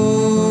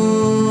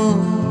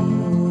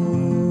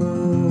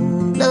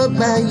 loved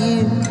by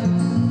you.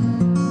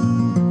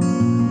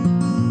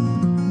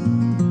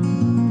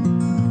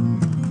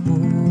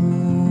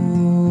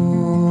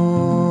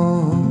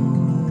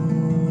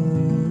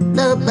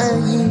 Loved by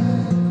you.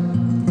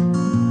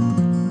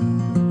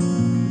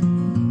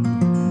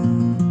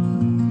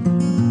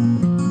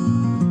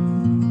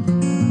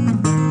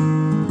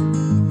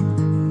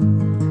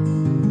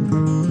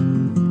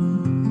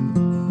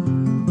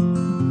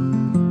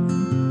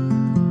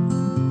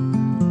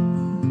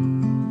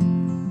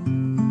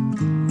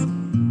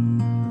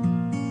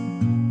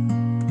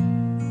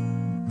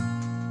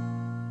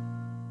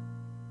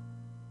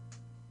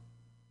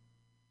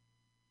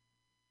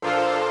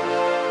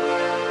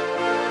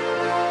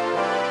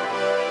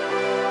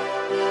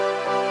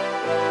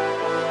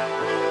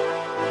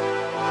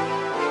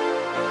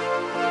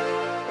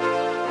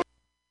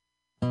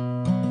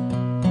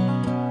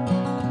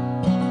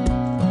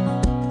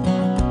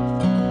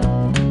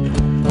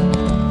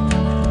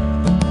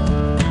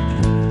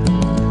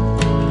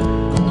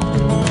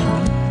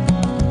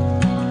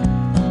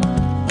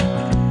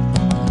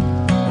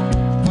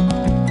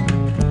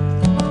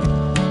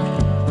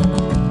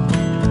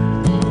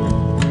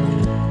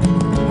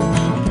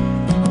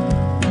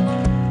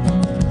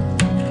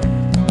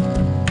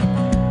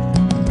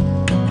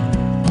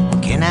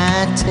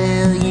 I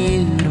tell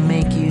you to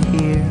make you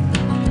hear?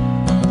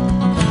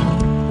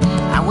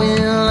 I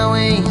will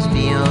always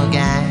be your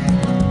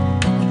guide.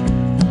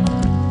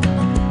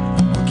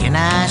 Can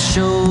I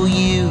show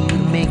you to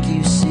make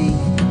you see?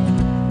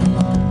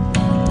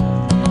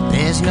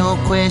 There's no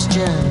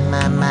question,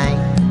 my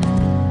mind.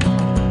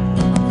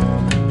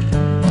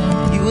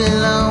 You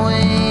will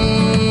always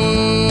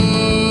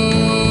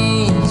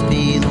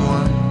be the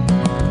one.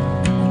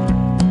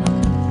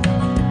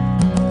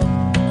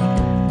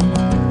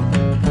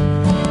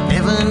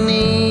 Never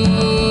needed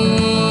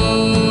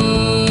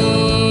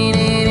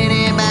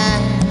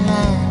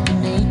anybody to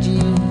need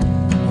you.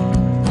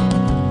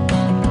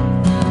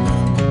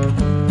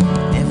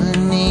 Never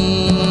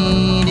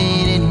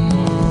needed anyone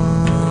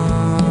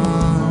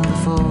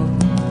before.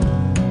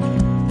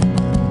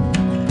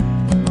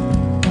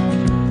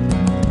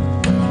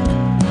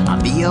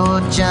 I'll be your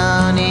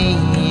Johnny,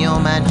 you're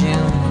my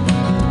June.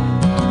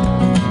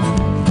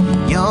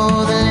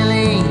 You're the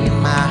lily in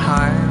my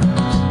heart.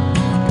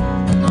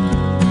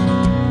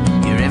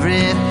 You're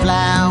every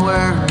flower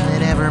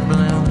that ever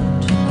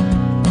bloomed.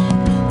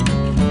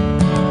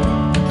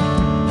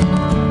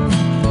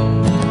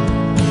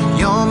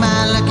 You're my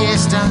lucky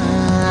star.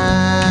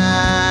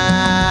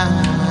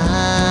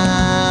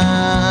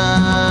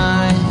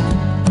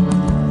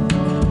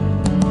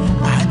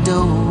 I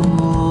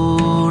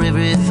adore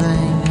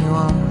everything you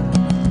are.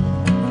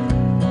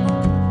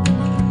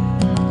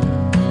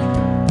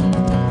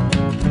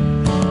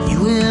 You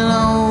will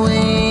always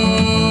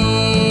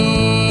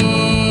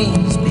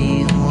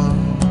be the one.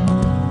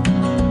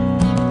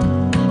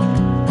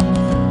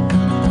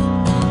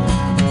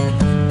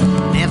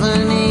 Never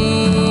needed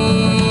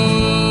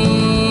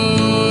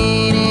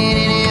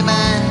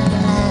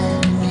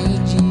anybody to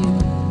need you.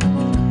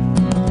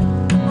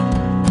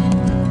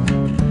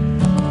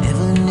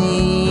 Never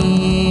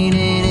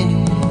needed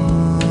anyone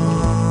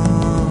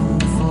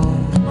before.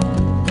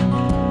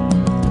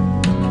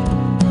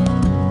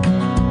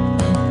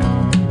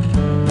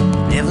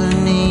 Never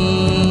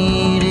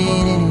needed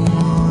anyone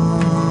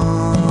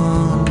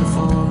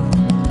before.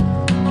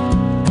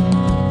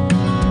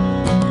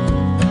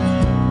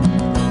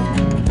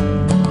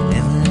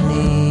 Never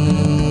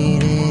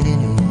needed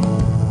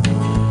anyone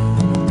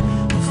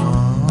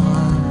before.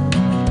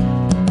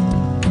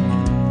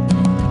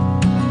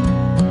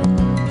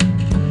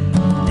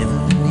 Never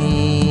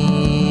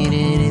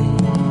needed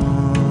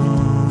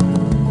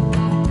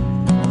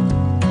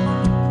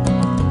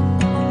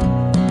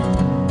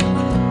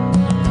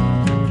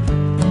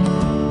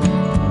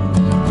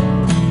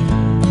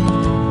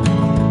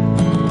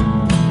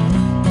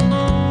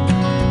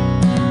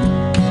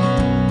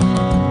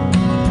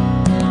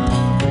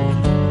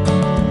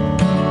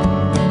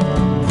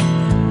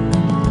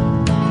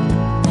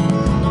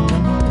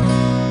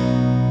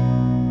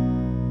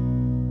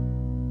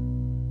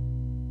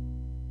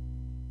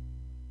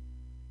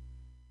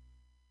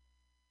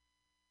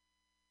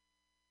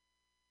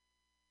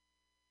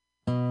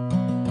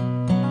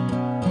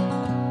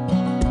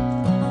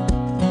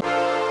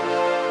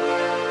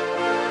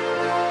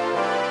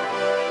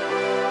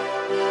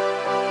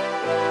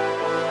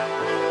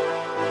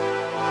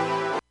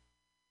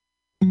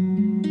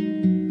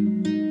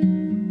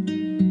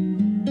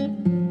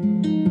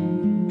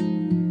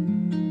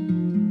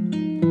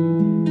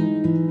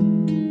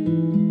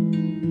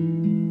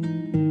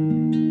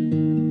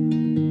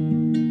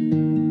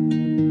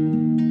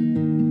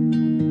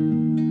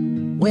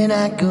when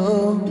I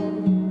go.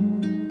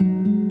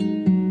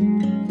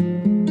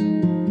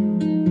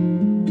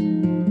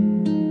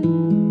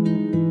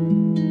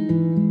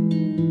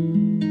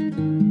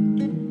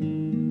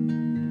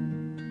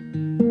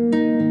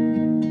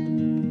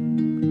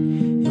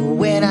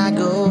 When I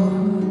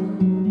go,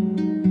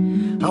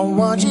 I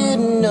want you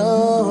to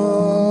know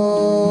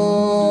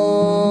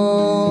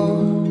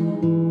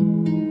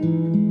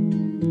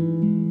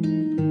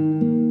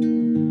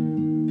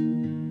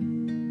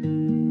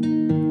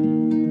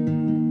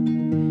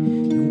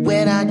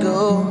when I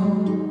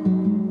go,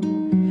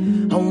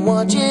 I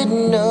want you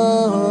to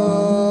know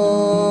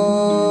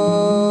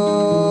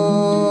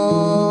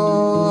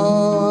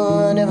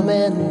I never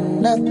meant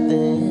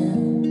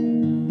nothing.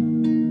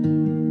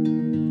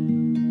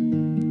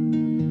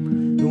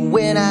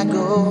 When I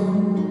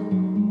go,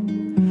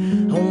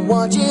 I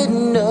want you to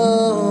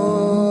know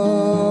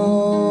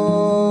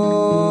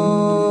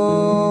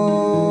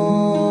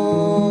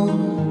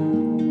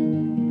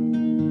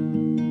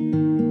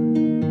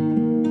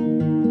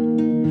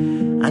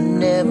I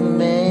never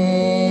meant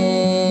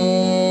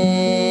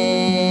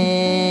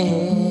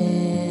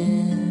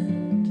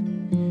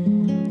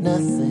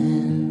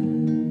nothing.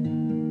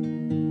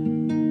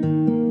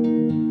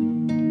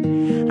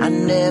 I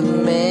never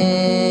meant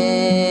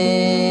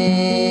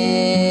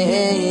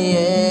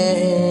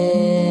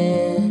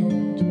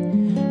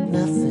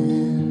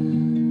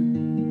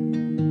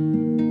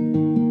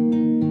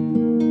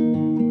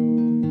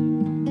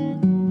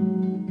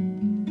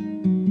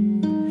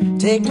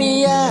take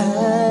me out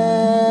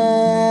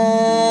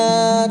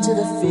to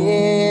the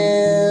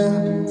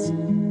fields,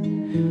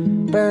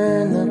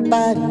 burn the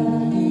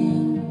bodies,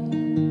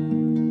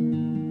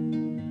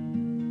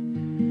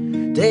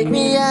 Take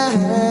me out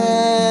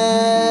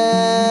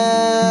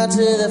to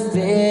the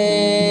fields,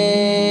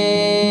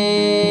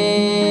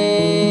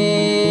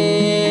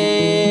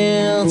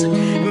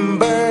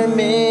 burn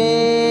me.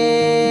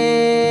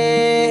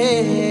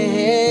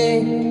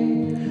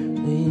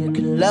 You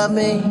can love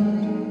me.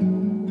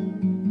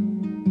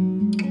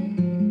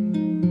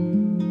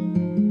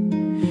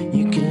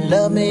 You can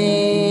love me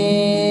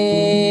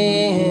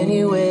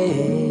anyway.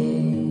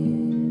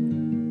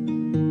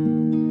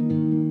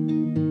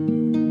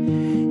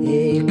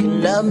 Yeah, you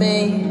can love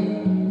me.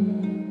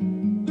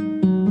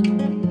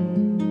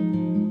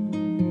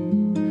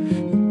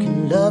 You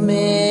can love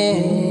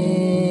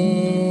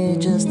me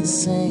just the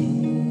same.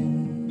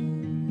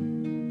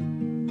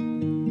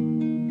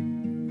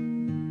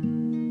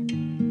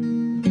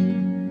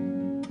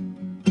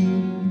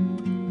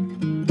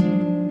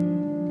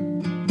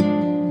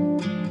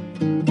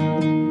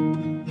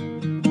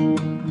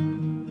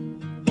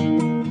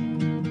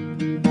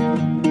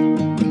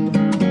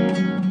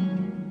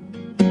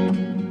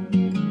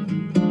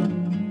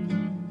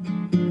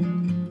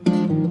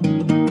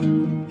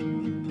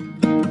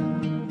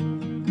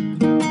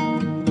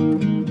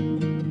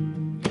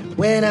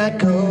 When I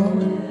go,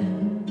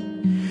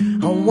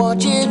 I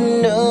want you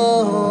to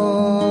know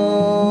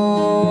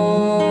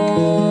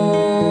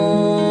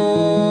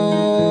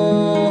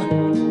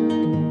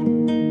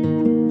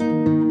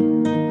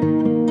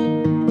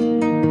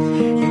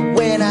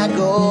when I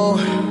go,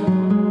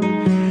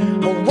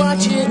 I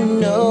want you to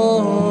know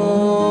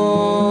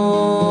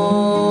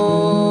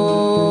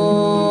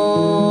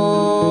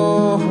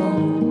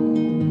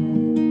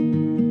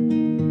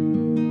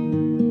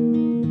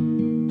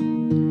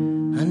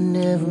I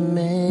never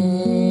meant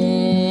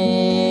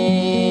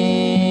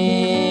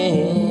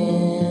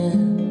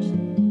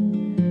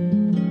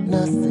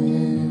nothing.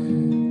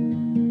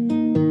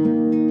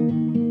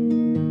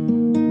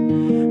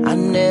 I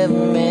never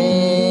meant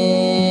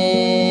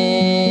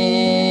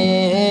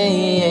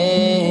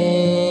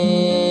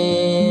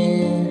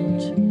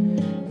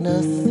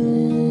nothing.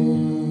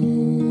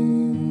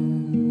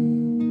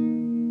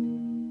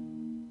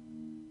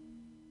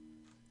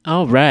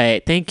 All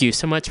right. Thank you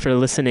so much for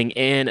listening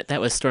in.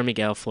 That was Stormy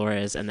Gale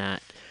Flores, and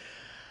that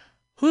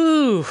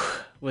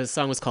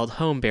song was called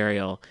Home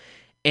Burial.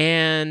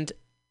 And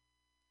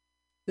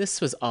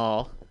this was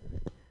all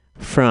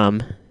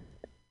from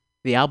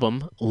the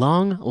album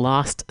Long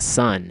Lost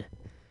Son.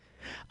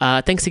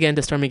 Thanks again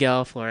to Stormy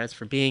Gale Flores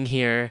for being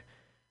here.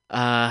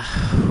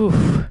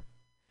 It's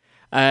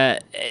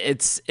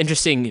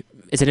interesting.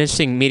 It's an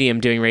interesting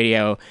medium doing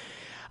radio.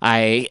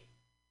 I'm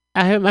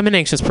an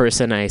anxious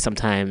person. I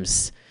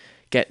sometimes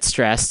get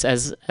stressed,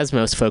 as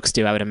most folks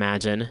do, I would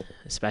imagine.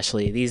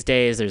 Especially these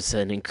days, there's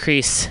an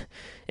increase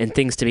in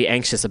things to be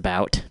anxious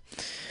about.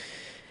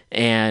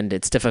 And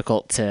it's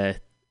difficult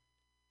to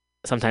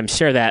sometimes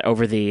share that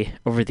over the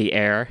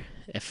air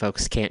if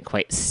folks can't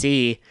quite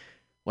see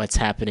what's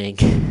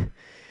happening.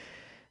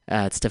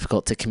 It's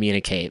difficult to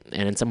communicate,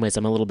 and in some ways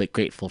I'm a little bit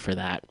grateful for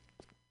that.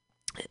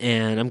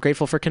 And I'm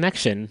grateful for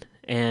connection,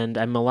 and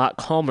I'm a lot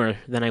calmer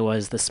than I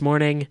was this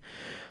morning.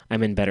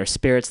 I'm in better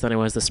spirits than I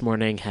was this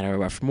morning, had a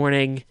rough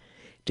morning,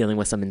 dealing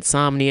with some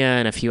insomnia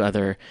and a few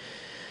other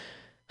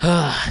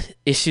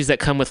issues that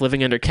come with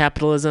living under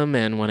capitalism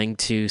and wanting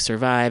to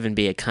survive and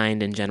be a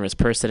kind and generous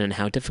person, and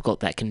how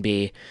difficult that can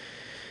be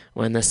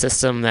when the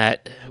system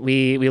that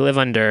we live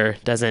under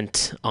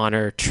doesn't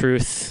honor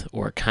truth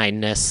or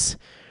kindness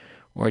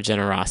or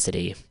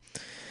generosity.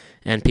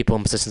 And people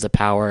in positions of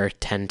power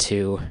tend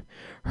to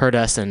hurt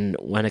us and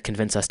want to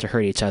convince us to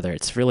hurt each other.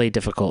 It's really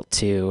difficult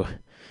to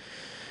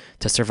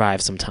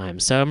survive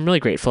sometimes. So I'm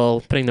really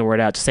grateful, putting the word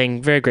out, just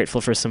saying very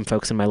grateful for some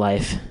folks in my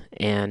life,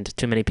 and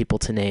too many people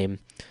to name.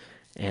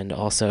 And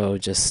also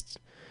just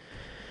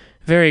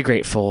very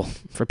grateful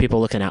for people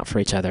looking out for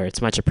each other.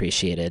 It's much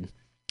appreciated.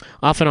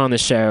 Often on the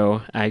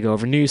show, I go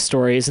over news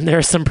stories, and there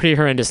are some pretty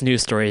horrendous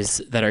news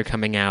stories that are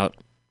coming out.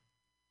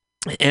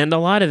 And a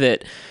lot of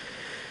it,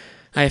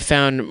 I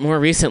found more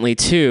recently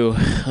too,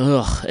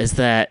 is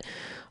that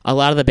a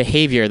lot of the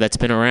behavior that's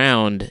been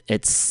around,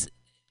 this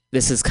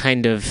is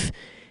kind of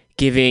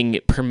giving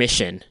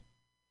permission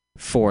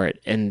for it.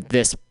 And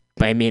this,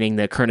 by meaning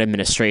the current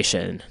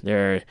administration,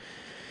 they're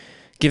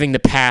giving the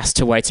pass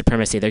to white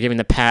supremacy. They're giving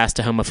the pass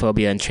to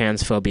homophobia and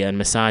transphobia and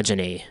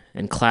misogyny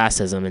and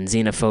classism and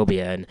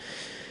xenophobia and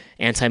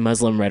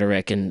anti-Muslim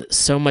rhetoric and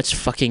so much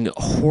fucking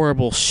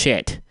horrible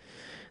shit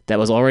that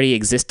was already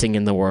existing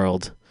in the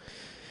world.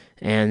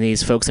 And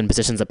these folks in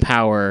positions of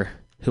power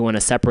who want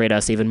to separate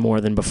us even more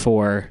than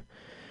before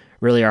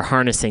really are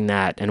harnessing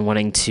that and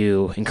wanting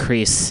to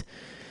increase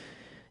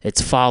its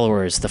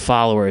followers,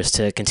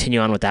 to continue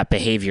on with that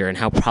behavior, and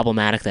how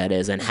problematic that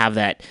is, and have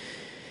that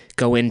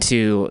go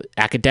into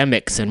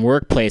academics and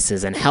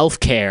workplaces and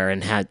healthcare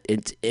and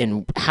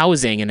in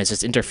housing, and it's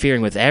just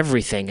interfering with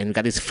everything. And we've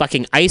got these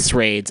fucking ICE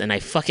raids, and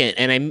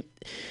the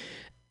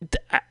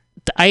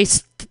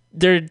ICE,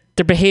 they're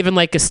behaving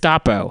like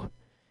Gestapo.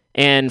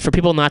 And for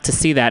people not to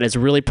see that is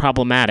really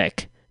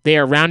problematic. They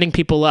are rounding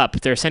people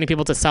up. They're sending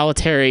people to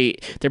solitary.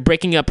 They're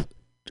breaking up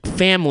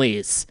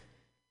families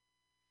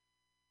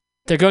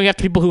They're going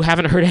after people who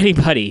haven't hurt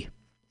anybody.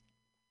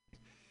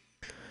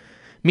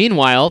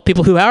 Meanwhile,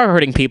 people who are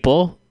hurting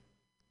people,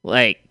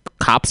 like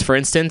cops, for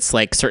instance,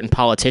 like certain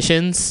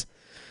politicians,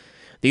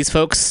 these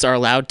folks are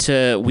allowed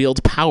to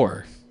wield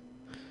power.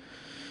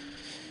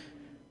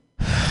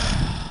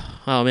 Oh,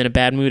 I'm in a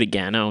bad mood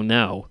again. Oh,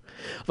 no.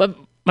 But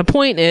my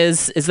point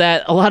is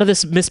that a lot of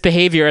this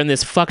misbehavior and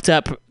this fucked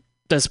up,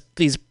 this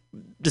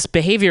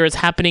behavior is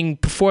happening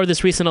before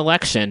this recent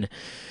election.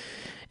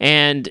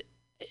 And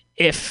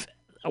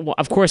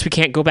of course, we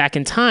can't go back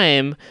in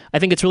time. I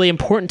think it's really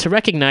important to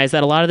recognize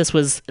that a lot of this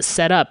was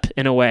set up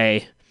in a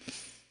way.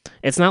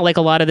 It's not like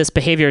a lot of this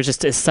behavior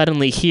just is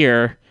suddenly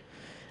here.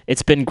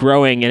 It's been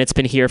growing and it's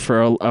been here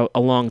for a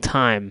long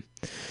time.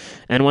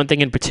 And one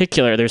thing in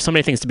particular, there's so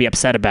many things to be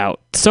upset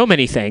about. So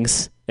many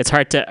things. It's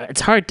hard to,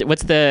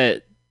 what's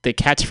the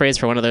catchphrase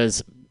for one of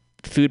those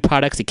food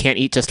products? You can't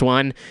eat just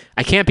one.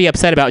 I can't be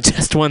upset about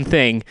just one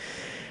thing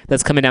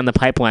that's coming down the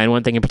pipeline.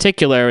 One thing in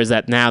particular is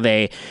that now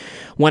they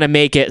want to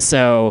make it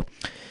so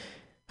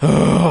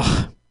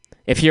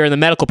if you're in the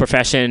medical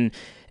profession,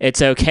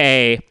 it's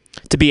okay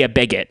to be a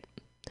bigot.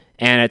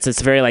 And it's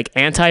this very like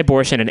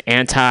anti-abortion and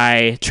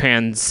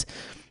anti-trans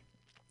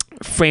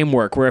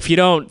framework where if you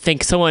don't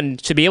think someone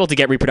should be able to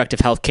get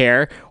reproductive health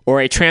care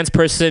or a trans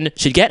person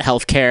should get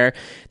health care,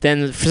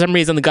 then for some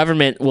reason the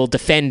government will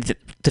defend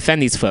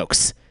these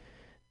folks.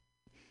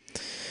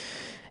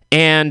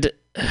 And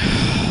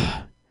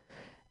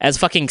as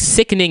fucking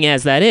sickening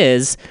as that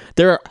is,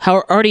 there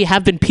already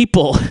have been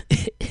people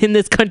in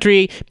this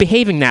country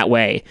behaving that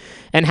way.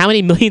 And how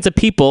many millions of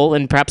people,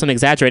 and perhaps I'm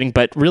exaggerating,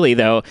 but really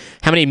though,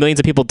 how many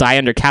millions of people die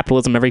under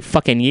capitalism every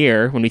fucking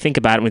year when we think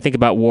about it, when we think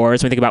about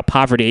wars, when we think about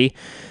poverty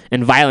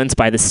and violence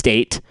by the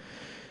state,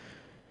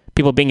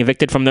 people being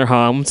evicted from their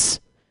homes,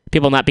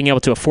 people not being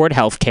able to afford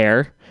health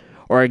care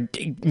or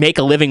make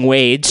a living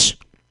wage.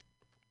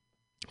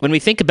 When we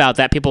think about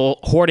that, people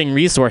hoarding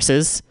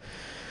resources,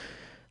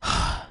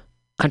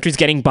 countries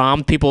getting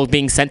bombed, people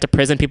being sent to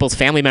prison, people's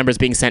family members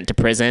being sent to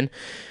prison.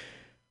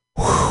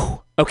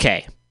 Whew.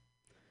 Okay.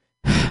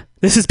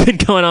 This has been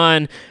going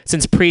on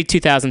since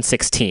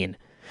pre-2016.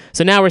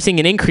 So now we're seeing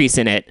an increase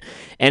in it,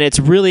 and it's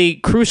really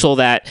crucial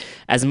that,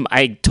 as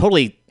I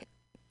totally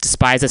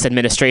despise this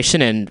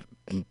administration and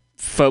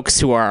folks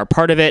who are a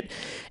part of it,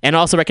 and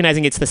also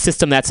recognizing it's the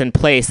system that's in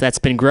place that's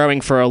been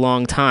growing for a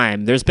long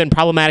time. There's been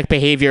problematic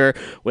behavior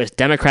with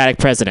Democratic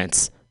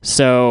presidents.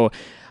 So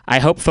I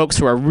hope folks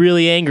who are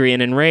really angry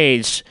and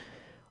enraged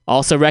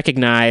also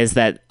recognize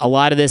that a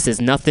lot of this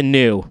is nothing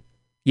new.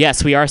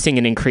 Yes, we are seeing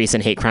an increase in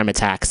hate crime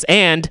attacks,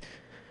 and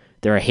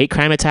there are hate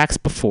crime attacks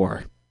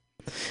before.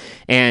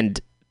 And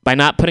by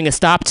not putting a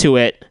stop to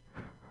it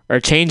or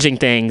changing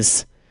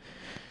things,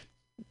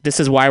 this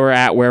is why we're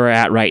at where we're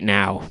at right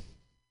now.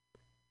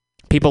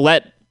 People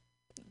didn't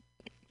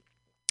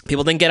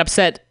get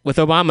upset with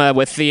Obama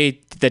with the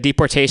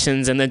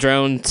deportations and the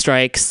drone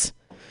strikes.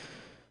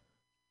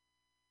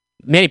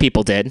 Many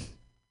people did,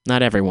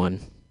 not everyone.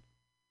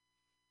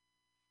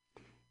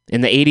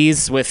 In the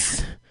 80s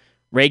with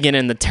Reagan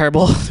and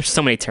there's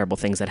so many terrible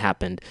things that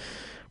happened.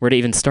 Where to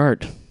even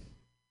start?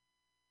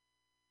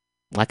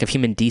 Lack of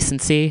human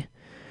decency.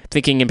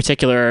 Thinking in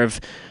particular of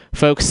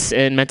folks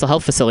in mental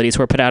health facilities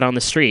who are put out on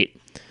the street.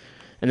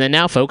 And then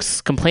now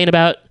folks complain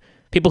about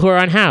people who are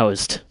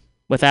unhoused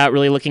without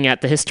really looking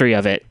at the history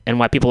of it and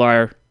why people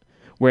are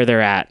where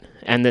they're at.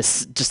 And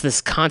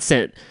this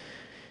constant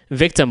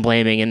victim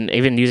blaming, and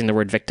even using the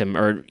word victim,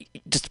 or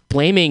just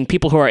blaming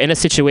people who are in a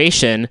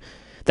situation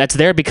that's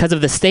there because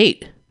of the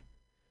state.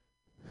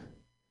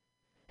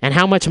 And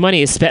how much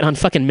money is spent on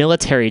fucking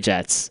military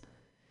jets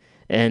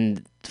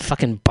and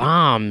fucking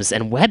bombs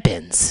and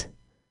weapons.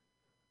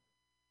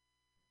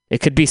 It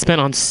could be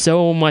spent on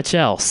so much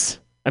else.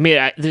 I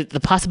mean, the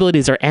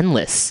possibilities are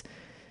endless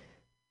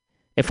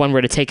if one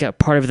were to take a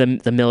part of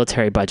the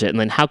military budget. And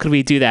then how could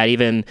we do that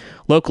even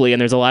locally?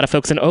 And there's a lot of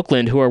folks in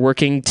Oakland who are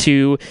working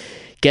to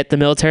get the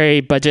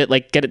military budget,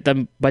 get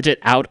the budget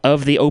out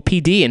of the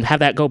OPD and have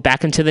that go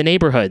back into the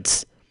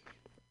neighborhoods.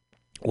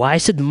 Why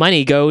should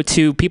money go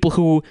to people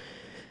who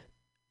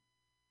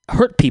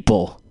hurt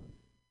people?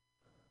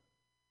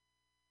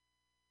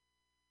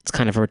 It's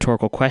kind of a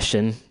rhetorical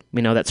question.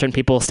 We know that certain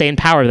people stay in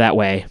power that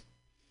way.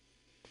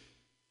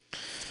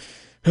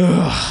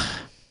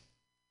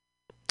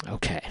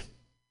 Okay.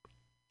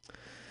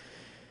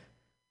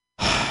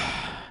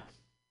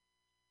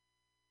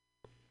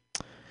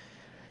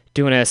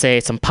 Do want to say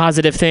some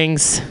positive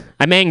things.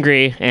 I'm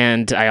angry,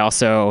 and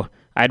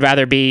I'd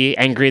rather be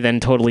angry than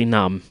totally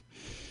numb.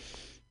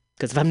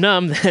 Because if I'm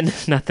numb, then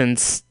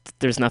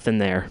there's nothing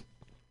there.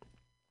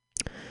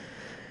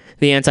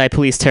 The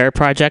Anti-Police Terror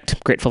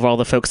Project, grateful for all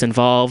the folks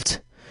involved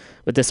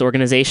with this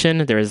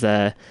organization. There was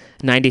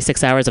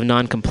 96 hours of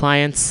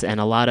non-compliance and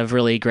a lot of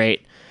really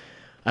great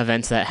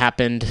events that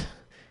happened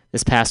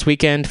this past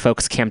weekend.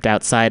 Folks camped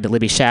outside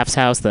Libby Schaaf's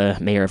house, the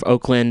mayor of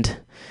Oakland.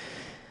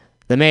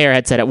 The mayor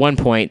had said at one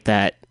point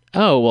that,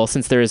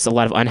 since there's a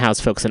lot of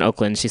unhoused folks in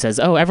Oakland, she says,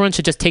 everyone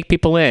should just take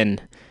people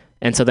in.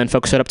 And so then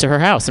folks showed up to her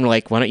house and were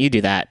like, why don't you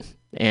do that?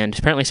 and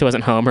apparently she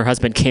wasn't home. Her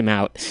husband came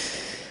out,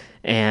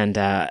 and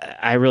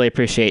I really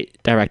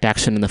appreciate direct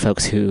action and the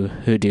folks who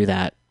do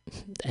that.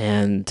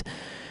 And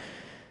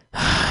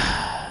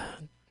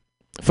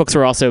folks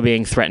were also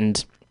being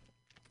threatened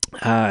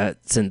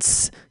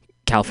since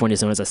California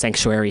is known as a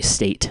sanctuary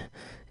state,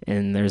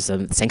 and there's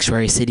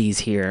sanctuary cities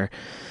here,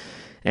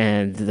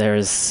 and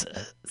there's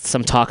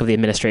some talk of the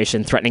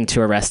administration threatening to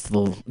arrest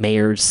the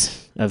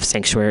mayors of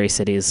sanctuary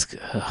cities.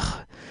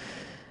 Ugh.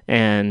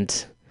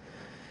 And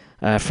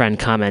a friend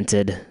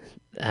commented,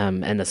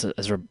 and this is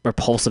as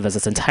repulsive as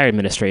this entire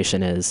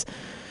administration is,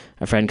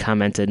 a friend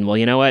commented, well,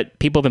 you know what?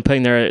 People have been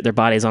putting their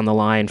bodies on the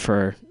line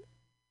for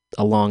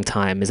a long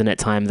time. Isn't it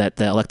time that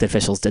the elected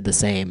officials did the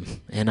same?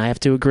 And I have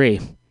to agree.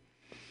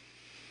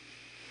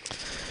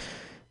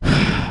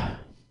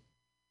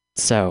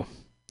 So,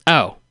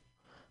 I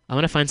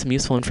want to find some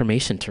useful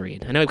information to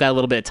read. I know we've got a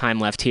little bit of time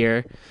left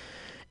here,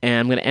 and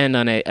I'm going to end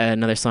on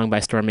another song by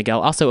Storm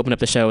Miguel. Also open up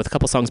the show with a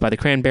couple songs by the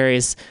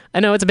Cranberries. I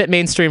know it's a bit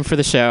mainstream for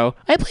the show.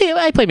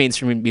 I play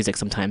mainstream music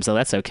sometimes, so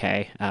that's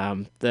okay.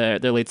 Their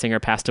lead singer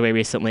passed away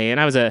recently, and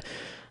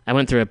I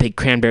went through a big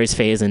Cranberries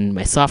phase in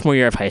my sophomore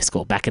year of high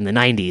school back in the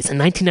 90s, in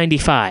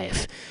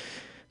 1995. It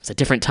was a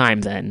different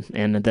time then,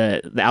 and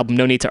the album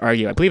No Need to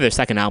Argue, I believe their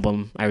second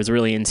album, I was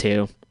really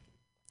into.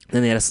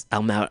 Then they had an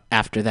album out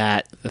after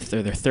that,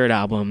 their third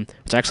album,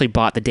 which I actually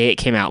bought the day it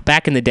came out.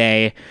 Back in the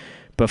day,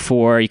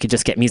 before you could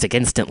just get music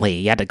instantly,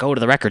 you had to go to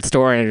the record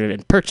store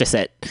and purchase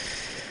it.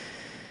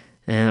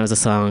 And it was a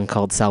song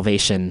called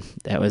Salvation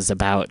that was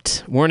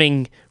about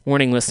warning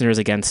listeners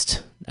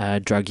against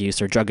drug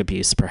use or drug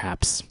abuse,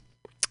 perhaps.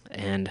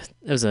 And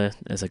it was a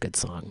good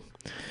song.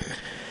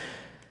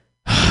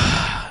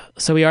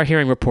 So we are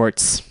hearing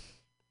reports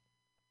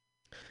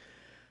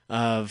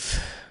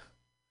of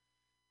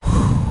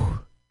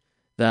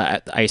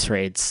the ICE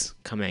raids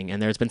coming, and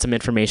there's been some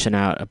information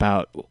out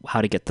about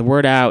how to get the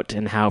word out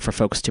and how for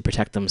folks to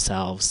protect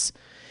themselves.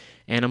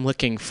 And I'm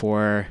looking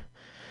down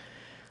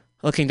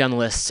the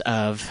list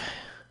of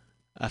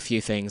a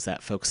few things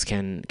that folks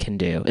can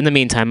do. In the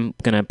meantime, I'm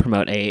going to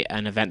promote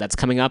an event that's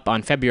coming up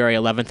on February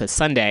 11th, a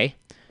Sunday,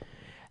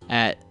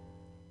 at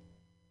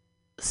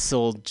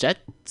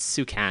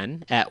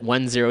Soljetsukan at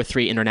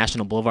 103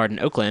 International Boulevard in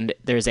Oakland.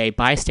 There's a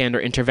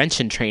bystander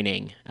intervention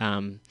training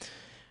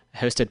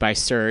hosted by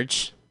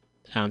Surge,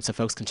 so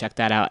folks can check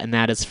that out, and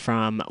that is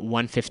from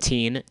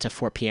 1:15 to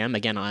 4 p.m.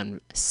 again on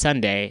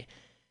Sunday,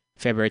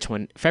 February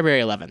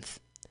 11th.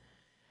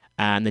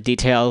 And the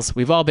details,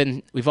 we've all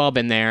been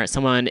there.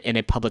 Someone in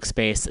a public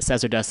space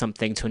says or does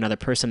something to another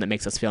person that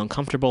makes us feel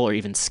uncomfortable or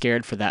even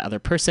scared for that other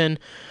person.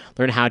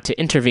 Learn how to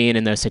intervene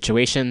in those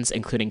situations,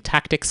 including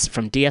tactics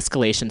from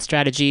de-escalation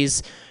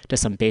strategies to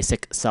some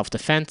basic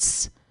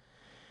self-defense.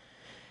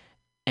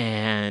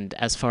 And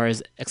as far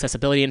as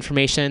accessibility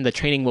information, the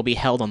training will be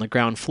held on the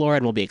ground floor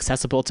and will be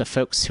accessible to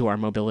folks who are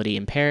mobility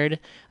impaired.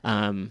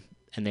 And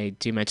they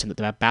do mention that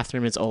the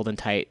bathroom is old and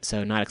tight,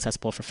 so not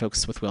accessible for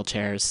folks with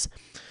wheelchairs.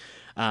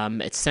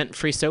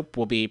 Scent-free soap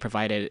will be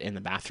provided in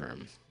the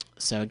bathroom.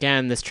 So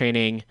again, this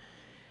training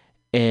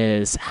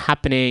is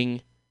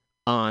happening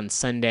on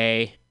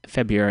Sunday,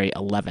 February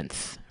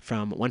 11th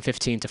from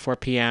 1:15 to 4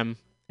 p.m.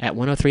 at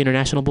 103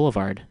 International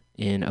Boulevard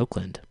in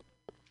Oakland.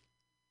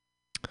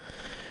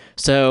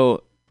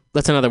 So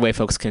that's another way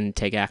folks can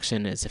take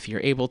action, is if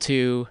you're able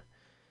to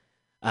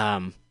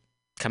come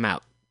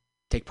out,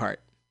 take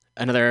part.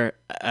 Another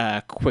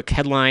quick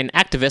headline: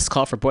 activists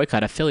call for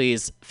boycott of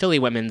Philly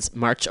women's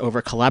march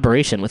over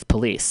collaboration with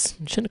police.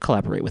 You shouldn't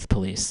collaborate with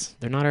police.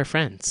 They're not our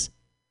friends.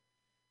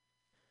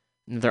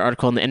 Another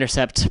article in The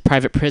Intercept: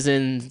 private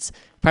prison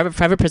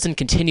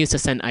continues to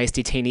send ICE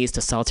detainees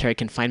to solitary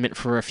confinement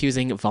for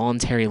refusing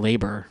voluntary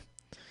labor.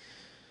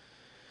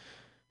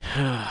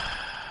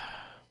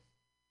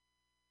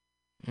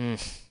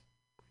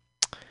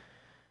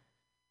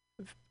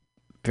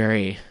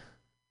 Very,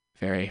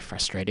 very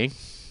frustrating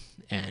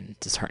and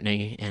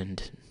disheartening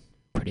and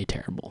pretty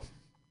terrible.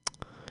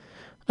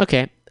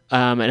 Okay,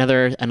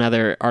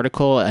 another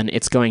article, and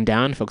It's Going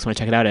Down. Folks want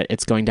to check it out at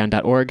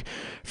itsgoingdown.org.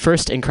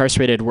 First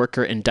incarcerated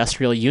worker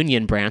industrial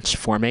union branch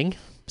forming.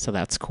 So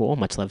that's cool.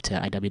 Much love to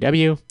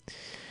IWW.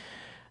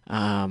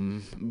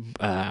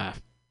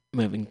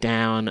 Moving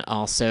down,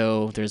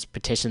 also, there's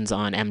petitions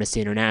on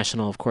Amnesty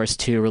International, of course,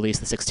 to release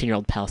the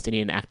 16-year-old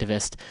Palestinian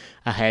activist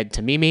Ahed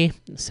Tamimi.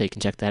 So you can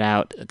check that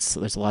out.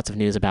 There's lots of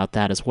news about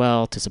that as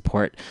well to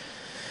support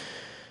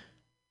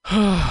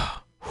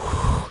Ahed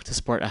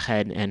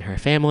and her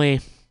family.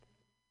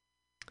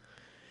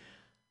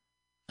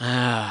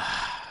 There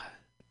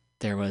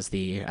was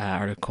the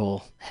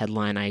article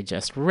headline I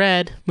just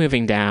read.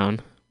 Moving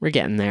down, we're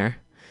getting there.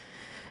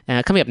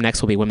 Coming up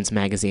next will be Women's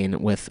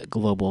Magazine with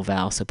Global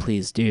Val, so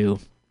please do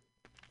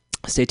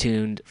stay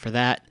tuned for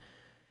that.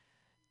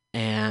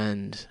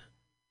 And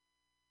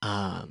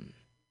after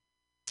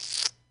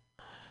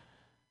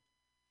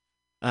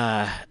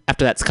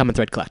that's Common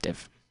Thread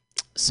Collective.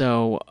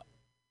 So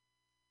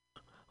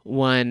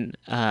one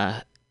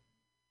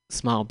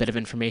small bit of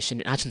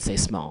information, I shouldn't say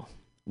small,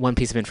 one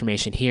piece of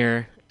information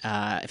here.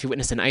 If you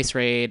witness an ICE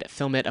raid,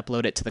 film it,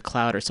 upload it to the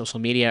cloud or social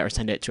media, or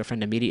send it to a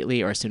friend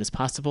immediately or as soon as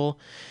possible,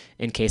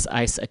 in case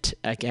ICE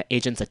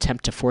agents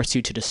attempt to force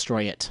you to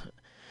destroy it.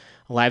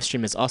 A live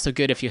stream is also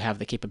good if you have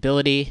the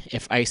capability.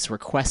 If ICE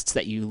requests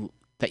that you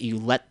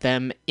let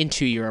them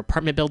into your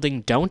apartment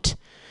building, don't.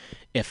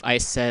 If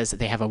ICE says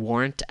they have a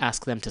warrant,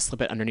 ask them to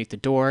slip it underneath the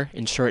door,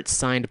 ensure it's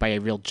signed by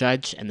a real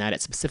judge, and that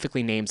it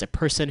specifically names a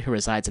person who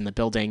resides in the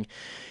building.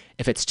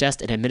 If it's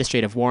just an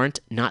administrative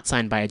warrant, not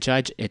signed by a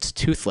judge, it's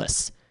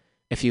toothless.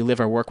 If you live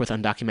or work with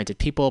undocumented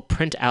people,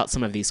 print out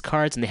some of these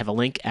cards, and they have a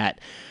link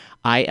at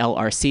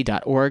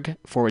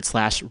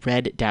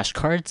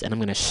ilrc.org/red-cards, and I'm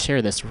going to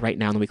share this right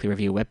now on the Weekly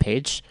Review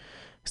webpage,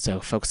 so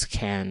folks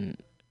can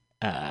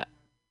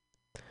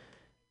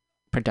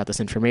print out this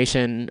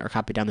information or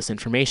copy down this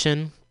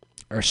information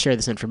or share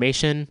this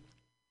information.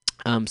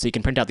 So you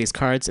can print out these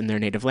cards in their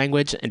native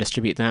language and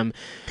distribute them.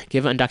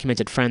 Give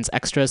undocumented friends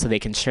extras so they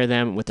can share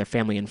them with their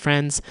family and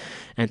friends.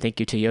 And thank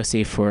you to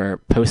Yossi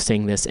for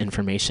posting this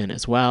information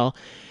as well.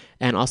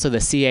 And also the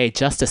CA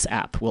Justice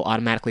app will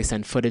automatically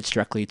send footage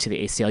directly to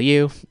the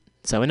ACLU.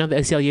 So I know the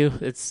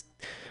ACLU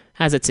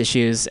has its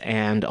issues,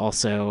 and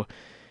also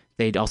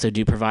they also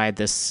do provide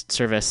this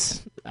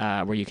service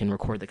where you can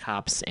record the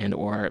cops and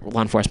or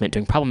law enforcement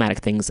doing problematic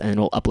things, and it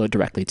will upload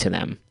directly to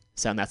them.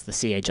 So that's the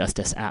CA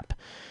Justice app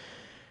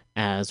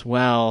as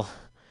well.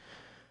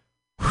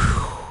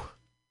 Whew.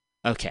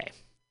 Okay.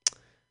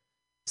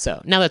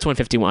 So now that's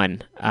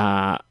 1:51.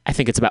 I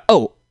think it's about...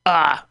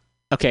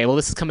 Okay, well,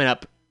 this is coming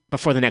up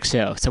before the next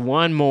show. So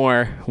one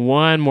more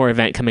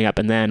event coming up,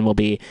 and then we'll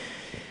be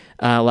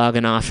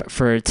logging off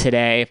for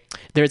today.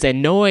 There's a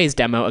noise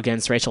demo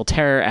against racial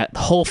terror at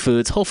Whole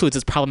Foods. Whole Foods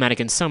is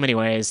problematic in so many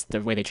ways.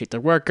 The way they treat their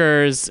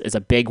workers is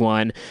a big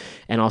one,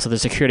 and also the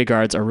security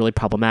guards are really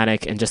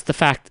problematic, and just the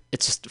fact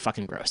it's just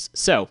fucking gross.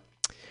 So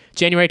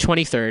January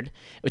 23rd,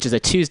 which is a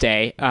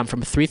Tuesday,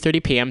 from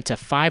 3:30 p.m. to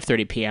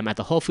 5:30 p.m. at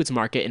the Whole Foods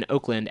Market in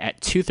Oakland at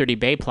 230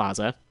 Bay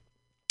Plaza,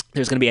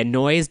 there's going to be a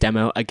noise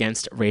demo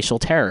against racial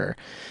terror.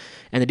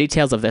 And the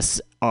details of this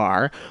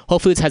are: Whole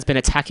Foods has been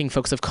attacking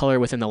folks of color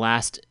in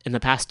the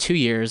past 2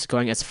 years,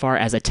 going as far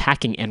as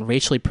attacking and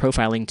racially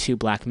profiling 2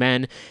 black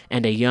men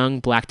and a young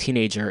black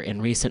teenager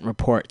in recent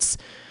reports.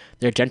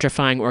 Their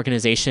gentrifying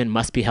organization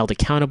must be held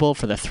accountable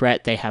for the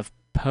threat they have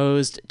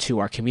posed to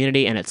our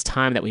community, and it's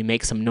time that we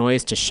make some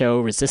noise to show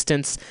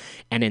resistance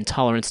and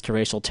intolerance to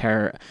racial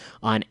terror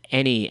on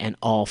any and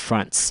all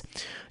fronts.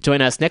 Join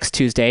us next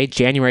Tuesday,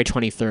 January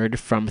 23rd,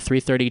 from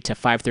 3:30 to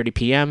 5:30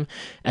 p.m.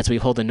 as we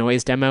hold a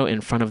noise demo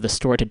in front of the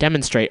store to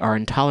demonstrate our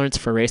intolerance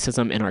for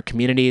racism in our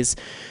communities.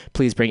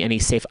 Please bring any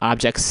safe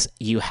objects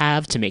you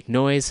have to make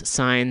noise,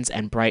 signs,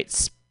 and bright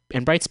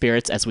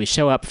spirits as we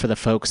show up for the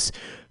folks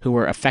who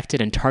were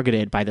affected and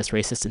targeted by this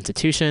racist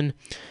institution.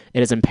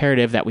 It is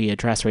imperative that we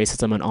address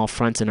racism on all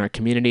fronts in our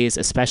communities,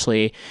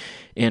 especially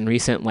in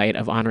recent light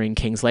of honoring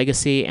King's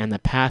legacy and the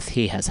path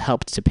he has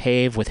helped to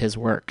pave with his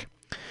work.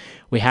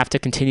 We have to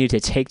continue to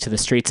take to the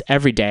streets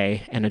every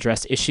day and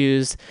address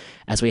issues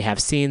as we have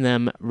seen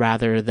them,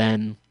 rather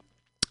than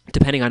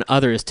depending on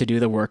others to do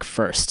the work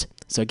first.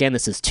 So again,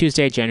 this is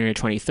Tuesday, January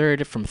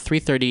 23rd, from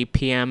 3:30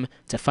 p.m.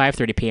 to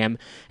 5:30 p.m.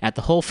 at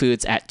the Whole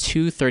Foods at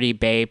 230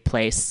 Bay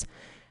Place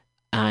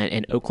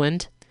in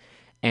Oakland.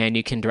 And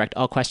you can direct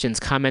all questions,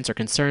 comments, or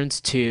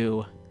concerns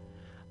to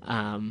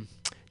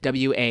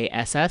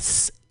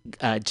WASS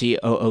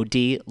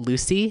GOOD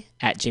Lucy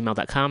at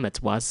gmail.com.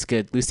 That's was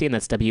good Lucy, and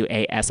that's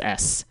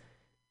WASS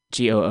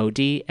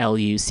GOOD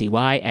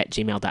LUCY at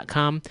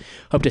gmail.com.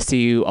 Hope to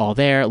see you all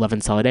there. Love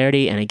and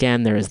solidarity. And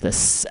again, there's a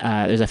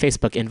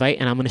Facebook invite,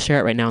 and I'm going to share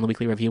it right now on the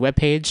Weekly Review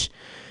webpage,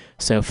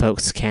 so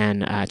folks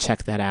can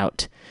check that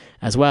out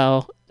as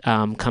well.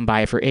 Come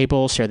by if you're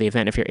able, share the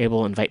event if you're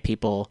able, invite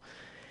people.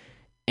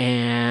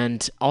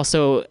 And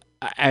also,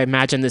 I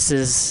imagine this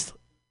is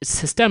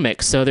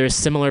systemic, so there's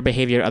similar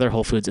behavior at other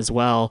Whole Foods as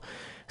well.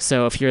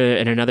 So if you're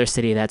in another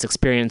city that's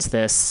experienced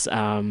this,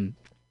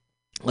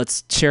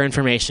 let's share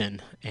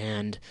information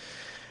and,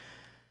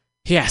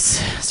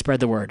 yes, spread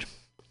the word.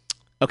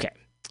 Okay,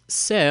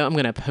 so I'm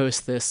going to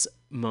post this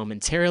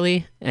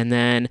momentarily, and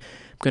then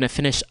I'm going to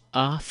finish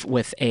off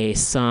with a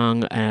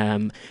song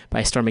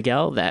by Storm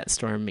Miguel that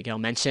Storm Miguel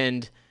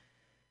mentioned.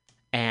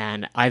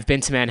 And I've been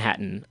to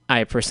Manhattan.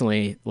 I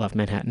personally love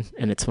Manhattan,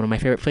 and it's one of my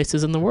favorite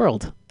places in the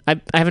world. I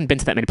haven't been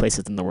to that many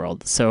places in the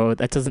world, so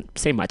that doesn't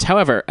say much.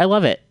 However, I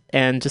love it,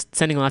 and just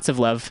sending lots of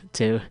love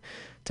to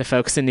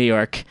folks in New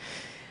York.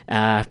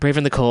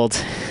 Braving the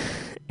cold,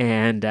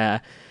 and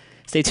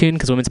stay tuned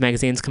because Women's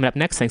Magazine's coming up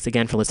next. Thanks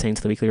again for listening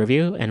to the Weekly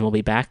Review, and we'll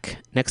be back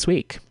next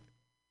week.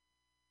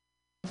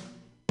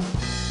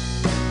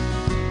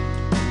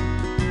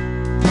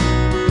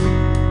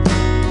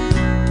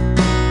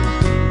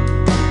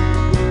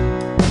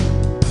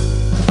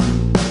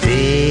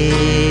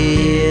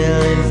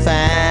 Feeling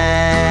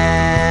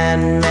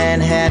fine,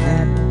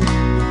 Manhattan.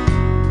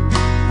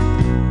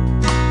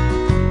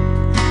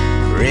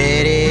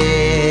 Ready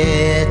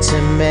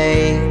to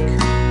make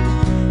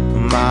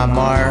my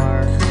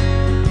mark.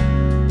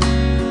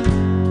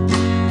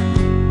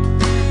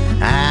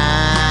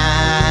 I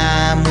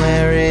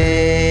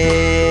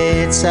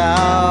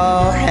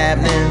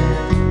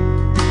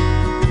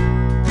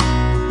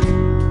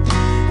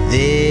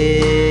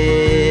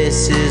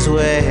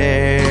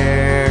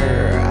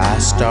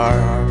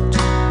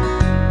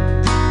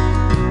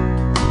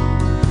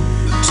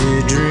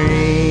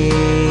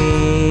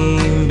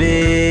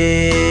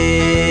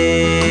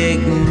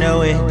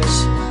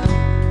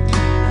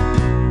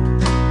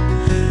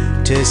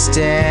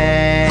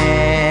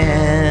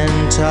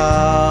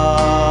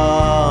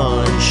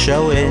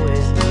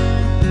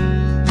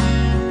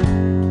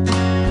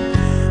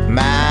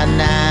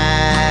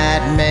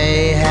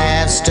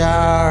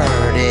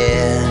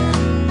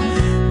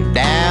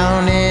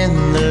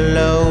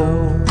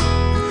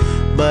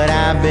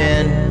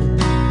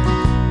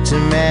to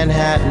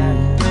Manhattan.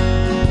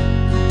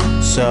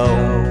 So,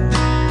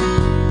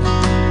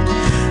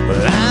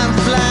 well, I'm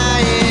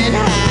flying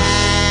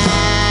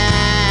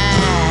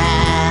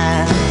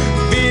high,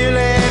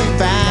 feeling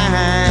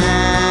fine.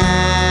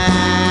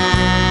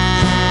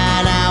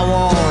 I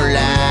won't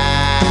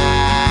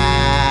lie,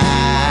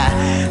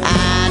 I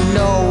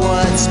know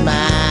what's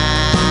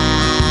mine.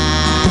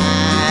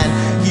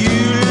 You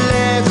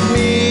left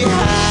me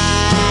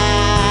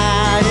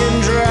high and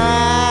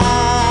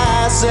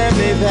dry, sent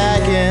me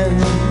packing,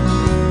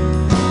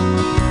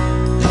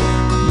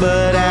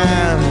 but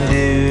I'm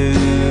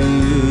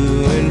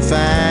doing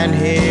fine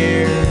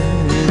here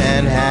in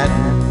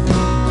Manhattan.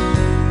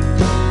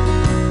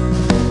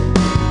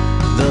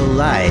 The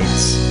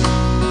lights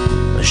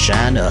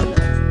shine up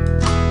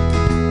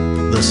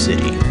the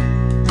city,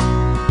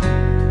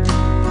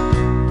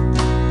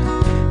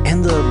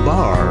 and the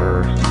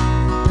bartender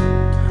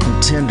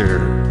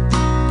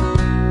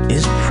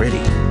is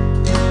pretty.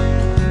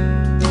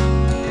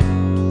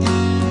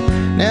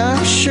 Now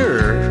I'm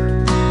sure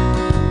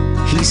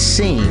he's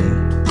seen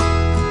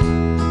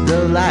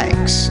the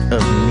likes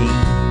of me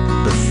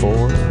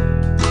before,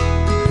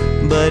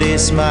 but he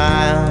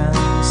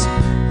smiles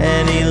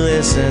and he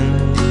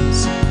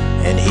listens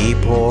and he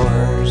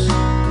pours.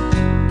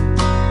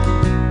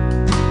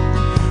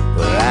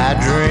 Well, I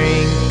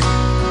drink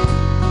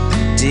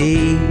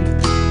deep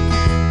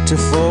to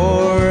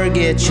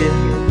forget you,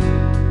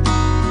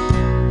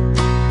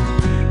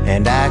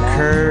 and I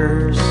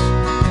curse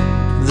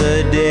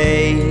the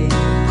day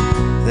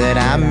that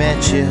I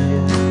met you.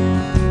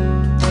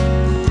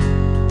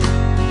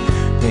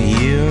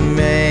 You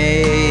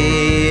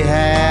may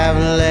have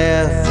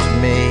left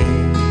me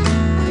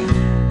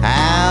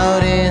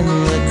out in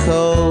the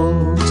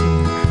cold,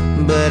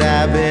 but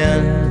I've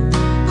been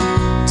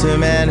to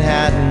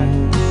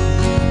Manhattan.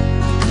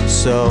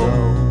 So,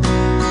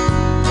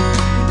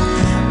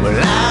 well,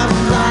 I'm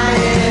flying